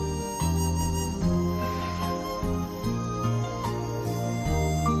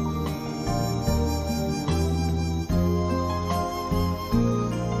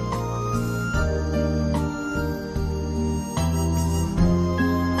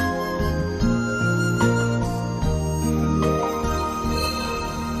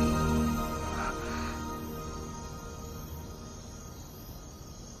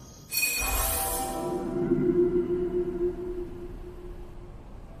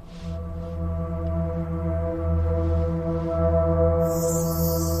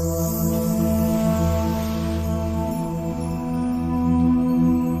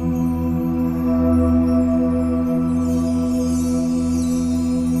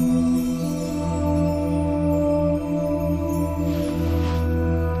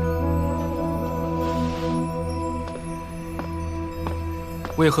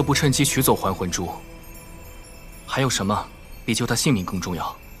为何不趁机取走还魂珠？还有什么比救他性命更重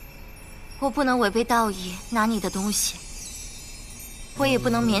要？我不能违背道义拿你的东西，我也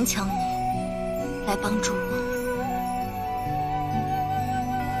不能勉强你来帮助我。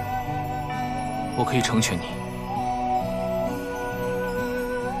我可以成全你，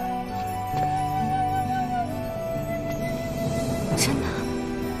真的。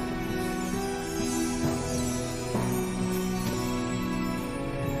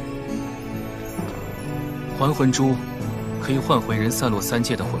还魂珠可以换回人散落三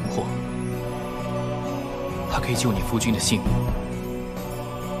界的魂魄，它可以救你夫君的性命。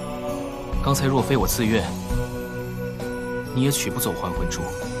刚才若非我自愿，你也取不走还魂珠。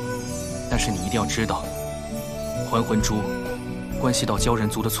但是你一定要知道，还魂珠关系到鲛人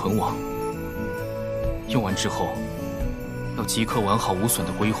族的存亡，用完之后要即刻完好无损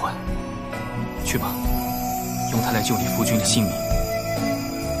的归还。去吧，用它来救你夫君的性命。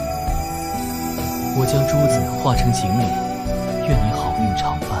我将珠子化成锦鲤，愿你好运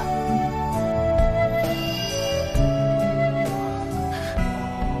常伴。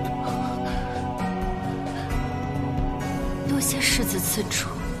多谢世子赐珠，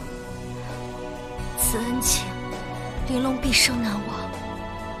此恩情，玲珑毕生难忘。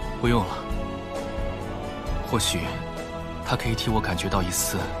不用了，或许它可以替我感觉到一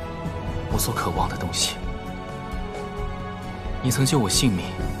丝我所渴望的东西。你曾救我性命，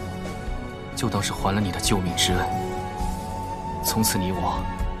就当是还了你的救命之恩。从此你我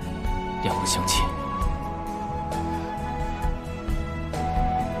两不相欠。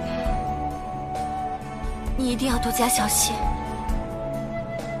你一定要多加小心。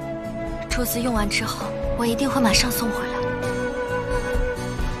珠子用完之后，我一定会马上送回来。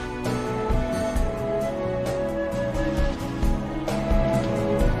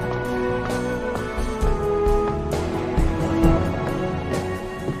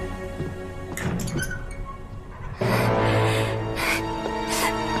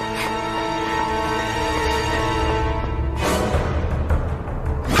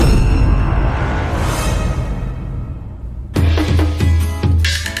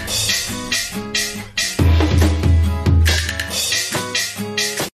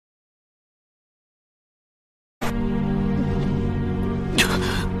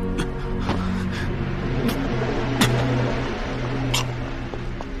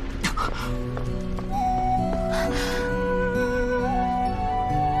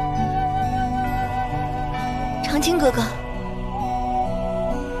长青哥哥，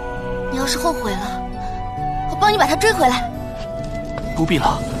你要是后悔了，我帮你把他追回来。不必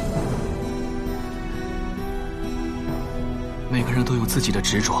了，每个人都有自己的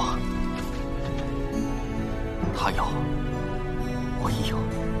执着，他有，我亦有。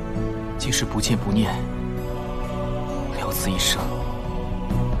即使不见不念，了此一生，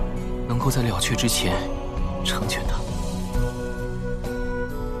能够在了却之前成全他，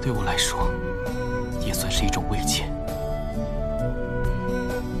对我来说也算是一种慰藉。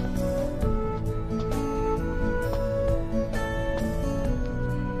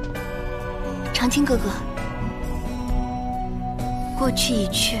长青哥哥，过去已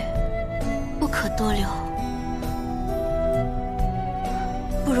去，不可多留，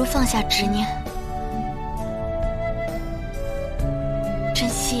不如放下执念，珍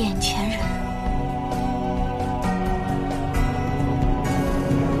惜眼前人。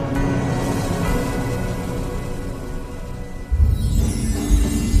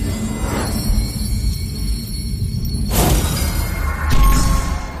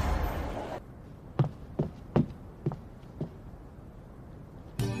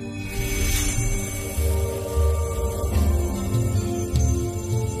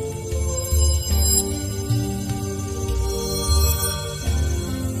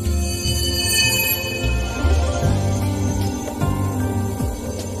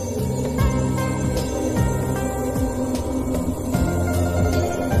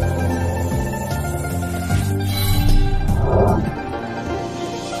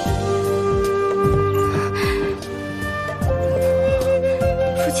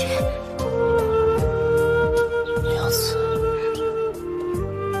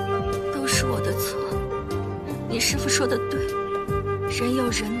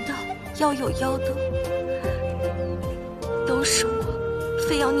妖有妖德，都是我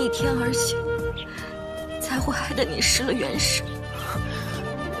非要逆天而行，才会害得你失了元神。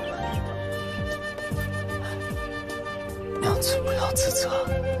娘子不要自责，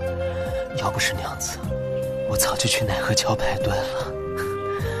要不是娘子，我早就去奈何桥排队了。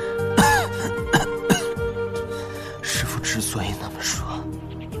师父之所以那么说，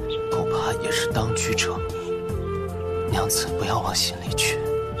恐怕也是当局者迷，娘子不要往心里去。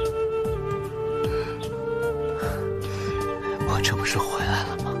我这不是回来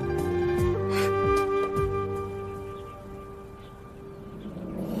了吗？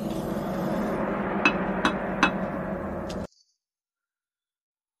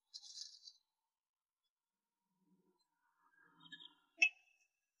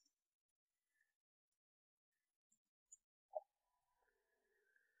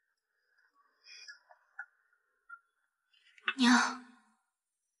娘，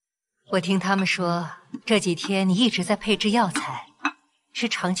我听他们说这几天你一直在配制药材，是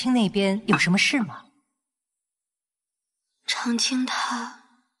长青那边有什么事吗？长青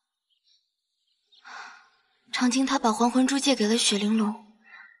他把还魂珠借给了雪玲珑，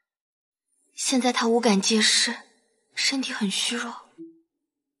现在他五感皆失，身体很虚弱。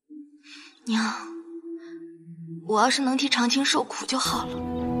娘，我要是能替长青受苦就好了。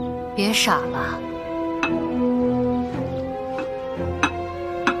别傻了，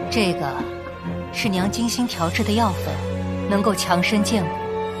这个是娘精心调制的药粉，能够强身健骨，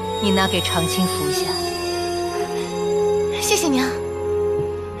你拿给长青服下。谢谢娘。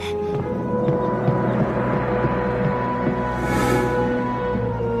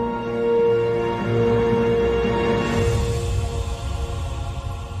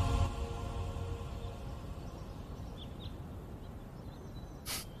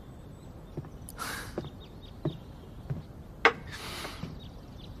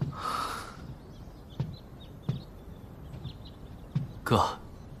哥，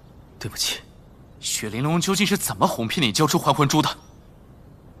对不起。雪玲珑究竟是怎么哄骗你交出还魂珠的？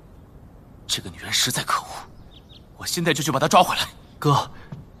这个女人实在可恶，我现在就去把她抓回来。哥，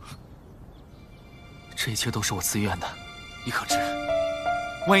这一切都是我自愿的。你可知，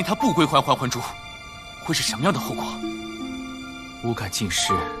万一她不归还还魂珠，会是什么样的后果？五感尽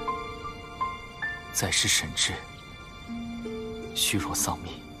失，再失神智，虚弱丧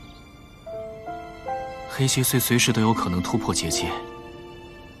命，黑邪祟随时都有可能突破结界。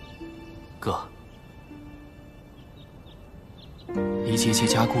哥，离结界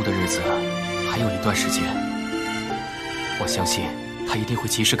加固的日子还有一段时间，我相信他一定会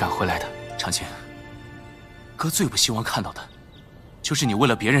及时赶回来的。长青，哥最不希望看到的，就是你为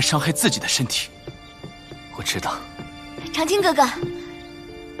了别人伤害自己的身体。我知道。长青哥哥，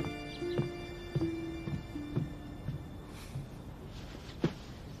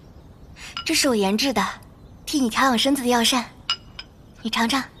这是我研制的，替你调养身子的药膳，你尝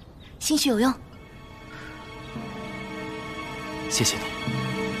尝，兴许有用。谢谢你。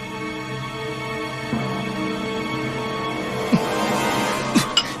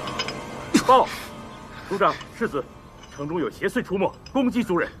报，族长，世子，城中有邪祟出没，攻击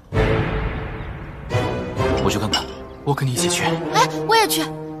族人。我去看看。我跟你一起去。哎，我也去。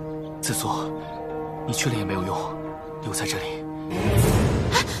自作，你去了也没有用，留在这里。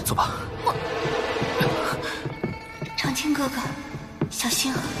走吧。长青哥哥，小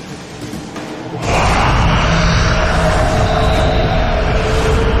心啊！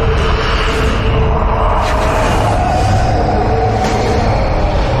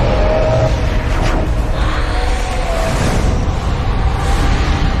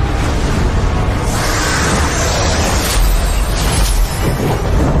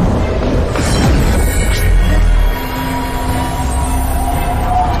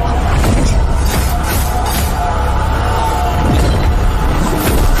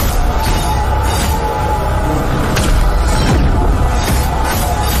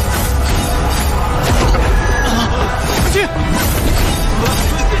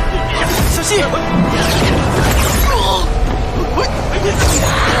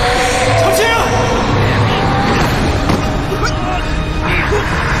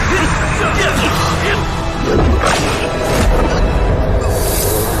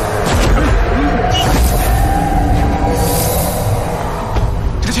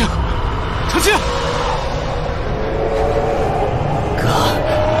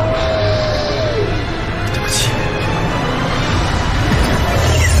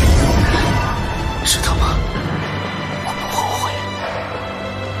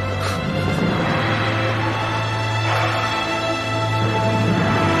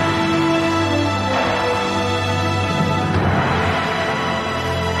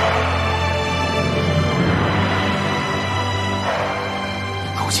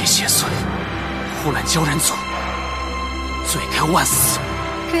护懒鲛人族，罪该万死。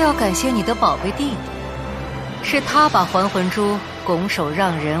这要感谢你的宝贝弟弟，是他把还魂珠拱手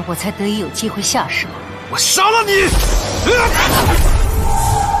让人，我才得以有机会下手。我杀了你！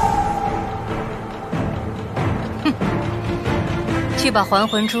哼，去把还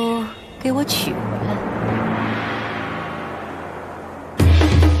魂珠给我取回来。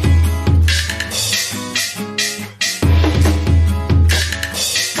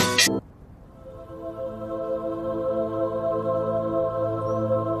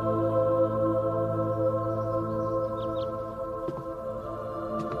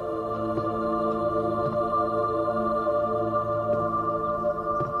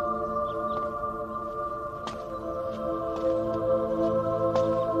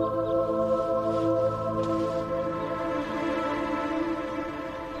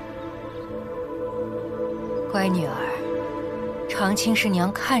乖女儿，长青是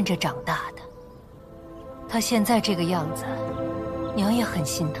娘看着长大的，她现在这个样子，娘也很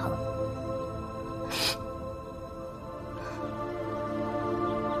心疼。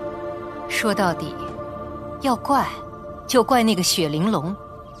说到底，要怪，就怪那个雪玲珑。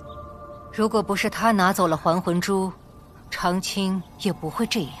如果不是他拿走了还魂珠，长青也不会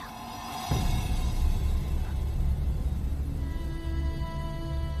这样。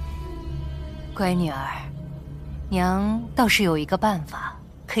乖女儿，娘倒是有一个办法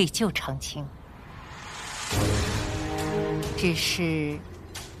可以救长青，只是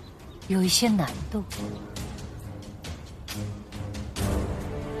有一些难度。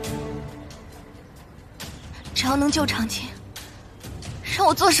只要能救长青，让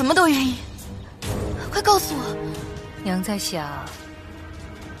我做什么都愿意。快告诉我！娘在想，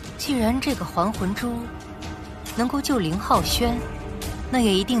既然这个还魂珠能够救林浩轩，那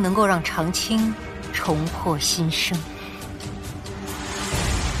也一定能够让长青重获新生。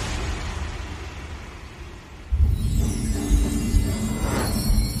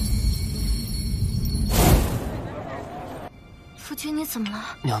夫君，你怎么了？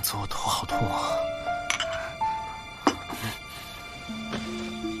娘子，我头好痛啊！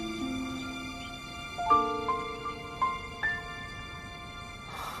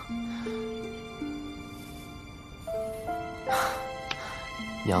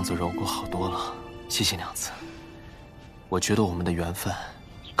娘子柔过好多了，谢谢娘子。我觉得我们的缘分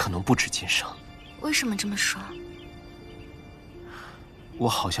可能不止今生。为什么这么说？我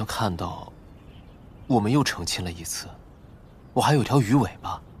好像看到，我们又成亲了一次。我还有条鱼尾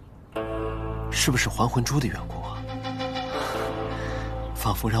巴，是不是还魂珠的缘故啊？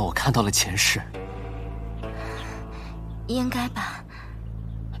仿佛让我看到了前世。应该吧。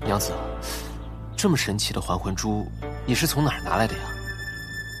娘子，这么神奇的还魂珠，你是从哪儿拿来的呀？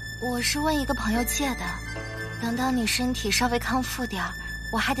我是问一个朋友借的，等到你身体稍微康复点儿，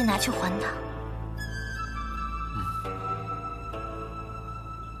我还得拿去还他。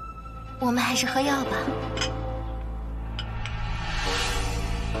我们还是喝药吧。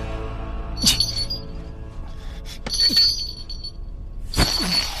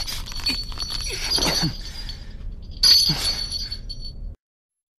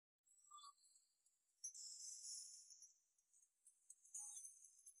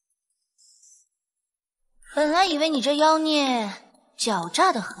本来以为你这妖孽狡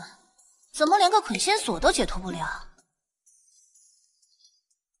诈的很，怎么连个捆仙索都解脱不了？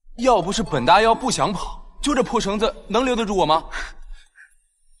要不是本大妖不想跑，就这破绳子能留得住我吗？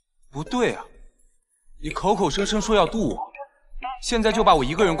不对啊，你口口声声说要渡我，现在就把我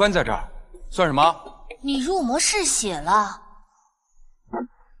一个人关在这儿，算什么？你入魔嗜血了，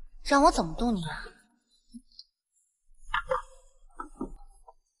让我怎么渡你啊？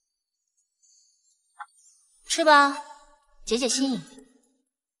吃吧，解解心瘾。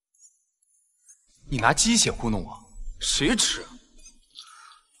你拿鸡血糊弄我，谁吃？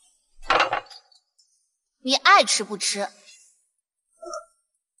你爱吃不吃？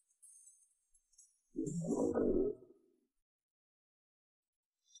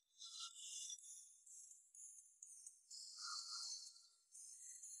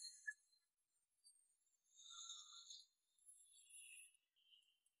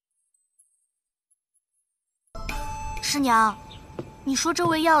师娘，你说这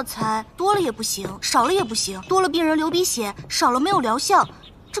味药材多了也不行，少了也不行，多了病人流鼻血，少了没有疗效，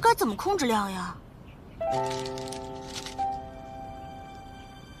这该怎么控制量呀？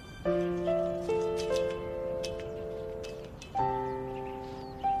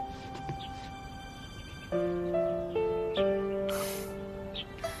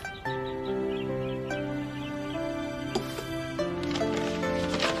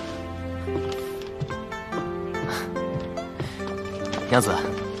娘子，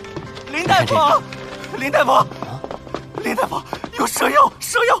林大夫，林大夫，林大夫，有蛇妖，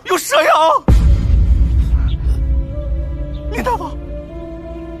蛇妖，有蛇妖！林大夫，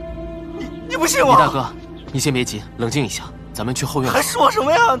你不信我？李大哥，你先别急，冷静一下，咱们去后院。还说什么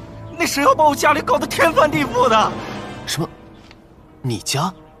呀？那蛇妖把我家里搞得天翻地覆的。什么？你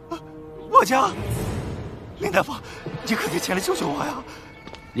家？我家？林大夫，你可得前来救救我呀！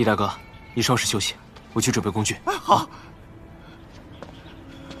李大哥，你稍事休息，我去准备工具。好。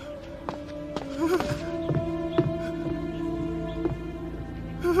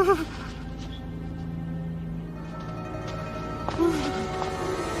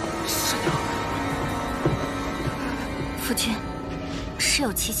是的，夫君，事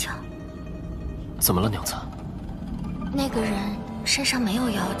有蹊跷。怎么了，娘子？那个人身上没有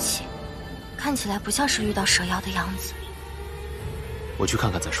妖气，看起来不像是遇到蛇妖的样子。我去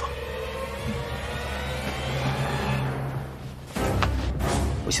看看再说。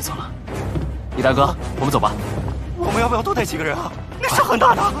不许走了。李大哥，我们走吧。我们要不要多带几个人啊？那事很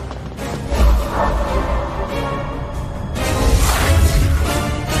大的。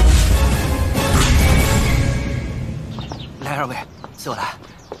来，二位，随我来。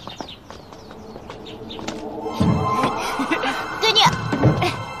给你。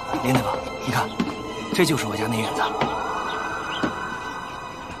林大哥，你看，这就是我家那院子。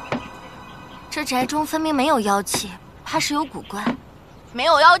这宅中分明没有妖气，怕是有古怪。没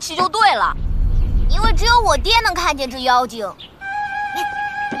有妖气就对了，因为只有我爹能看见这妖精。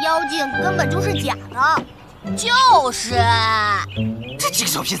妖精根本就是假的。就是。这几个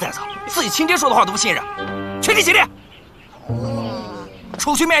小屁崽子，自己亲爹说的话都不信任，全体起立，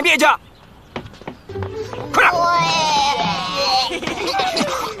出去面壁去！快点！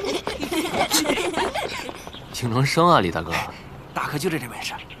挺能生啊，李大哥。大哥就这本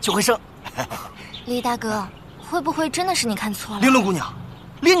事，就会生。李大哥，会不会真的是你看错了？玲珑姑娘，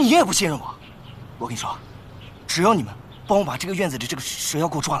连你也不信任我。我跟你说，只要你们帮我把这个院子里这个蛇妖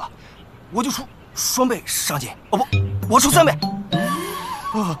给我抓了，我就出双倍赏金。哦不，我出3倍。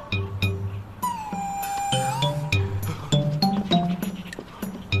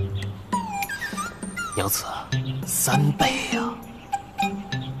娘子，3倍呀！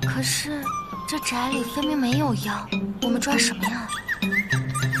可是这宅里分明没有妖，我们抓什么呀？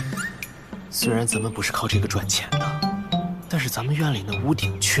虽然咱们不是靠这个赚钱的，但是咱们院里那屋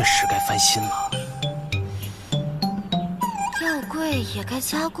顶确实该翻新了，药柜也该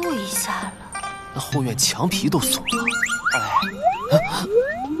加固一下了。那后院墙皮都松了。二位，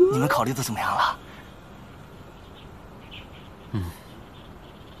你们考虑的怎么样了？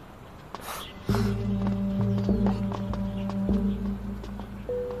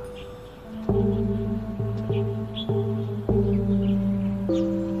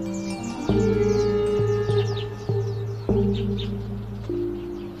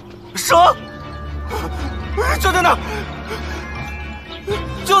蛇，就在那儿，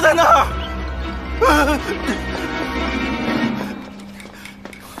就在那儿！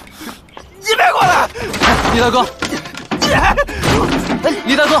你别过来！李大哥，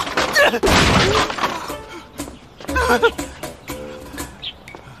李大哥，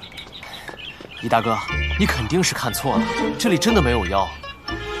李大哥，你肯定是看错了，这里真的没有妖。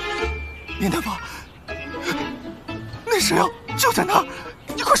林大伯，那蛇妖就在那儿，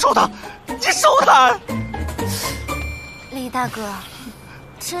你快收他！你收他！李大哥，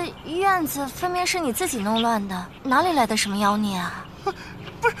这院子分明是你自己弄乱的，哪里来的什么妖孽啊？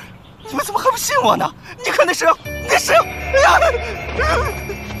不是，你们怎么还不信我呢？你看那蛇妖，那蛇妖，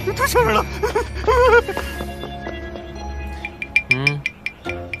太吓人了！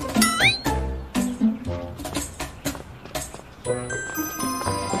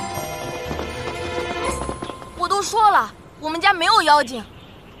我都说了，我们家没有妖精。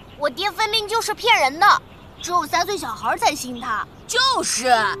我爹分明就是骗人的，只有3岁小孩才信他。就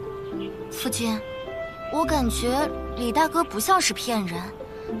是。夫君，我感觉李大哥不像是骗人，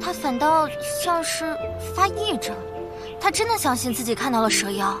他反倒像是发癔症。他真的相信自己看到了蛇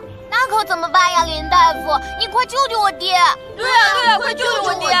妖。那可怎么办呀，林大夫，你快救救我爹！对呀，快救救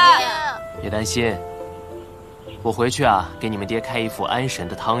我爹！别担心，我回去啊，给你们爹开一副安神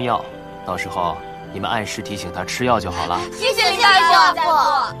的汤药，到时候你们按时提醒他吃药就好了。谢谢林大夫。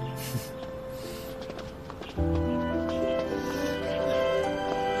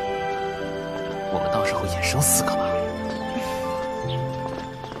我们到时候也生4个吧。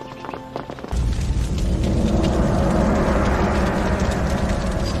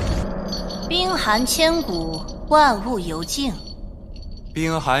冰寒千古，万物犹静。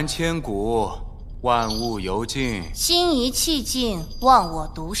冰寒千古，万物犹静。心一气静，忘我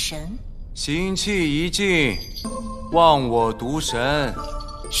独神。心气一静，忘我独神。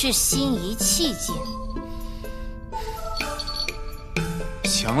是心一气静。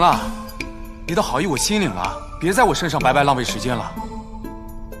行了，你的好意我心领了，别在我身上白白浪费时间了。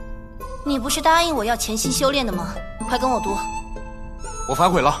你不是答应我要潜心修炼的吗？快跟我读。我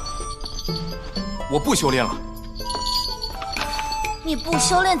反悔了，我不修炼了。你不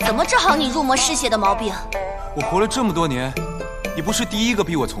修炼怎么治好你入魔失血的毛病？我活了这么多年，你不是第一个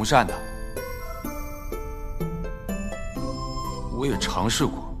逼我从善的。我也尝试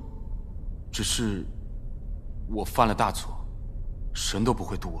过，只是我犯了大错，神都不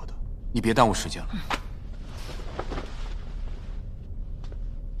会渡我的。你别耽误时间了。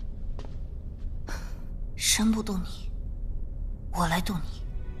神不渡你，我来渡你。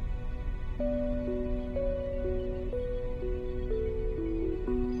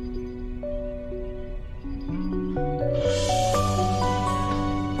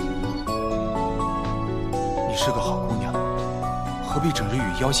你是个好姑娘，何必整日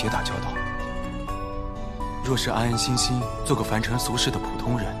与妖邪打交道？若是安安心心做个凡尘俗世的普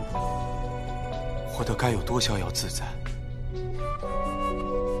通人，活得该有多逍遥自在？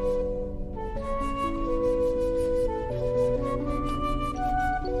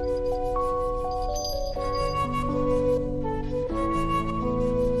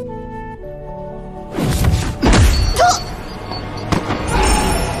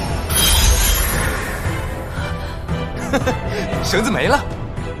绳子没了，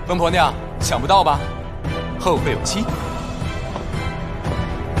疯婆娘，想不到吧？后会有期。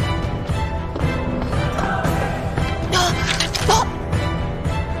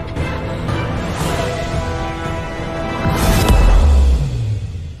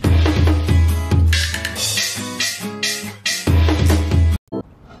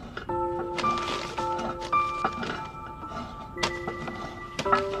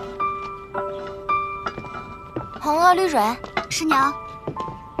红萼绿蕊，师娘。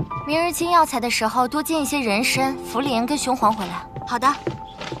明日进药材的时候，多进一些人参、茯苓跟雄黄回来。好的。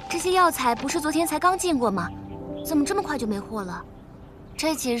这些药材不是昨天才刚进过吗？怎么这么快就没货了？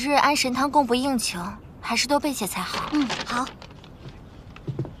这几日安神汤供不应求，还是多备些才好。嗯，好。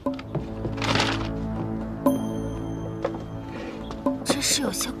这事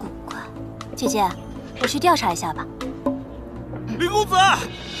有些古怪。姐姐，我去调查一下吧。林公子，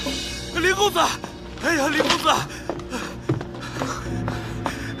林公子，哎呀，林公子！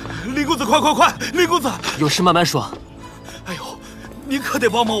林公子，快！林公子，有事慢慢说。哎呦，你可得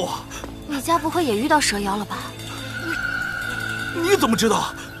帮帮我！你家不会也遇到蛇妖了吧？你怎么知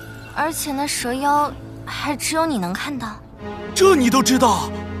道？而且那蛇妖还只有你能看到。这你都知道？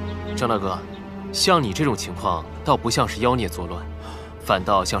张大哥，像你这种情况，倒不像是妖孽作乱，反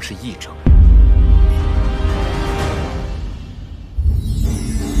倒像是癔症。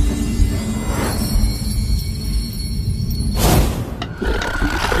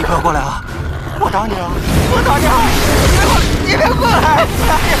你不要过来啊！我打你啊！我打你啊！你别过来！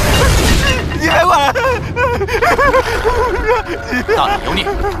你别过来！大胆妖孽，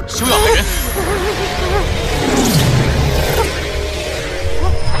休要害人！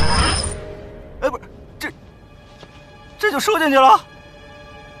不是，这就输进去了？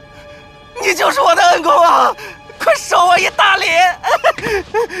你就是我的恩公啊！快收我一大礼！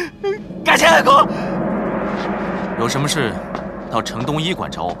感谢恩公。有什么事？到城东医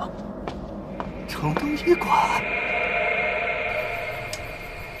馆找我吧。城东医馆，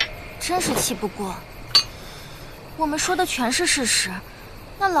真是气不过。我们说的全是事实，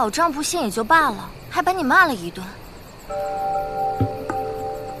那老丈不信也就罢了，还把你骂了一顿。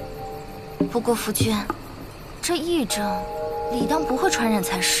不过夫君，这癔症理当不会传染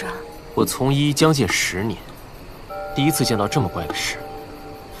才是啊。我从医将近10年，第一次见到这么怪的事。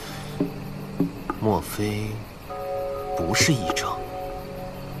莫非不是癔症？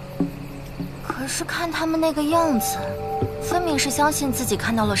可是看他们那个样子，分明是相信自己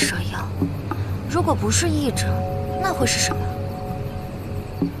看到了蛇妖。如果不是癔症，那会是什么？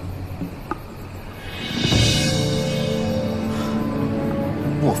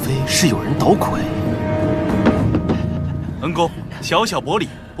莫非是有人捣鬼？恩公，小小薄礼，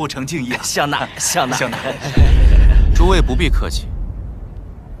不成敬意啊！香纳。诸位不必客气，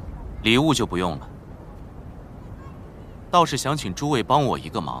礼物就不用了。倒是想请诸位帮我一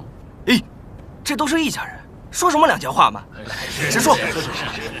个忙。哎，这都是一家人，说什么两家话嘛？直说。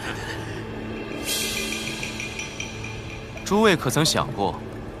诸位可曾想过，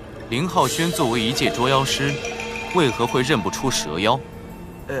林浩轩作为一介捉妖师，为何会认不出蛇妖？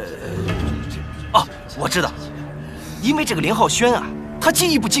我知道，因为这个林浩轩啊，他技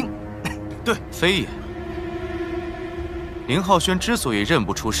艺不精。对，非也。林浩轩之所以认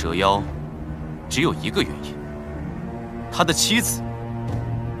不出蛇妖，只有一个原因。他的妻子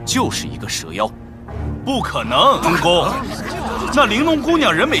就是一个蛇妖。不可能，恩公，那玲珑姑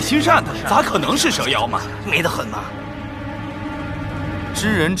娘人美心善的，咋可能是蛇妖嘛？美得很嘛。知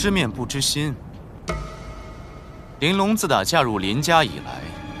人知面不知心。玲珑自打嫁入林家以来，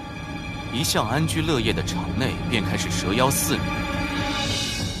一向安居乐业的城内便开始蛇妖肆虐。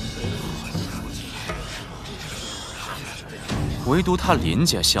唯独他林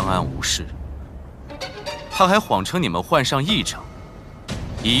家相安无事。他还谎称你们患上癔症，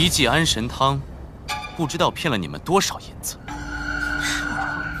以一剂安神汤，不知道骗了你们多少银子。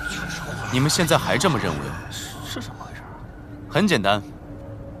你们现在还这么认为？是怎么回事？很简单，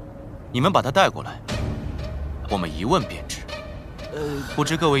你们把他带过来，我们一问便知。不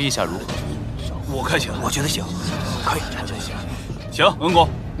知各位意下如何？我看行，我觉得行，可以。行，恩公，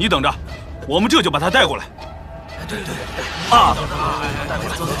你等着，我们这就把他带过来。对啊！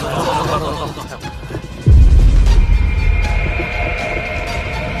走。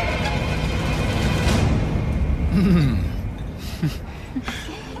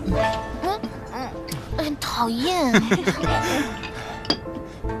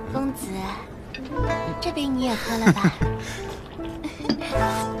公子，这杯你也喝了吧？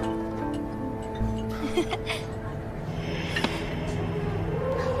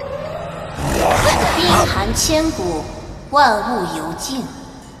冰寒千古，万物犹静。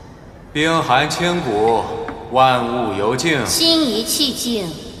冰寒千古，万物犹静。心一气静，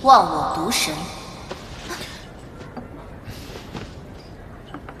忘我独神。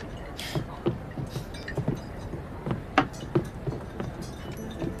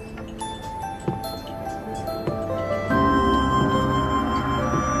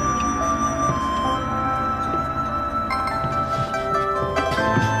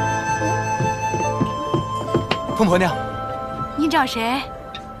凤婆娘，你找谁？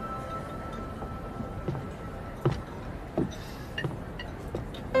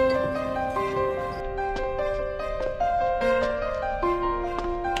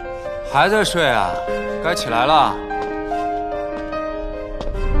还在睡啊？该起来了。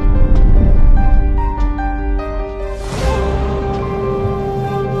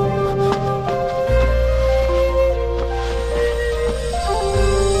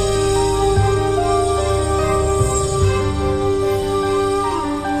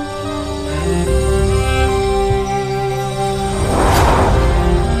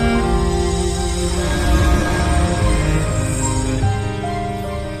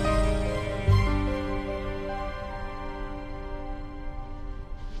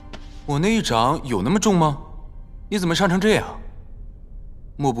我那一掌有那么重吗？你怎么伤成这样？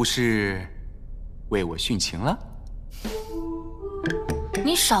莫不是为我殉情了？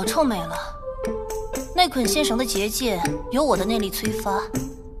你少臭美了！那捆线绳的结界由我的内力催发，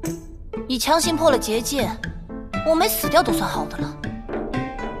你强行破了结界，我没死掉都算好的了。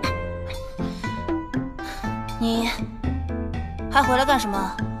你还回来干什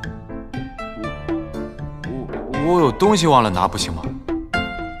么？我有东西忘了拿，不行吗？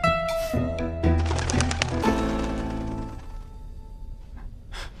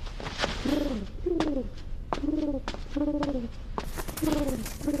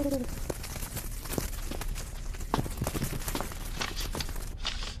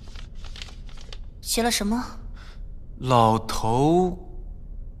写了什么？老头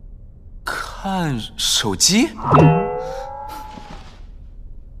看手机。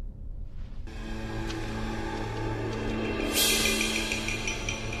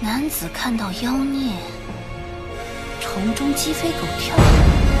男子看到妖孽，城中鸡飞狗跳。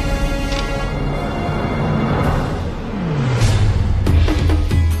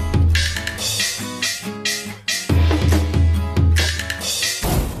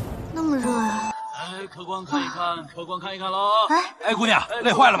那么热呀！哎，客官看一看，客官看一看喽！哎，姑娘，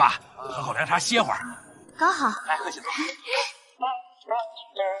累坏了吧？喝口凉茶歇会儿。刚好。来，喝起走。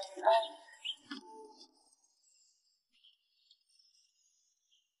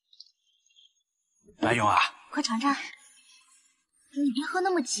蓝勇啊，快尝尝。你别喝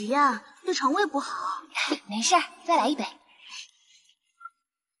那么急呀，对肠胃不好。没事，再来一杯。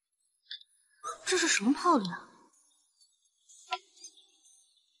这是什么泡的呀？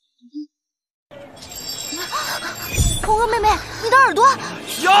红娥妹妹，你的耳朵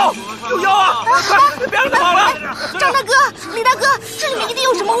妖，有妖啊！快，别让他跑了！张大哥，李大哥，这里面一定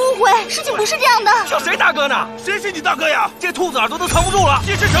有什么误会，事情不是这样的。叫谁大哥呢？谁是你大哥呀？这兔子耳朵都藏不住了！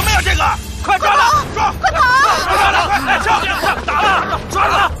这是什么呀？这个，快抓他！抓！快跑！抓他！快上！打了！抓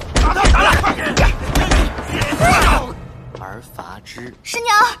了！打他！打了！而罚之。师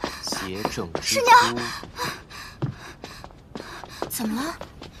娘，邪正之师娘，怎么了？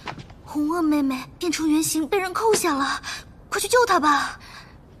红娥妹妹变成原形，被人扣下了，快去救她吧！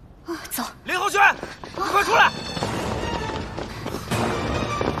走。林浩轩，你快出来！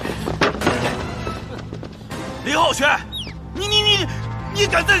林浩轩，你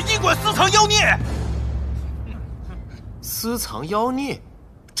敢在医馆私藏妖孽？私藏妖孽？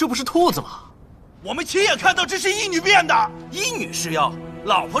这不是兔子吗？我们亲眼看到这是医女变的，医女是妖，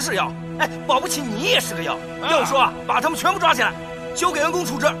老婆是妖，哎，保不齐你也是个妖。要说把他们全部抓起来，交给员工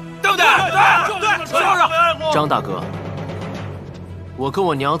处置，对不对？对，是不是？张大哥，我跟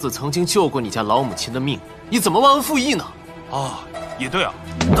我娘子曾经救过你家老母亲的命，你怎么忘恩负义呢？啊，也对啊。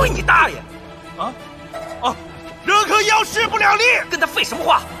对你大爷！啊！人和妖势不两立，跟他废什么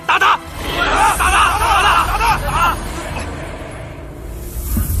话？打他！打他！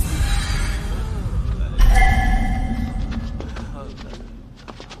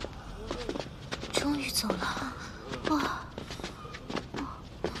终于走了，哇！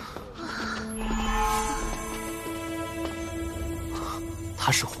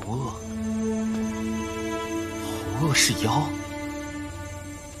他是红萼，红萼是妖，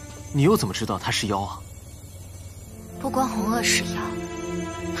你又怎么知道他是妖啊？不光红萼是妖，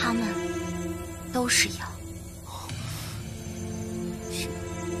他们都是妖。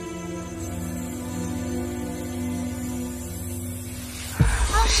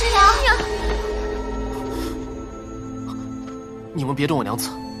师娘，你们别动我娘子，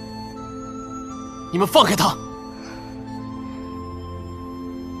你们放开她！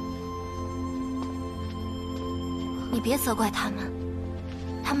你别责怪他们，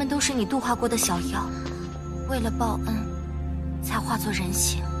他们都是你度化过的小妖，为了报恩，才化作人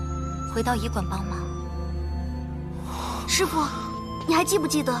形，回到医馆帮忙。师父，你还记不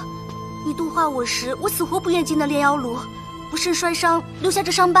记得，你度化我时，我死活不愿进那炼妖炉，不慎摔伤，留下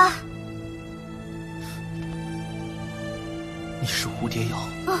这伤疤。你是蝴蝶妖？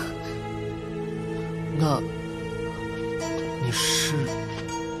啊，那你是？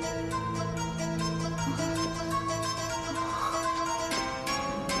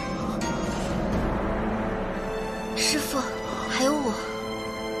师父，还有我。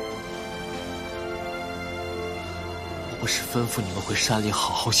我不是吩咐你们回山里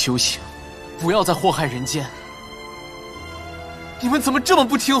好好修行，不要再祸害人间。你们怎么这么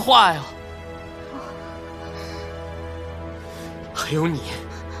不听话呀？还有你，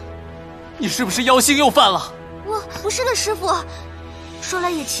你是不是妖性又犯了？我不是的，师父。说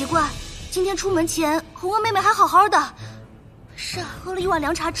来也奇怪，今天出门前，红娥妹妹还好好的，是喝了一碗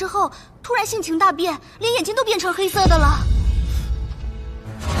凉茶之后，突然性情大变，连眼睛都变成黑色的了。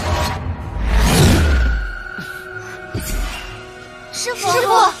师父，师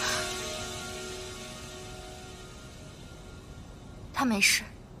父，他没事。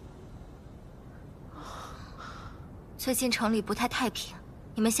最近城里不太太平，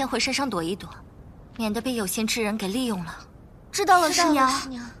你们先回山上躲一躲，免得被有心之人给利用了。知道了，师娘。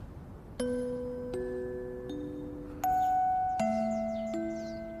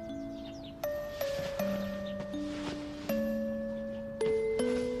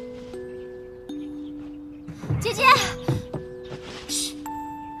姐姐，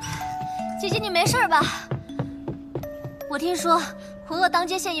姐姐，你没事吧？我听说红萼当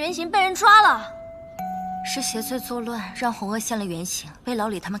街现原形被人抓了。是邪祟作乱，让红萼现了原形，被老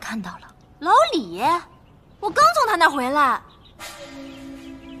李他们看到了。老李，我刚从他那儿回来，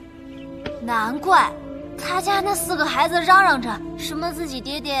难怪他家那4个孩子嚷嚷着什么自己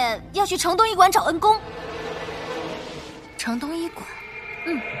爹爹要去城东医馆找恩公。城东医馆？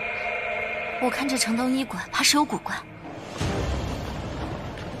我看这城东医馆怕是有古怪。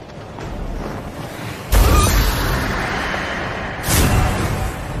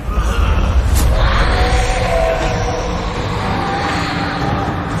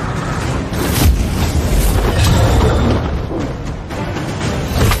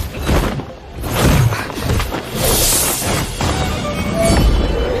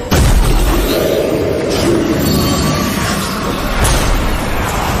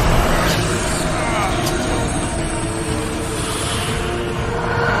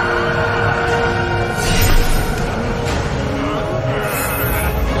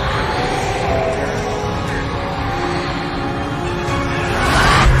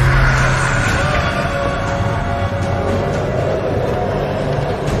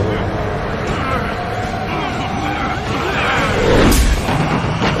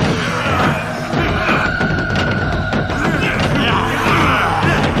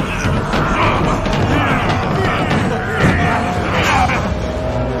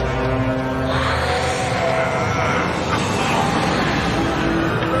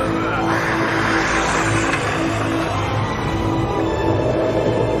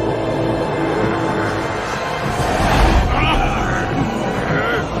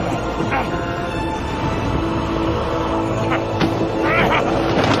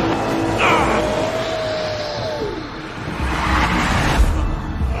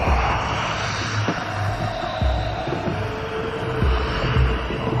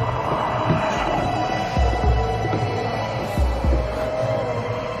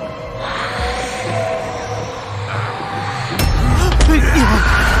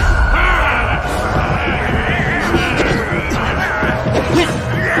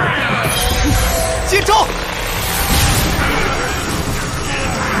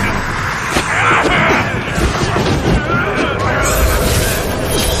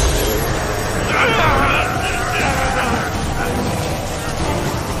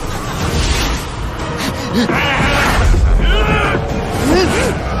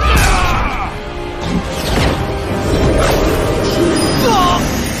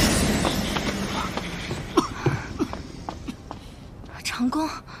长工，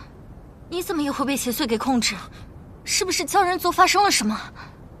你怎么也会被邪祟给控制？是不是鲛人族发生了什么？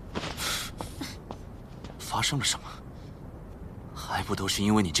发生了什么？还不都是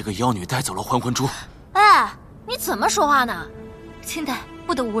因为你这个妖女带走了还魂珠？哎，你怎么说话呢？清代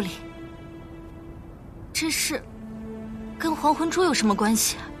不得无礼。这事跟还魂珠有什么关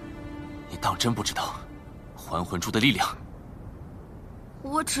系啊？你当真不知道还魂珠的力量？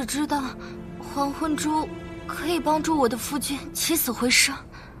我只知道还魂珠可以帮助我的夫君起死回生。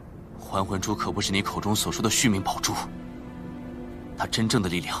还魂珠可不是你口中所说的续命宝珠，它真正的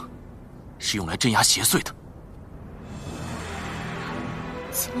力量是用来镇压邪祟的。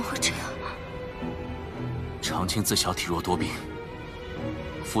怎么会这样？长青自小体弱多病，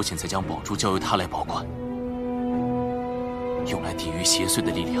父亲才将宝珠交由他来保管，用来抵御邪祟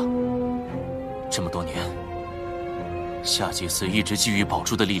的力量。这么多年，夏祭司一直觊觎宝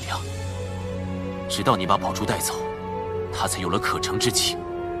珠的力量，直到你把宝珠带走，他才有了可乘之机。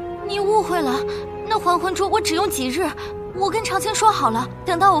你误会了，那还魂珠我只用几日，我跟长青说好了，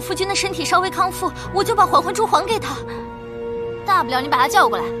等到我夫君的身体稍微康复，我就把还魂珠还给他。大不了你把他叫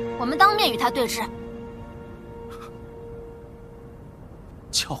过来，我们当面与他对质。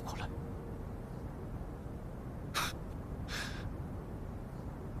叫过来？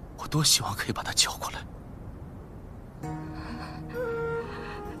我多希望可以把他叫过来。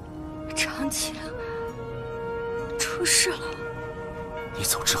长青出事了。你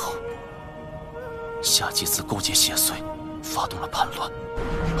走之后，夏祭司勾结邪祟，发动了叛乱。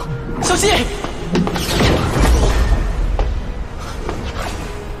小心！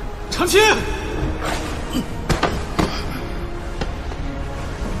长青！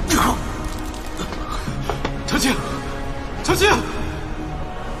长青！长青！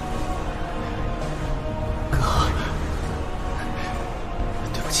哥，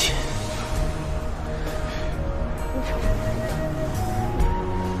对不起。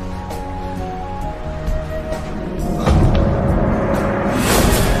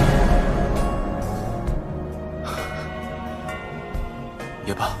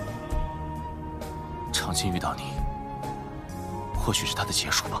也罢，长青遇到你，或许是他的结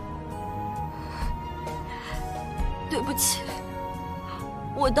束吧。对不起，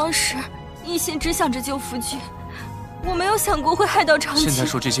我当时一心只想着救夫君，我没有想过会害到长青。现在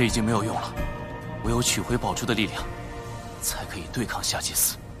说这些已经没有用了，唯有取回宝珠的力量，才可以对抗夏祭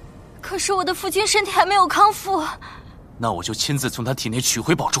司。可是我的夫君身体还没有康复。那我就亲自从他体内取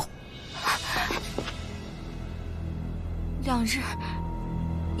回宝珠。2日，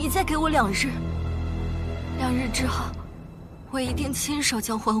你再给我2日，2日之后，我一定亲手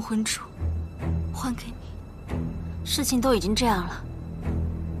将还魂珠还给你。事情都已经这样了，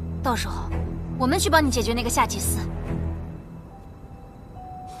到时候我们去帮你解决那个夏祭司。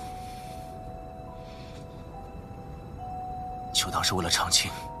就当是为了长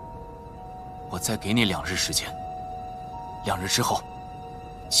青，我再给你2日时间，2日之后，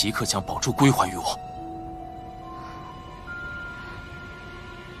即刻将宝珠归还于我。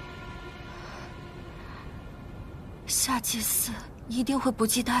夏祭司一定会不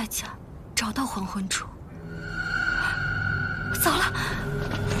计代价找到还魂珠。走了！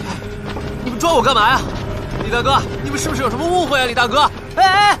你们抓我干嘛呀？李大哥，你们是不是有什么误会啊？李大哥，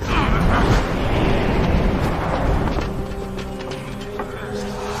哎！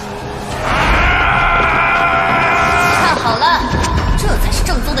看好了，这才是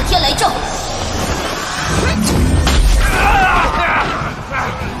正宗的天雷咒。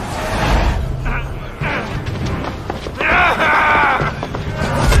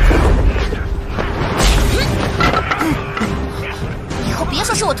以后别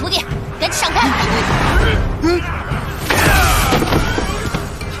说是我徒弟，赶紧闪开！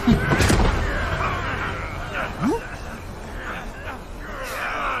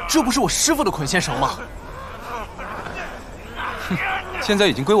这不是我师父的捆仙绳吗？哼，现在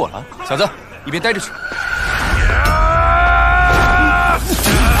已经归我了，小子，一边待着去。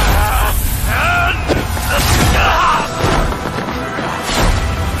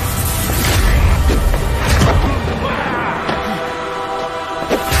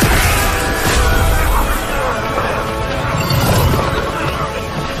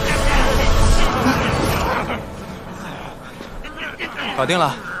搞定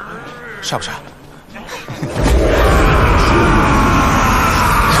了，帅不帅？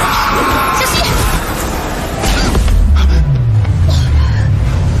小心！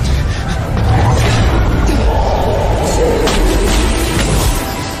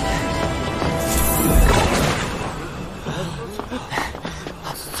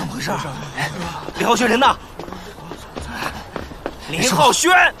怎么回事？李浩轩人呢？林浩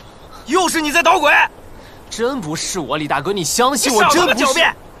轩，又是你在捣鬼！真不是我，李大哥，你相信我，少真不是。他妈狡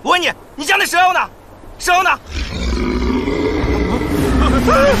辩！我问你，你家那蛇妖呢？蛇妖呢？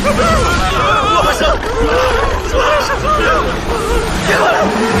老生，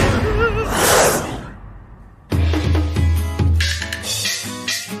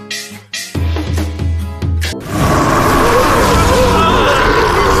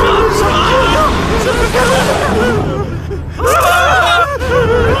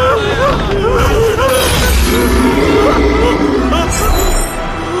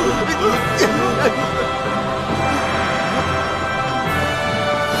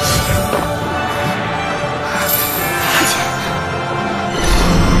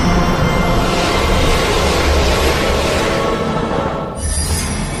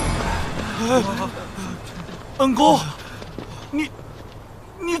恩公，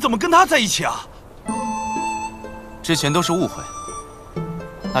你怎么跟他在一起啊？之前都是误会，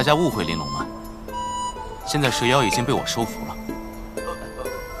大家误会玲珑了。现在蛇妖已经被我收服了。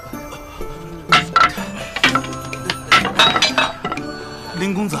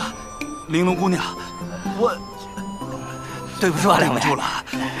林公子，玲珑姑娘，我对不住啊，两位。对不住了。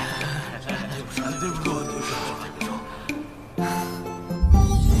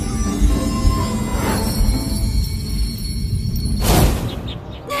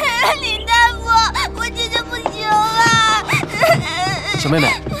林大夫，我姐姐不行了。小妹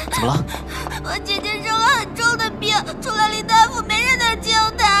妹，怎么了？我姐姐生了很重的病，除了林大夫，没人能救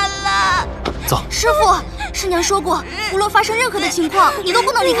她了。走。师傅，师娘说过，无论发生任何的情况，你都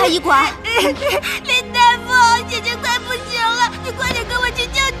不能离开医馆。林大夫，姐姐快不行了，你快点跟我去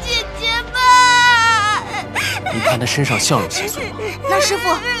救姐姐吧。你看她身上笑容邪祟吗？那师傅，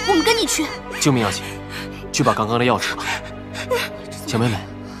我们跟你去。救命要紧，去把刚刚的药吃了。小妹妹，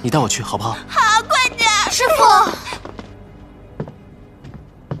你带我去好不好？好，快点！师傅。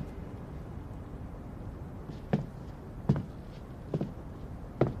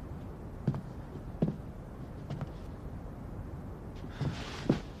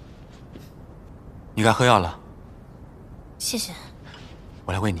你该喝药了。谢谢。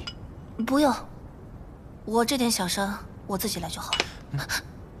我来喂你。不用，我这点小伤我自己来就好了。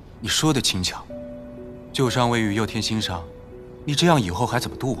你说的轻巧，旧伤未愈又添新伤，你这样以后还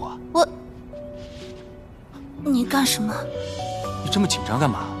怎么度啊？你干什么？你这么紧张干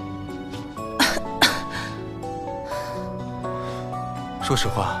嘛？说实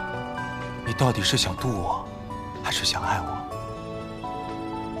话，你到底是想渡我，还是想爱我？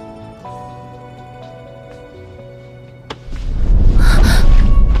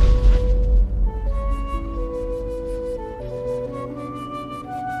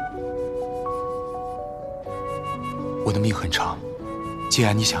我的命很长，既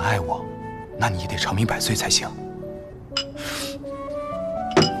然你想爱我，那你也得长命百岁才行。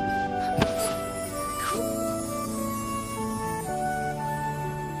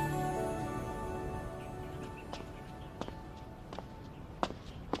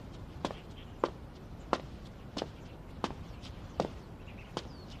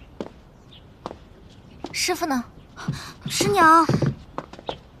师傅呢？师娘，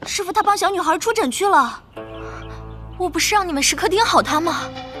师傅他帮小女孩出诊去了。我不是让你们时刻盯好他吗？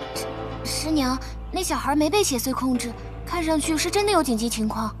师娘，那小孩没被邪祟控制，看上去是真的有紧急情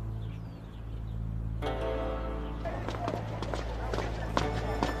况。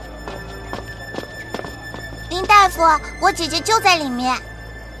林大夫，我姐姐就在里面。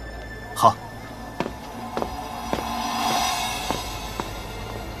好。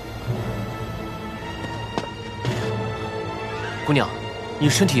姑娘，你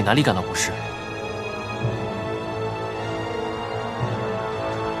身体哪里感到不适？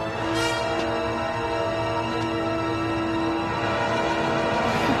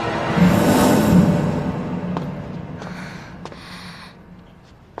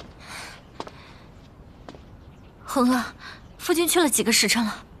红儿，夫君去了几个时辰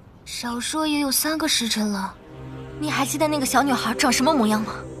了？少说也有3个时辰了。你还记得那个小女孩长什么模样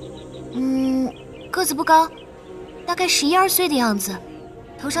吗？个子不高，大概11、12岁的样子，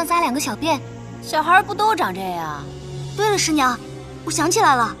头上扎2个小辫。小孩不都长这样？对了，师娘，我想起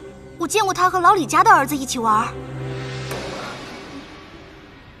来了，我见过她和老李家的儿子一起玩。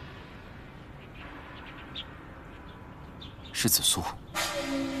是紫苏。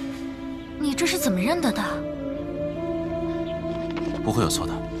你这是怎么认得的？不会有错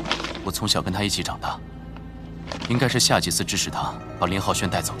的，我从小跟他一起长大，应该是夏祭司指使他把林浩轩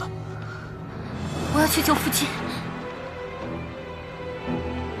带走的。我要去救夫君，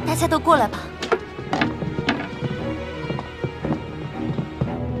大家都过来吧。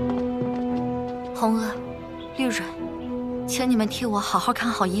红娥、绿蕊，请你们替我好好看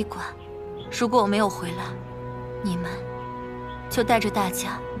好医馆。如果我没有回来，你们就带着大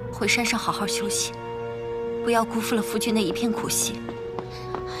家回山上好好休息，不要辜负了夫君的一片苦心。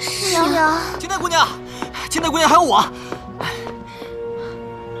师娘，青黛姑娘，青黛姑娘还有我。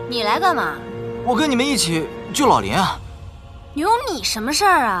你来干嘛？我跟你们一起救老林啊。有你什么事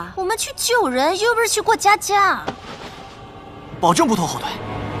儿啊？我们去救人，又不是去过家家。保证不拖后腿。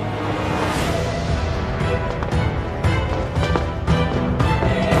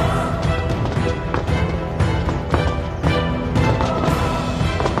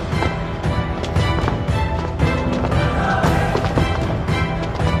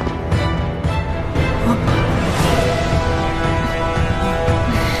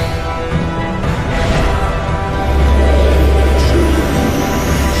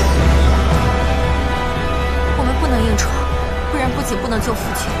不能救父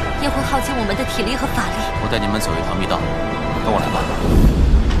亲，也会耗尽我们的体力和法力。我带你们走一趟密道，跟我来吧。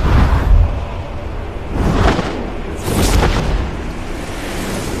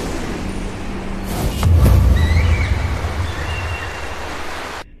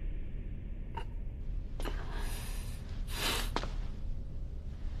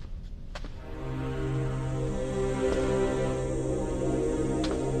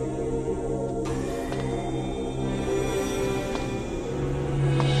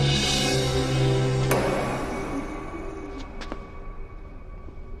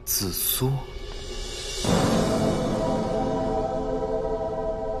紫苏，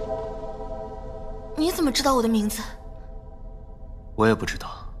你怎么知道我的名字？我也不知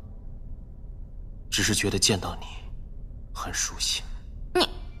道，只是觉得见到你很熟悉。你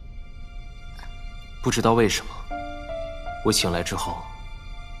不知道为什么，我醒来之后，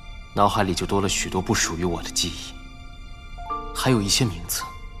脑海里就多了许多不属于我的记忆，还有一些名字：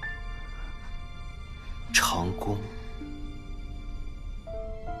长弓、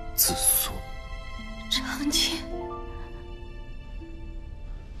紫苏、长青。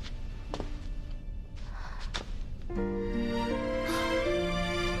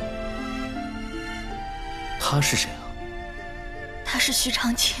他是谁啊？他是徐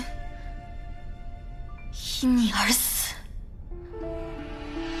长青，因你而死。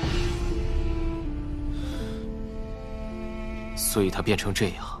所以他变成这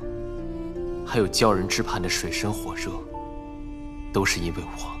样，还有教人之畔的水深火热，都是因为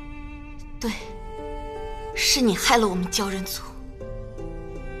我。对，是你害了我们鲛人族。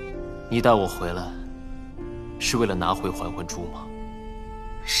你带我回来，是为了拿回还魂珠吗？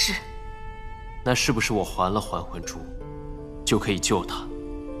是。那是不是我还了还魂珠，就可以救他，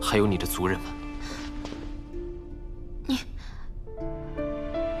还有你的族人们？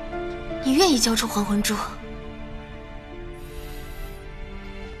你愿意交出还魂珠？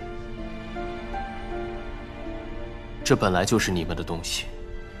这本来就是你们的东西，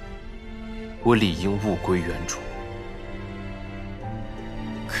我理应物归原主。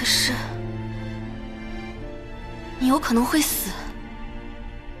可是，你有可能会死。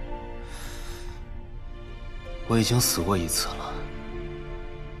我已经死过一次了，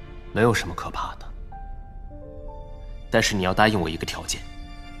没有什么可怕的。但是你要答应我一个条件。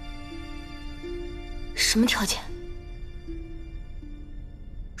什么条件？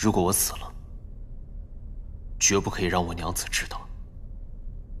如果我死了，绝不可以让我娘子知道。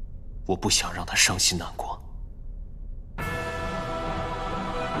我不想让她伤心难过。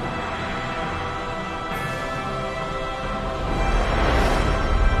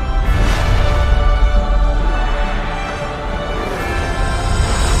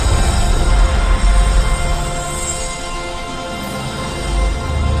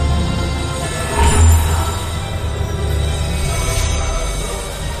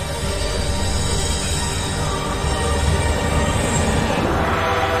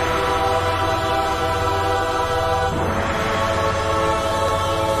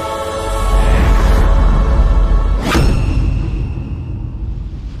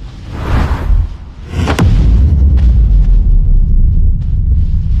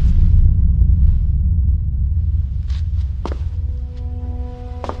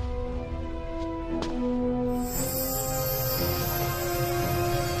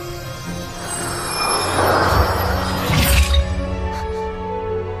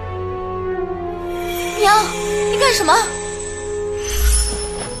娘，你干什么？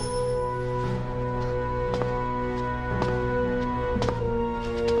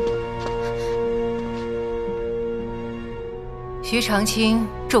徐长青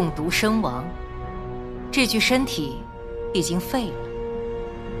中毒身亡，这具身体已经废了。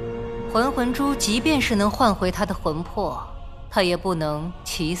还魂珠即便是能换回他的魂魄，他也不能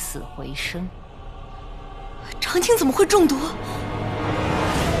起死回生。长青怎么会中毒？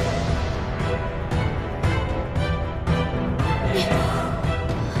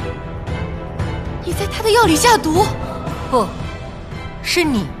你在他的药里下毒？不，是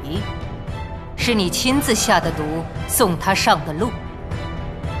你是你亲自下的毒，送他上的路。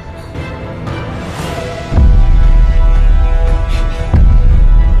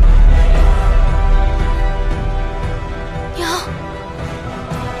娘，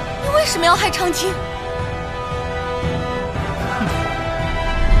你为什么要害长青？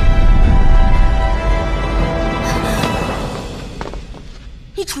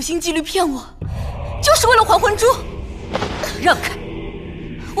你处心积虑骗我，就是为了还魂珠。让开！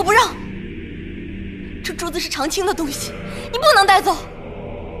我不让。这珠子是长青的东西，你不能带走。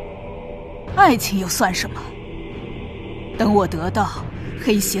爱情又算什么？等我得到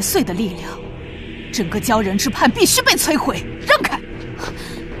黑邪祟的力量，整个鲛人之畔必须被摧毁。让开！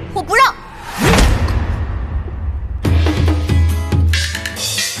我不让。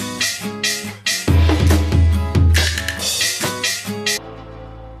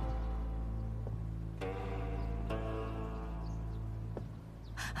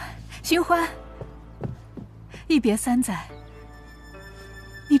寻欢，一别3载，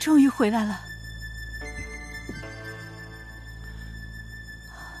你终于回来了。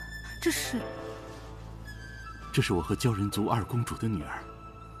这是我和鲛人族2公主的女儿。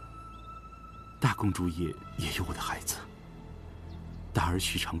大公主也有我的孩子，大儿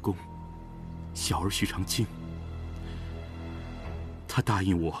许长公，小儿许长青。她答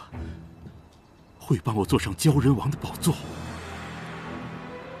应我，会帮我坐上鲛人王的宝座。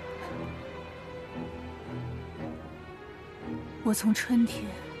我从春天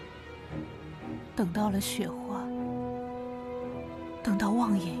等到了雪花，等到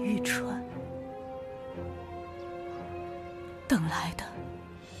望眼欲穿，等来的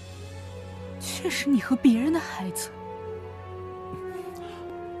却是你和别人的孩子。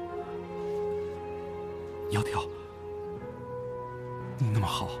窈窕，你那么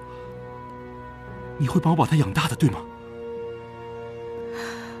好，你会帮我把他养大的，对吗？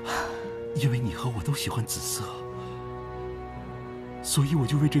因为你和我都喜欢紫色，所以我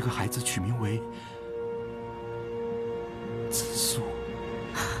就为这个孩子取名为紫苏。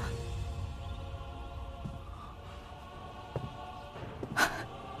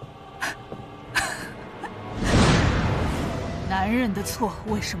男人的错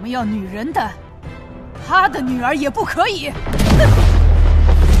为什么要女人担？他的女儿也不可以。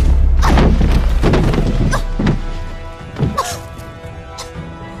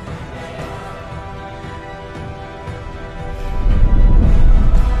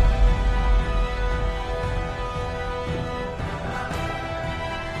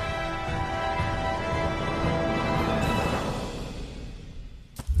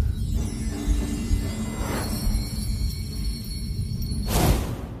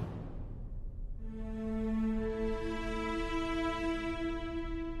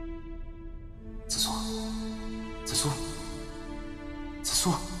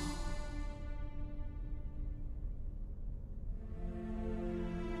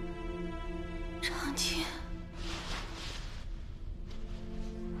长青，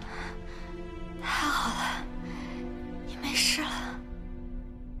太好了，你没事了。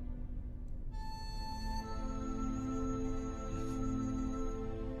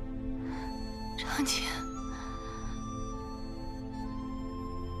长青，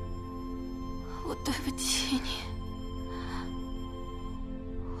我对不起你，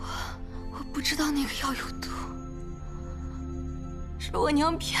我不知道那个药有毒，是我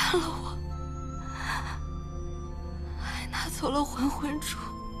娘骗了我。拿走了还魂珠，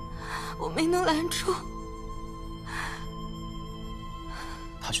我没能拦住。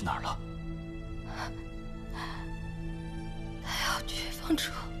他去哪儿了？他要去放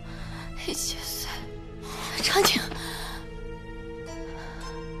出黑邪祟。长青，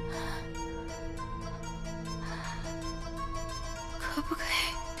可不可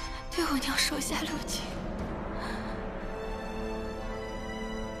以对我娘手下留情？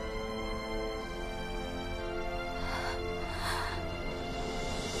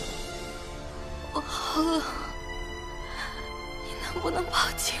我好冷，你能不能抱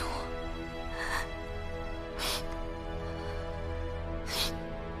紧我？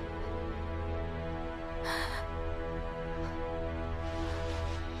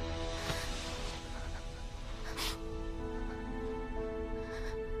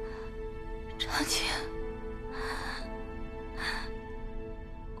长青，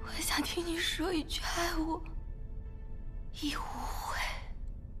我想听你说一句爱我，已无悔。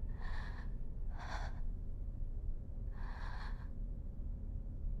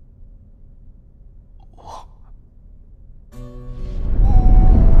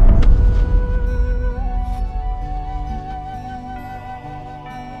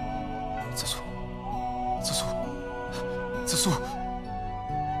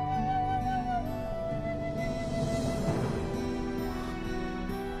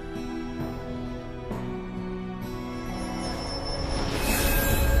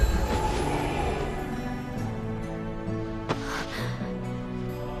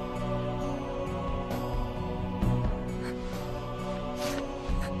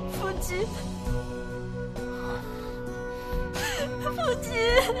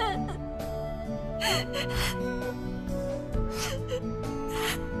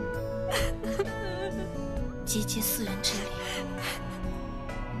结界4人之力，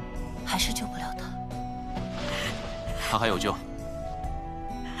还是救不了他。他还有救。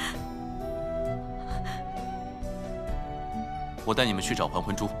我带你们去找还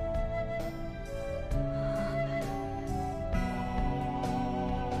魂珠。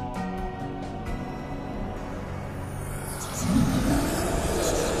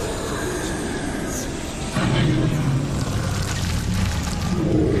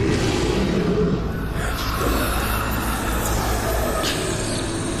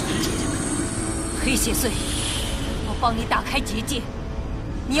黑血碎，我帮你打开结界，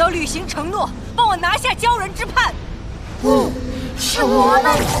你要履行承诺，帮我拿下鲛人之畔。不，是我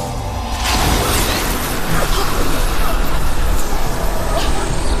们。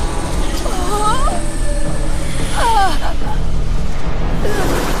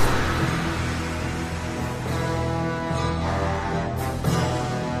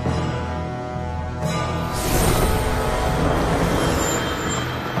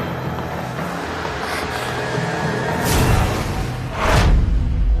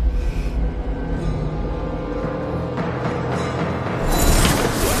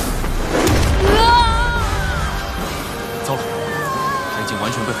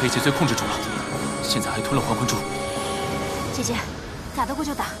黑血碎控制住了，现在还吞了还魂珠。姐姐，打得过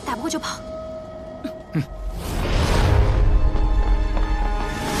就打，打不过就跑。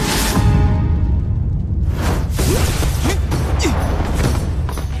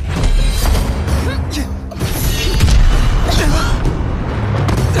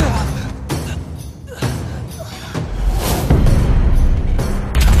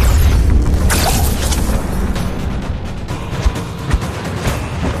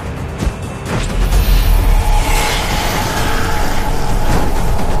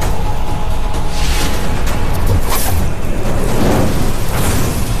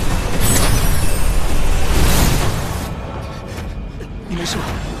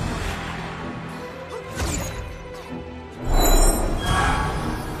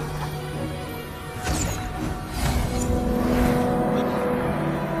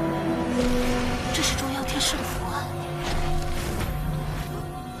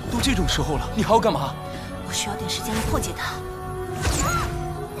这种时候了，你还要干嘛？我需要点时间来破解它。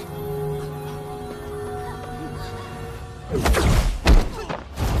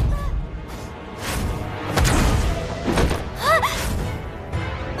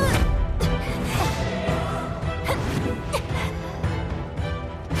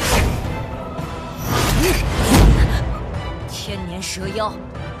千年蛇妖，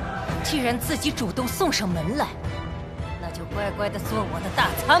既然自己主动送上门来，那就乖乖的做我的大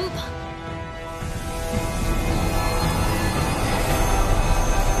餐吧。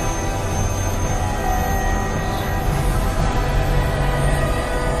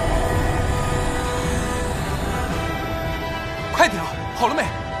快点啊！好了没？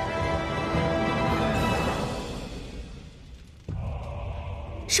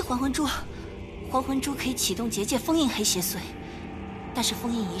是还魂珠，还魂珠可以启动结界封印黑邪祟，但是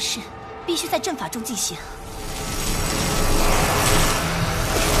封印仪式必须在阵法中进行。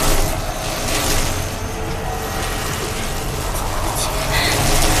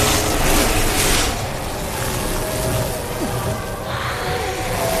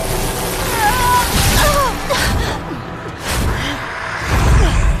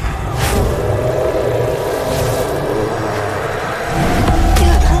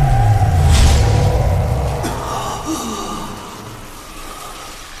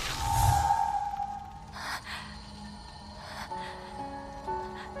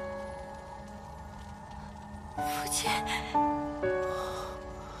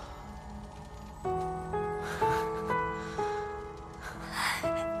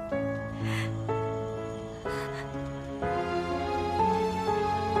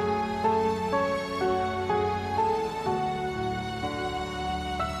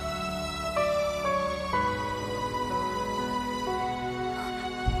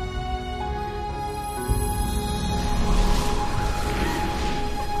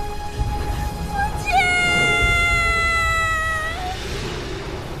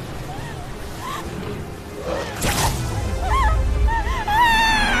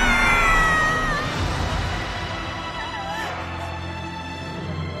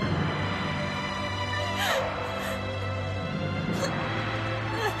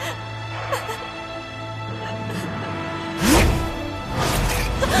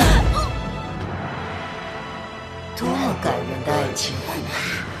感人的爱情故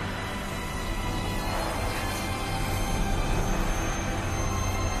事。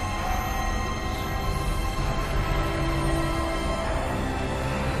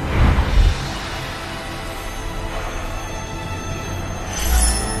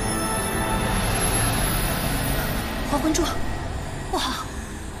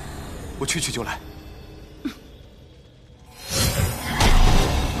我去就来。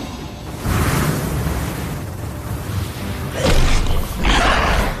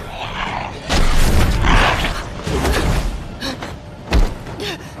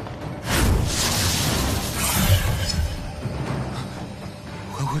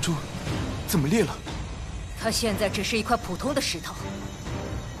还魂珠怎么裂了？它现在只是一块普通的石头。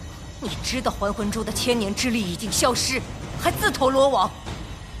你知道还魂珠的千年之力已经消失，还自投罗网？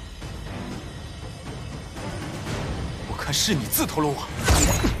我看是你自投罗网。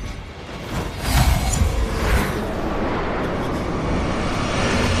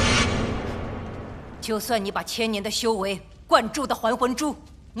就算你把千年的修为灌注到还魂珠，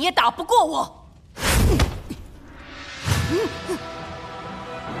你也打不过我。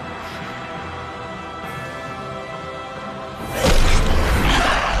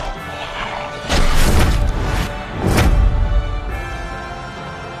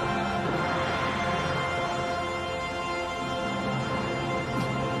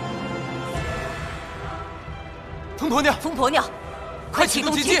疯婆娘，疯婆娘，快启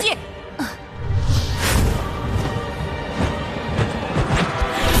动结界！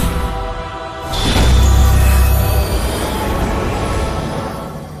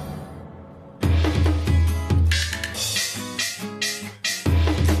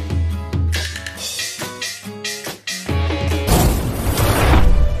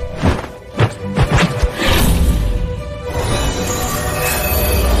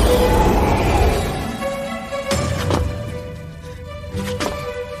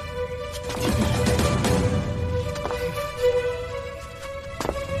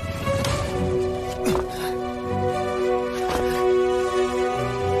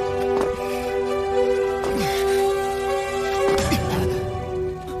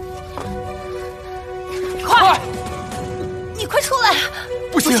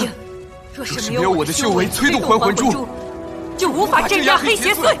没有我的修为催动还魂珠，就无法镇压黑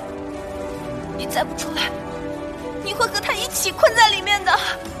邪祟。你再不出来，你会和他一起困在里面的。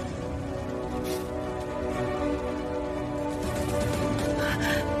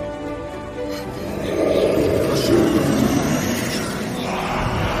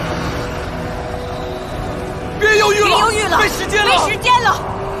别犹豫了，别犹豫了，没时间了，没时间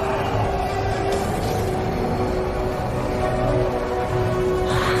了。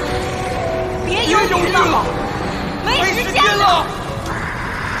别犹豫了，没时间了。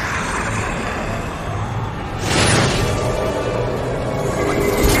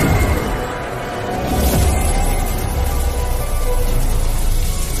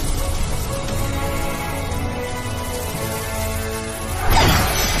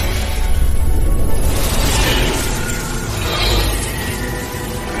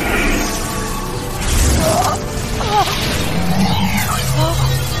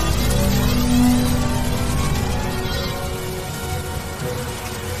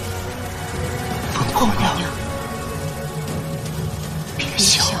凤娘，别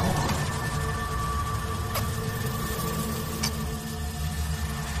想我。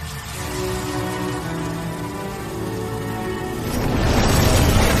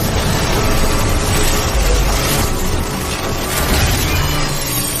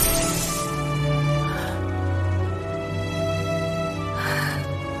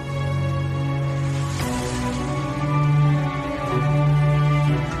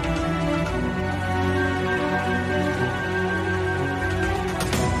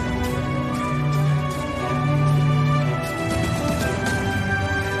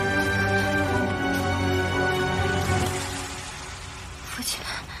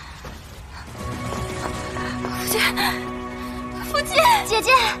父亲，姐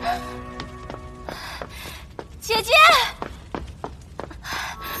姐，姐姐，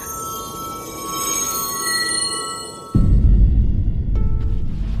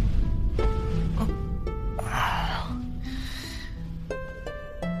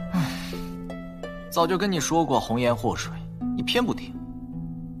早就跟你说过红颜祸水，你偏不听。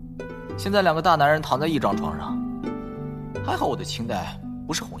现在两个大男人躺在一张床上，还好我的清代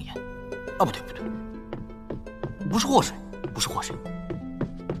不是红颜，啊，不对，不是祸水，不是祸水。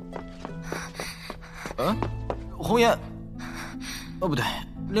红颜，哦，不对，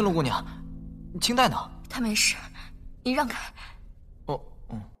玲珑姑娘，清代呢？他没事，你让开。哦，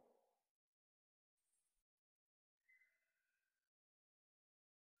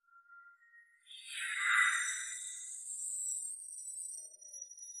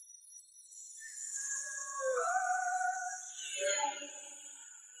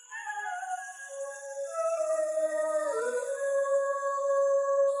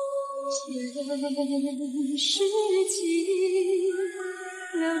前世情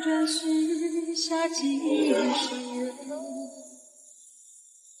流转许下几人深渊，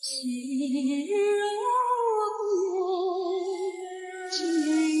昔日容颜，今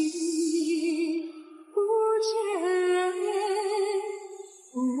日已不见。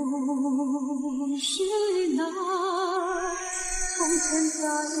不是那红尘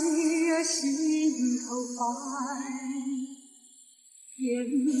在心头翻，偏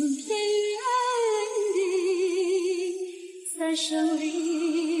偏缘地三生里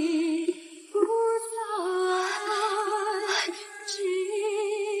不再情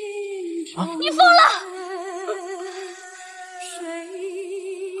中。你疯了！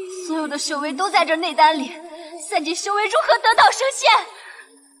所有的修为都在这内丹里，3级修为如何得道升仙？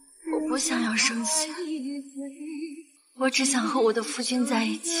我不想要升仙，我只想和我的夫君在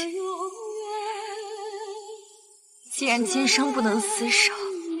一起。既然今生不能厮守，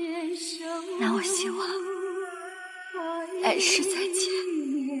那我希望来世再见。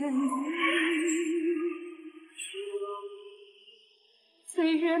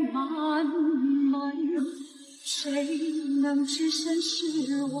岁月漫漫，谁能置身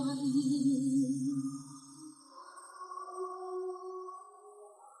事外？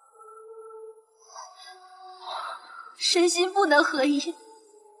身心不能合一，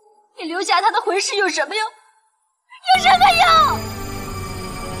你留下他的魂尸有什么用？有什么用？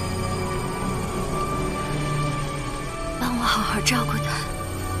帮我好好照顾他。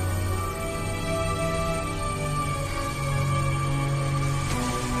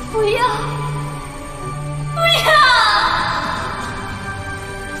不要，不要！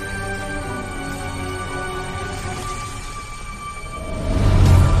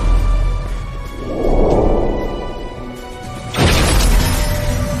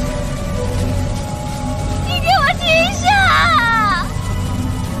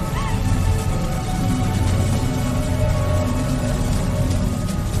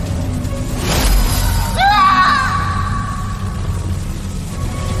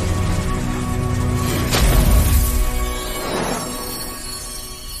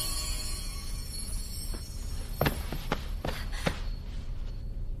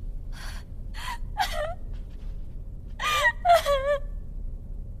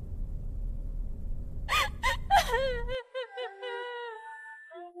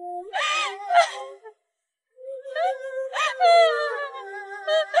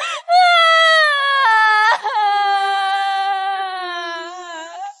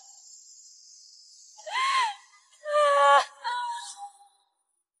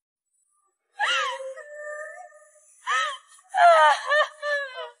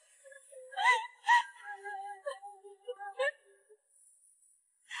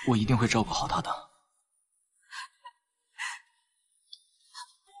我一定会照顾好他的。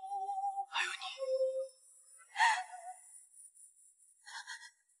还有你。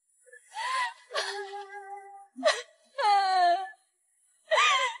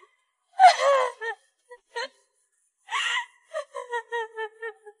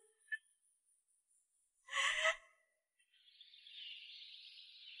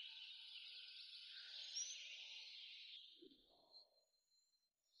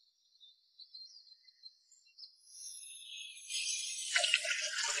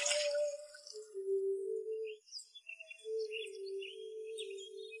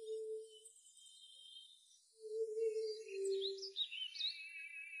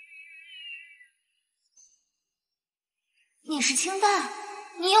你是清淡，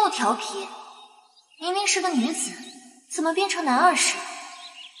你又调皮，明明是个女子，怎么变成男二时？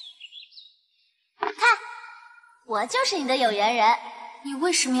看，我就是你的有缘人。你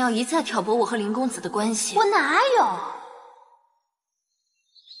为什么要一再挑拨我和林公子的关系？我哪有？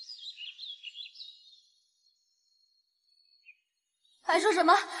还说什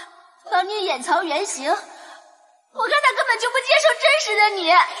么帮你掩藏原形？我看他根本就不接受真实的你。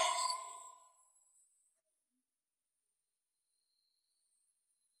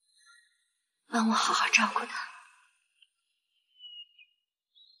帮我好好照顾他。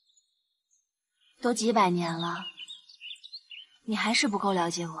都几百年了，你还是不够了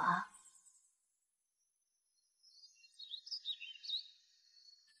解我啊！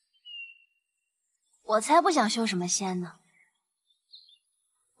我才不想修什么仙呢，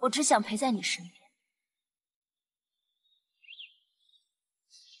我只想陪在你身边。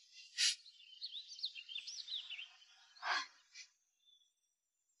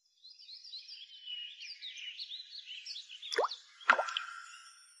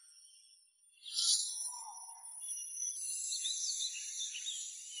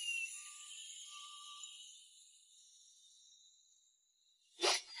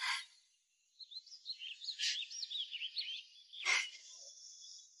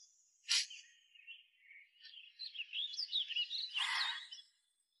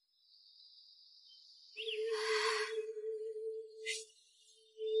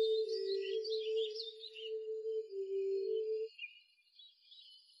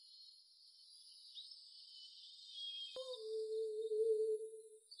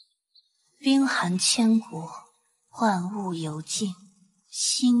冰寒千古，万物犹尽，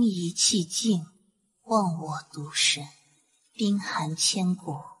心怡气静，忘我独身。冰寒千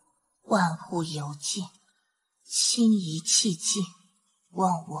古，万物犹尽，心怡气静，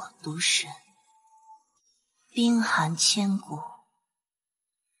忘我独身。冰寒千古，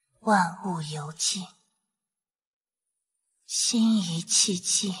万物犹尽，心怡气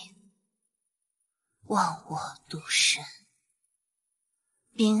静，忘我独身。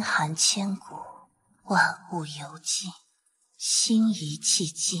冰寒千古，万物犹尽，心怡气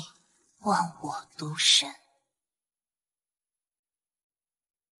静，忘我独身。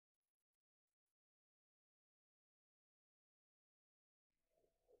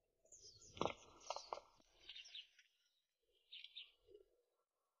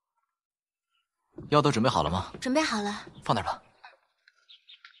药都准备好了吗？准备好了。放那儿吧。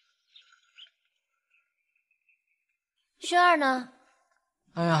轩儿呢？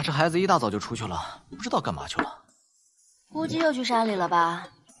哎呀，这孩子一大早就出去了，不知道干嘛去了。估计又去山里了吧？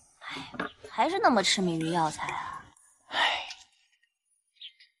哎，还是那么痴迷于药材啊！哎，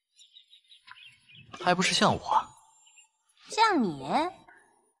还不是像我。像你？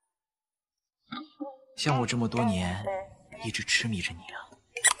像我这么多年一直痴迷着你啊。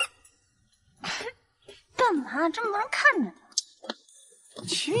干嘛？这么多人看着呢。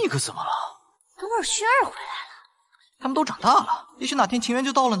亲一个怎么了？等会儿轩儿回来了，他们都长大了，也许哪天情缘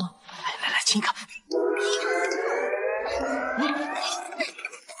就到了呢。来，亲一个。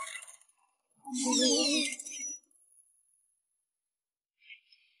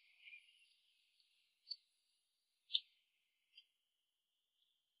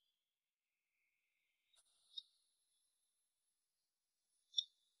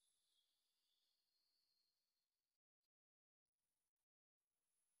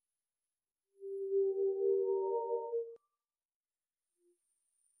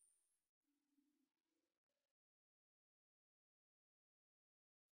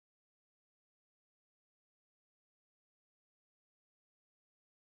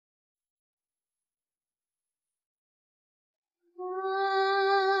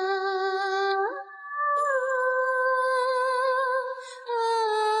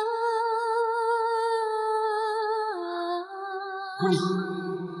姑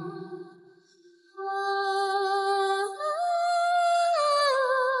娘。